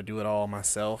how to do it all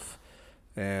myself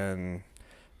and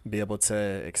be able to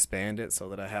expand it so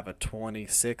that I have a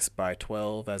 26 by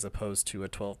 12 as opposed to a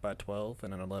 12 by 12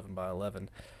 and an 11 by 11.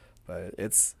 But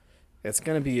it's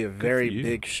going to be a very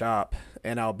big shop,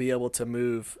 and I'll be able to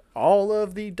move all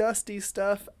of the dusty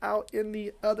stuff out in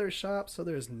the other shop, so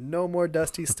there's no more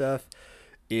dusty stuff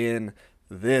in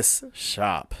this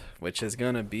shop, which is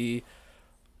going to be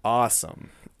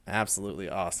awesome. Absolutely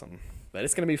awesome. But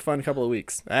it's going to be a fun couple of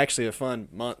weeks. Actually, a fun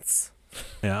months.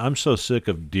 Yeah, I'm so sick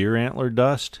of deer antler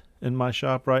dust in my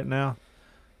shop right now.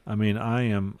 I mean,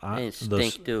 It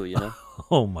stink too,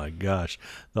 Oh my gosh,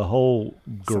 the whole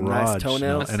Some nice garage,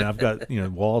 toenails. and I've got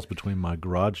walls between my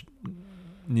garage.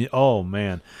 Oh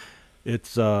man,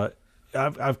 it's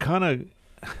I've kind of,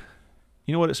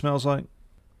 what it smells like? It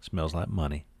smells like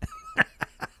money.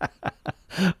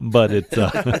 But it's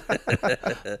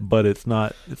but it's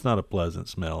not a pleasant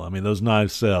smell. I mean, those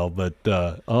knives sell, but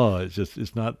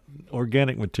it's not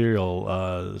organic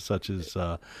material such as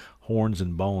horns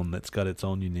and bone that's got its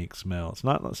own unique smell. It's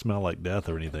not a smell like death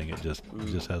or anything. It just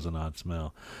has an odd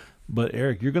smell. But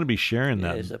Eric, you're going to be sharing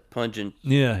that. It's a pungent.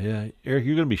 Yeah. Eric,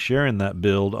 you're going to be sharing that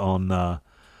build on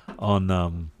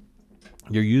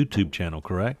your YouTube channel,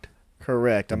 correct?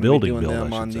 Correct. I'm going to be Building doing build,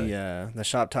 them I on should the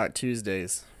Shop Talk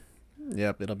Tuesdays.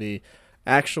 Yep, it'll be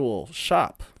actual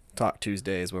Shop Talk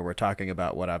Tuesdays where we're talking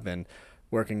about what I've been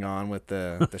working on with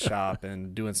the shop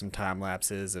and doing some time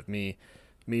lapses of me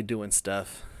doing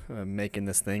stuff, making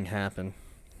this thing happen.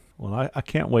 Well, I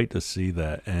can't wait to see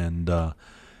that and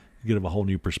give a whole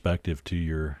new perspective to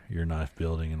your knife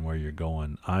building and where you're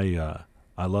going.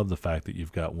 I love the fact that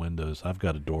you've got windows. I've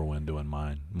got a door window in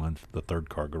mine. Mine's the third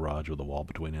car garage with a wall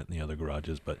between it and the other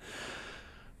garages. But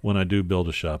when I do build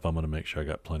a shop, I'm going to make sure I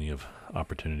got plenty of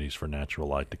opportunities for natural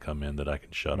light to come in that I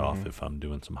can shut off if I'm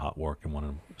doing some hot work and want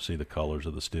to see the colors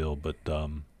of the steel. But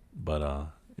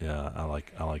yeah, I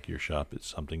like your shop. It's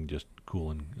something just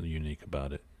cool and unique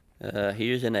about it.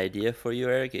 Here's an idea for you,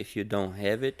 Eric, if you don't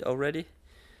have it already.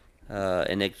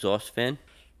 An exhaust fan.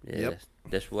 Yeah, Yep.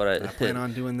 That's what I plan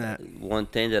on doing that. One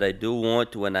thing that I do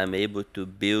want when I'm able to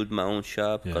build my own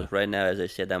shop, because Yeah. right now, as I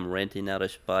said, I'm renting out a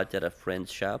spot at a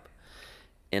friend's shop,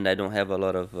 and I don't have a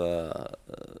lot of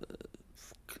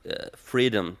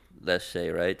freedom, let's say,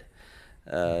 right,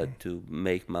 to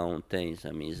make my own things.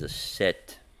 I mean, it's a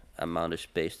set amount of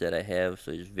space that I have,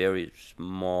 so it's very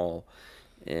small,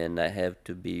 and I have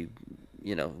to be,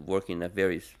 working in a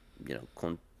very,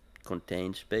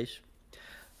 contained space.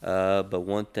 But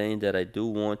one thing that I do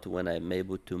want when I'm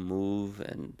able to move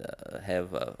and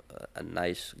have a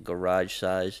nice garage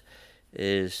size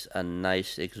is a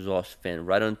nice exhaust fan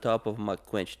right on top of my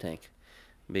quench tank.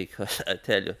 Because I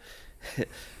tell you,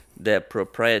 that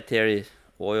proprietary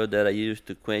oil that I use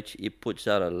to quench, it puts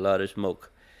out a lot of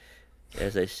smoke.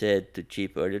 As I said to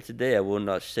Chip earlier today, I will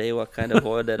not say what kind of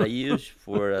oil that I use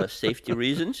for safety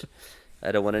reasons.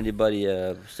 I don't want anybody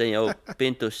saying, oh,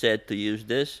 Pinto said to use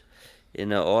this.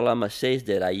 All I'm going to say is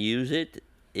that I use it.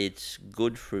 It's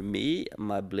good for me.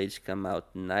 My blades come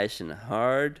out nice and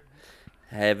hard.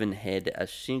 Haven't had a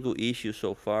single issue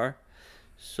so far.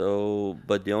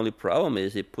 But the only problem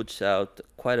is it puts out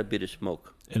quite a bit of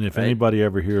smoke. And if right? anybody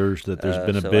ever hears that there's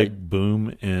been a so big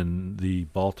boom in the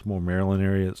Baltimore, Maryland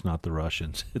area, it's not the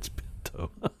Russians. It's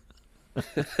Pinto.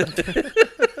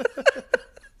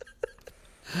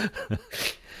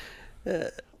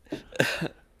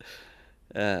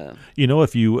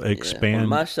 If you expand, on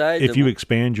my side, if you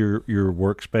expand your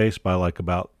workspace by like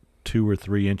about 2 or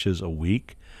 3 inches a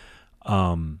week,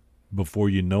 before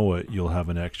you know it, you'll have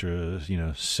an extra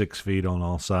 6 feet on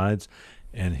all sides,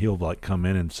 and he'll like come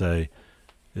in and say,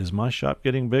 "Is my shop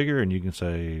getting bigger?" And you can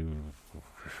say,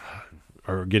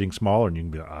 are getting smaller, and you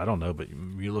can be like, I don't know, but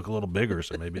you look a little bigger,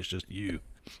 so maybe it's just you.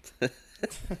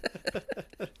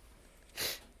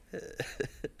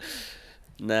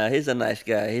 Nah, he's a nice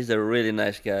guy. He's a really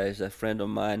nice guy. He's a friend of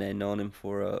mine. I known him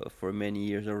for many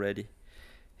years already.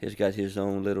 He's got his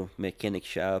own little mechanic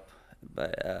shop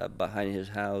behind his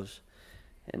house,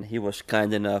 and he was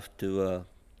kind enough to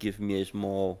give me a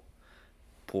small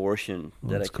portion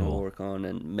Well, that I that's can cool. work on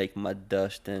and make my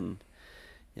dust, and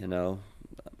you know,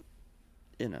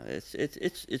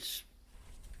 it's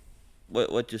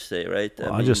what you say, right?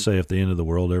 Well, I just say if the end of the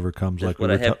world ever comes, like we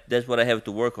were that's what I have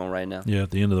to work on right now. yeah,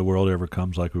 if the end of the world ever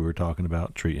comes, like we were talking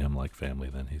about, treat him like family.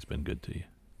 Then he's been good to you.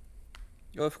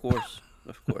 Of course,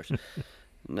 of course.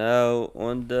 Now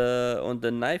on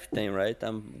the knife thing, right?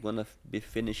 I'm gonna be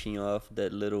finishing off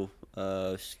that little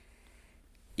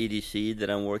EDC that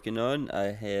I'm working on.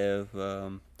 I have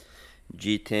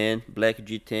G10, black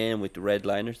G10 with red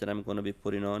liners that I'm gonna be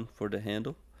putting on for the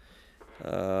handle.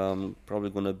 Probably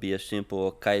gonna be a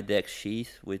simple Kydex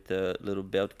sheath with a little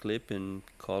belt clip and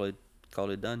call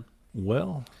it done.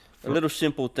 Well, A little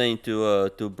simple thing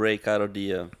to break out of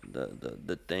the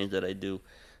things that I do,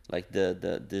 like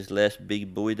the this last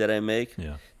big buoy that yeah,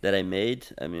 I made.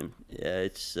 I mean, yeah,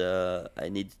 it's I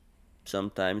need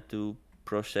some time to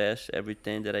process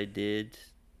everything that I did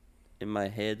in my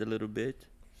head a little bit,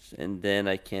 and then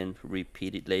I can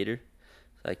repeat it later.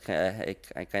 I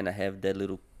kind of have that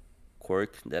little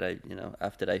quirk that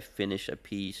after I finish a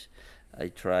piece, I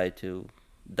try to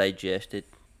digest it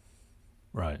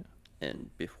right. and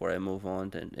before I move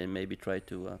on, and maybe try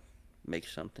to make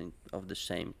something of the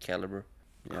same caliber.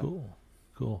 Yeah. Cool,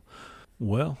 cool.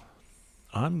 Well,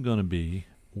 I'm going to be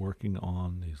working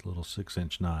on these little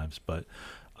 6-inch knives, but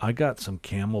I got some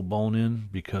camel bone in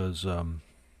because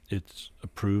it's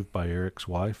approved by Eric's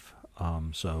wife.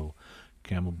 So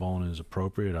camel bone is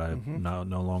appropriate. I'm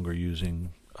no longer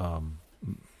using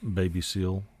baby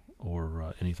seal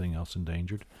or anything else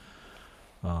endangered.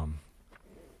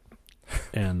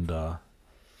 And so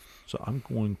I'm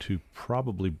going to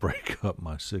probably break up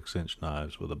my 6-inch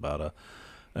knives with about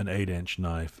an 8-inch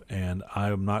knife, and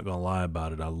I'm not going to lie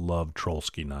about it. I love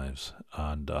Trolsky knives,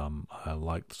 and I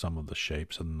liked some of the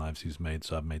shapes of the knives he's made,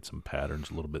 so I've made some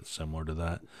patterns a little bit similar to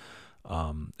that.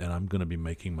 And I'm going to be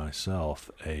making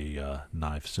myself a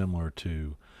knife similar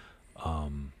to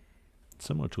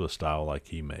a style like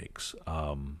he makes,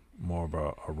 more of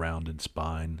a rounded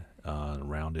spine,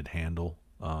 rounded handle,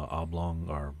 oblong,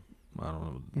 or I don't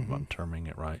know if I'm terming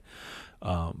it right.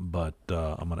 But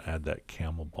I'm going to add that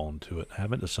camel bone to it. I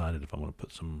haven't decided if I'm going to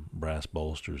put some brass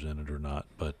bolsters in it or not,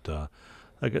 but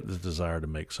I get this desire to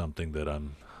make something that I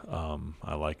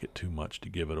like it too much to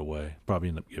give it away. Probably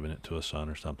end up giving it to a son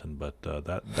or something, but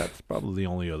that's probably the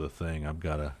only other thing. I've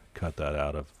got to cut that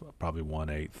out of probably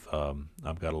 1/8.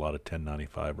 I've got a lot of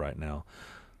 1095 right now,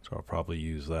 so I'll probably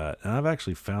use that. And I've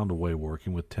actually found a way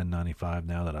working with 1095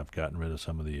 now that I've gotten rid of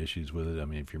some of the issues with it. I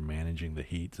mean, if you're managing the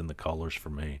heats and the colors for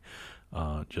me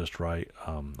just right,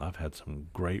 I've had some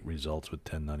great results with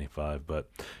 1095. But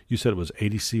you said it was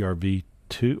 80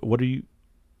 CRV2. What are you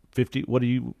 50? What are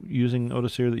you using,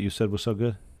 Otis, here that you said was so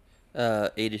good?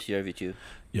 80 CRV2.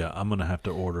 Yeah, I'm gonna have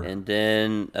to order. And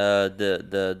then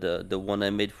the one I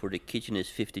made for the kitchen is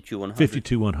 52100.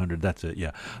 52100. That's it.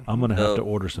 Yeah, I'm gonna have to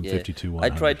order some yeah. 52100. I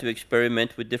try to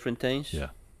experiment with different things. Yeah.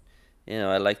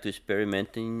 I like to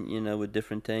experimenting, with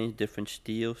different things, different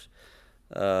steels.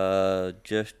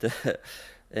 Just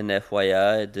an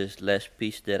FYI, this last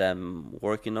piece that I'm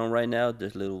working on right now,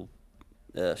 this little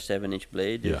 7-inch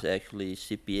blade, is actually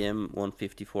CPM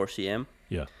 154 cm.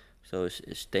 Yeah. So it's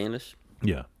stainless.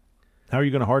 Yeah. How are you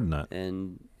going to harden that?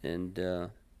 And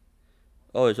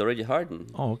it's already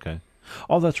hardened. Oh, okay.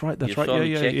 Oh, that's right. That's You right. saw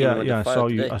me Yeah. checking on the I file saw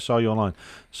you. today. I saw you online.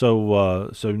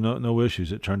 So no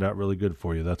issues. It turned out really good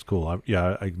for you. That's cool. I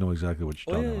know exactly what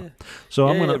you're talking about. So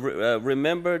I'm gonna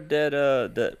remember that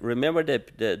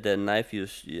knife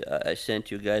I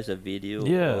sent you guys a video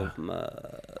of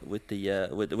with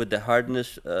the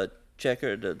hardness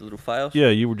checker, the little files. Yeah,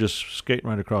 you were just skating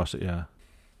right across it. Yeah.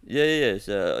 Yeah.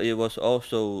 It was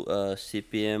also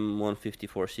CPM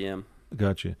 154 cm.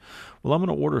 Gotcha. Well, I'm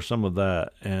going to order some of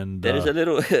that, and There is a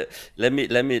little. let me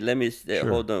Sure.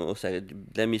 hold on a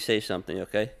second. Let me say something,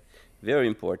 okay? Very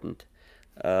important.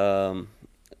 A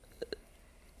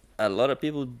lot of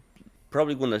people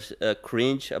probably gonna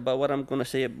cringe about what I'm gonna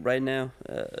say right now,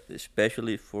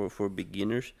 especially for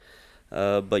beginners.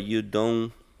 But you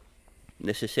don't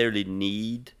necessarily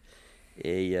need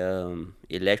a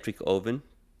electric oven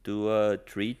to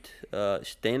treat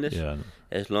stainless,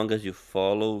 as long as you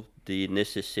follow the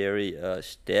necessary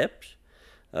steps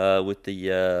with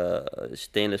the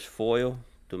stainless foil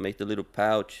to make the little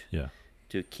pouch Yeah.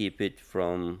 to keep it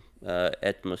from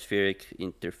atmospheric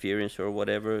interference or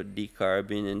whatever,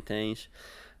 decarbing and things.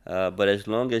 But as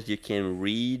long as you can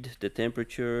read the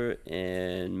temperature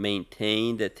and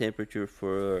maintain the temperature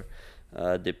for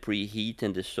the preheat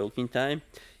and the soaking time,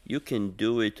 you can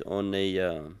do it on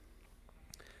a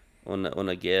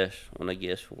gas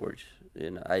forge.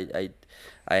 You know,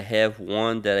 I have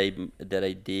one that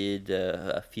I did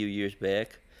a few years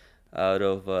back out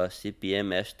of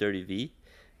CPM S30V.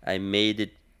 I made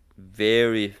it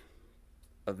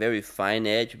a very fine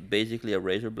edge, basically a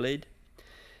razor blade.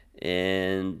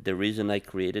 And the reason I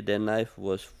created that knife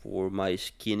was for my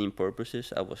skinning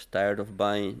purposes. I was tired of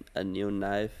buying a new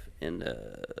knife in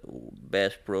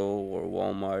Bass Pro or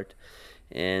Walmart,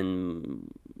 and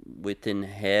within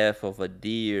half of a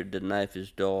year the knife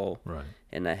is dull, Right.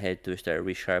 and I had to start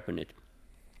resharpening it.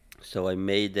 So I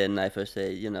made that knife. I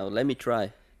said, let me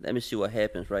try, let me see what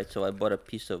happens, right? So I bought a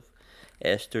piece of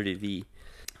S30V.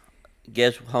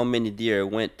 Guess how many deer I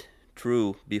went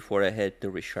through before I had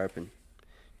to resharpen?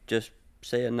 Just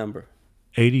say a number.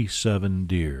 87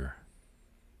 deer.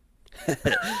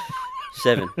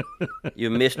 7. You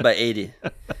missed by 80.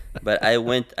 But I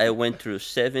went through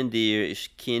 7 deer,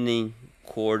 skinning,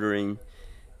 quartering,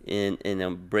 and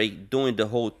doing the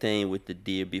whole thing with the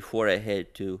deer before I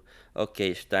had to. Okay,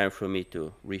 it's time for me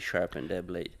to resharpen that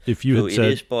blade. If you so had said,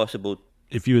 it is possible.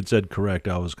 If you had said correct,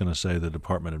 I was going to say the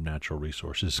Department of Natural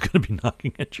Resources is going to be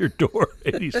knocking at your door.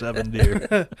 87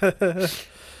 deer.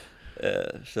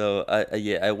 So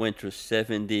I went through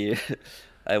 7 deer.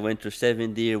 I went through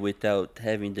 7 deer without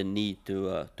having the need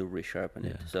to resharpen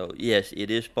it. Yeah. So yes,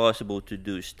 it is possible to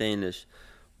do stainless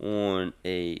on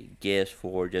a gas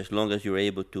forge as long as you're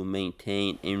able to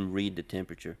maintain and read the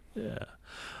temperature. Yeah.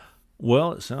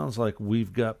 Well, it sounds like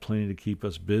we've got plenty to keep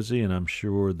us busy, and I'm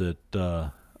sure that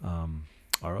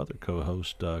our other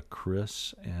co-host,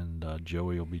 Chris and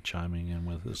Joey, will be chiming in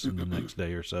with us in the next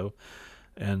day or so.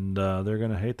 And they're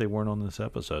going to hate they weren't on this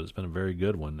episode. It's been a very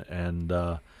good one. And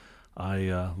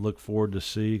I look forward to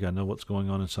seeing, I know what's going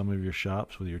on in some of your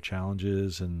shops with your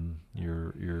challenges and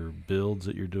your builds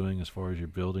that you're doing as far as your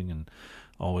building, and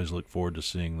always look forward to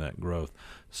seeing that growth.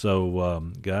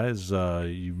 So, guys,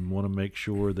 you want to make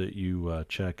sure that you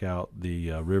check out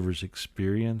the Rivers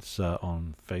Experience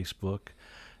on Facebook,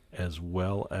 as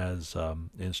well as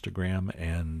Instagram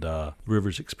and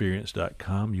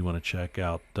riversexperience.com. You want to check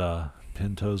out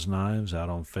Pinto's Knives out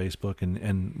on Facebook.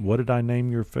 And what did I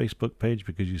name your Facebook page?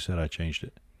 Because you said I changed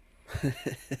it.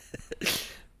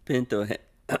 Pinto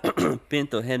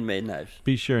Handmade Knives.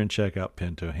 Be sure and check out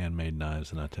Pinto Handmade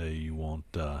Knives, and I tell you, you won't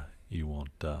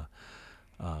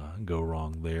go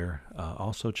wrong there.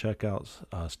 Also check out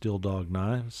Steel Dog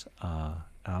Knives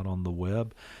out on the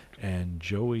web, and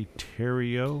Joey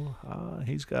Terrio,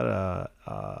 he's got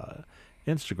a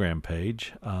Instagram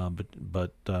page,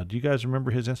 but do you guys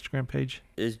remember his Instagram page?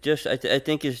 It's just I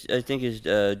think it's Joey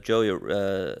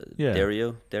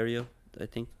Terrio. I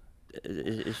think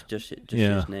it's just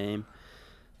his name.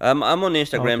 I'm on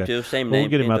Instagram too, same name. We'll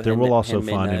get him out there. We'll also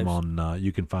find him Knives. on.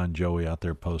 You can find Joey out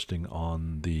there posting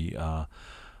on the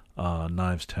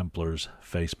Knives Templars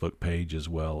Facebook page, as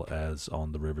well as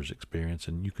on the Rivers Experience.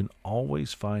 And you can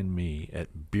always find me at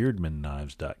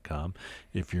beardmanknives.com.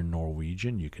 If you're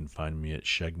Norwegian, you can find me at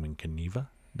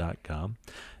shegmankniva.com.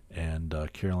 And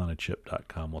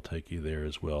carolinachip.com will take you there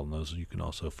as well. And those you can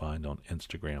also find on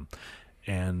Instagram.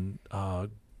 And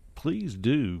please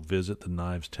do visit the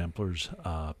Knives Templars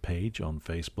page on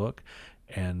Facebook.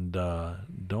 And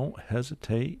don't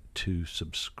hesitate to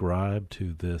subscribe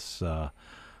to this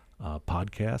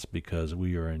podcast, because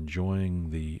we are enjoying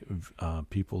the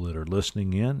people that are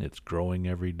listening in. It's growing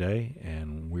every day,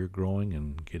 and we're growing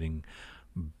and getting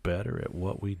better at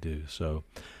what we do. So,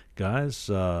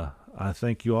 guys, I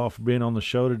thank you all for being on the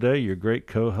show today. You're a great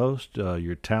co-host.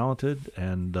 You're talented,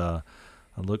 and I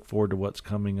look forward to what's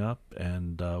coming up,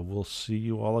 and we'll see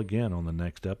you all again on the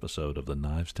next episode of the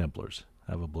Knives Templars.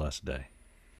 Have a blessed day.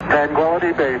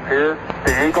 Tranquility Base here.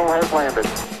 The Eagle has landed.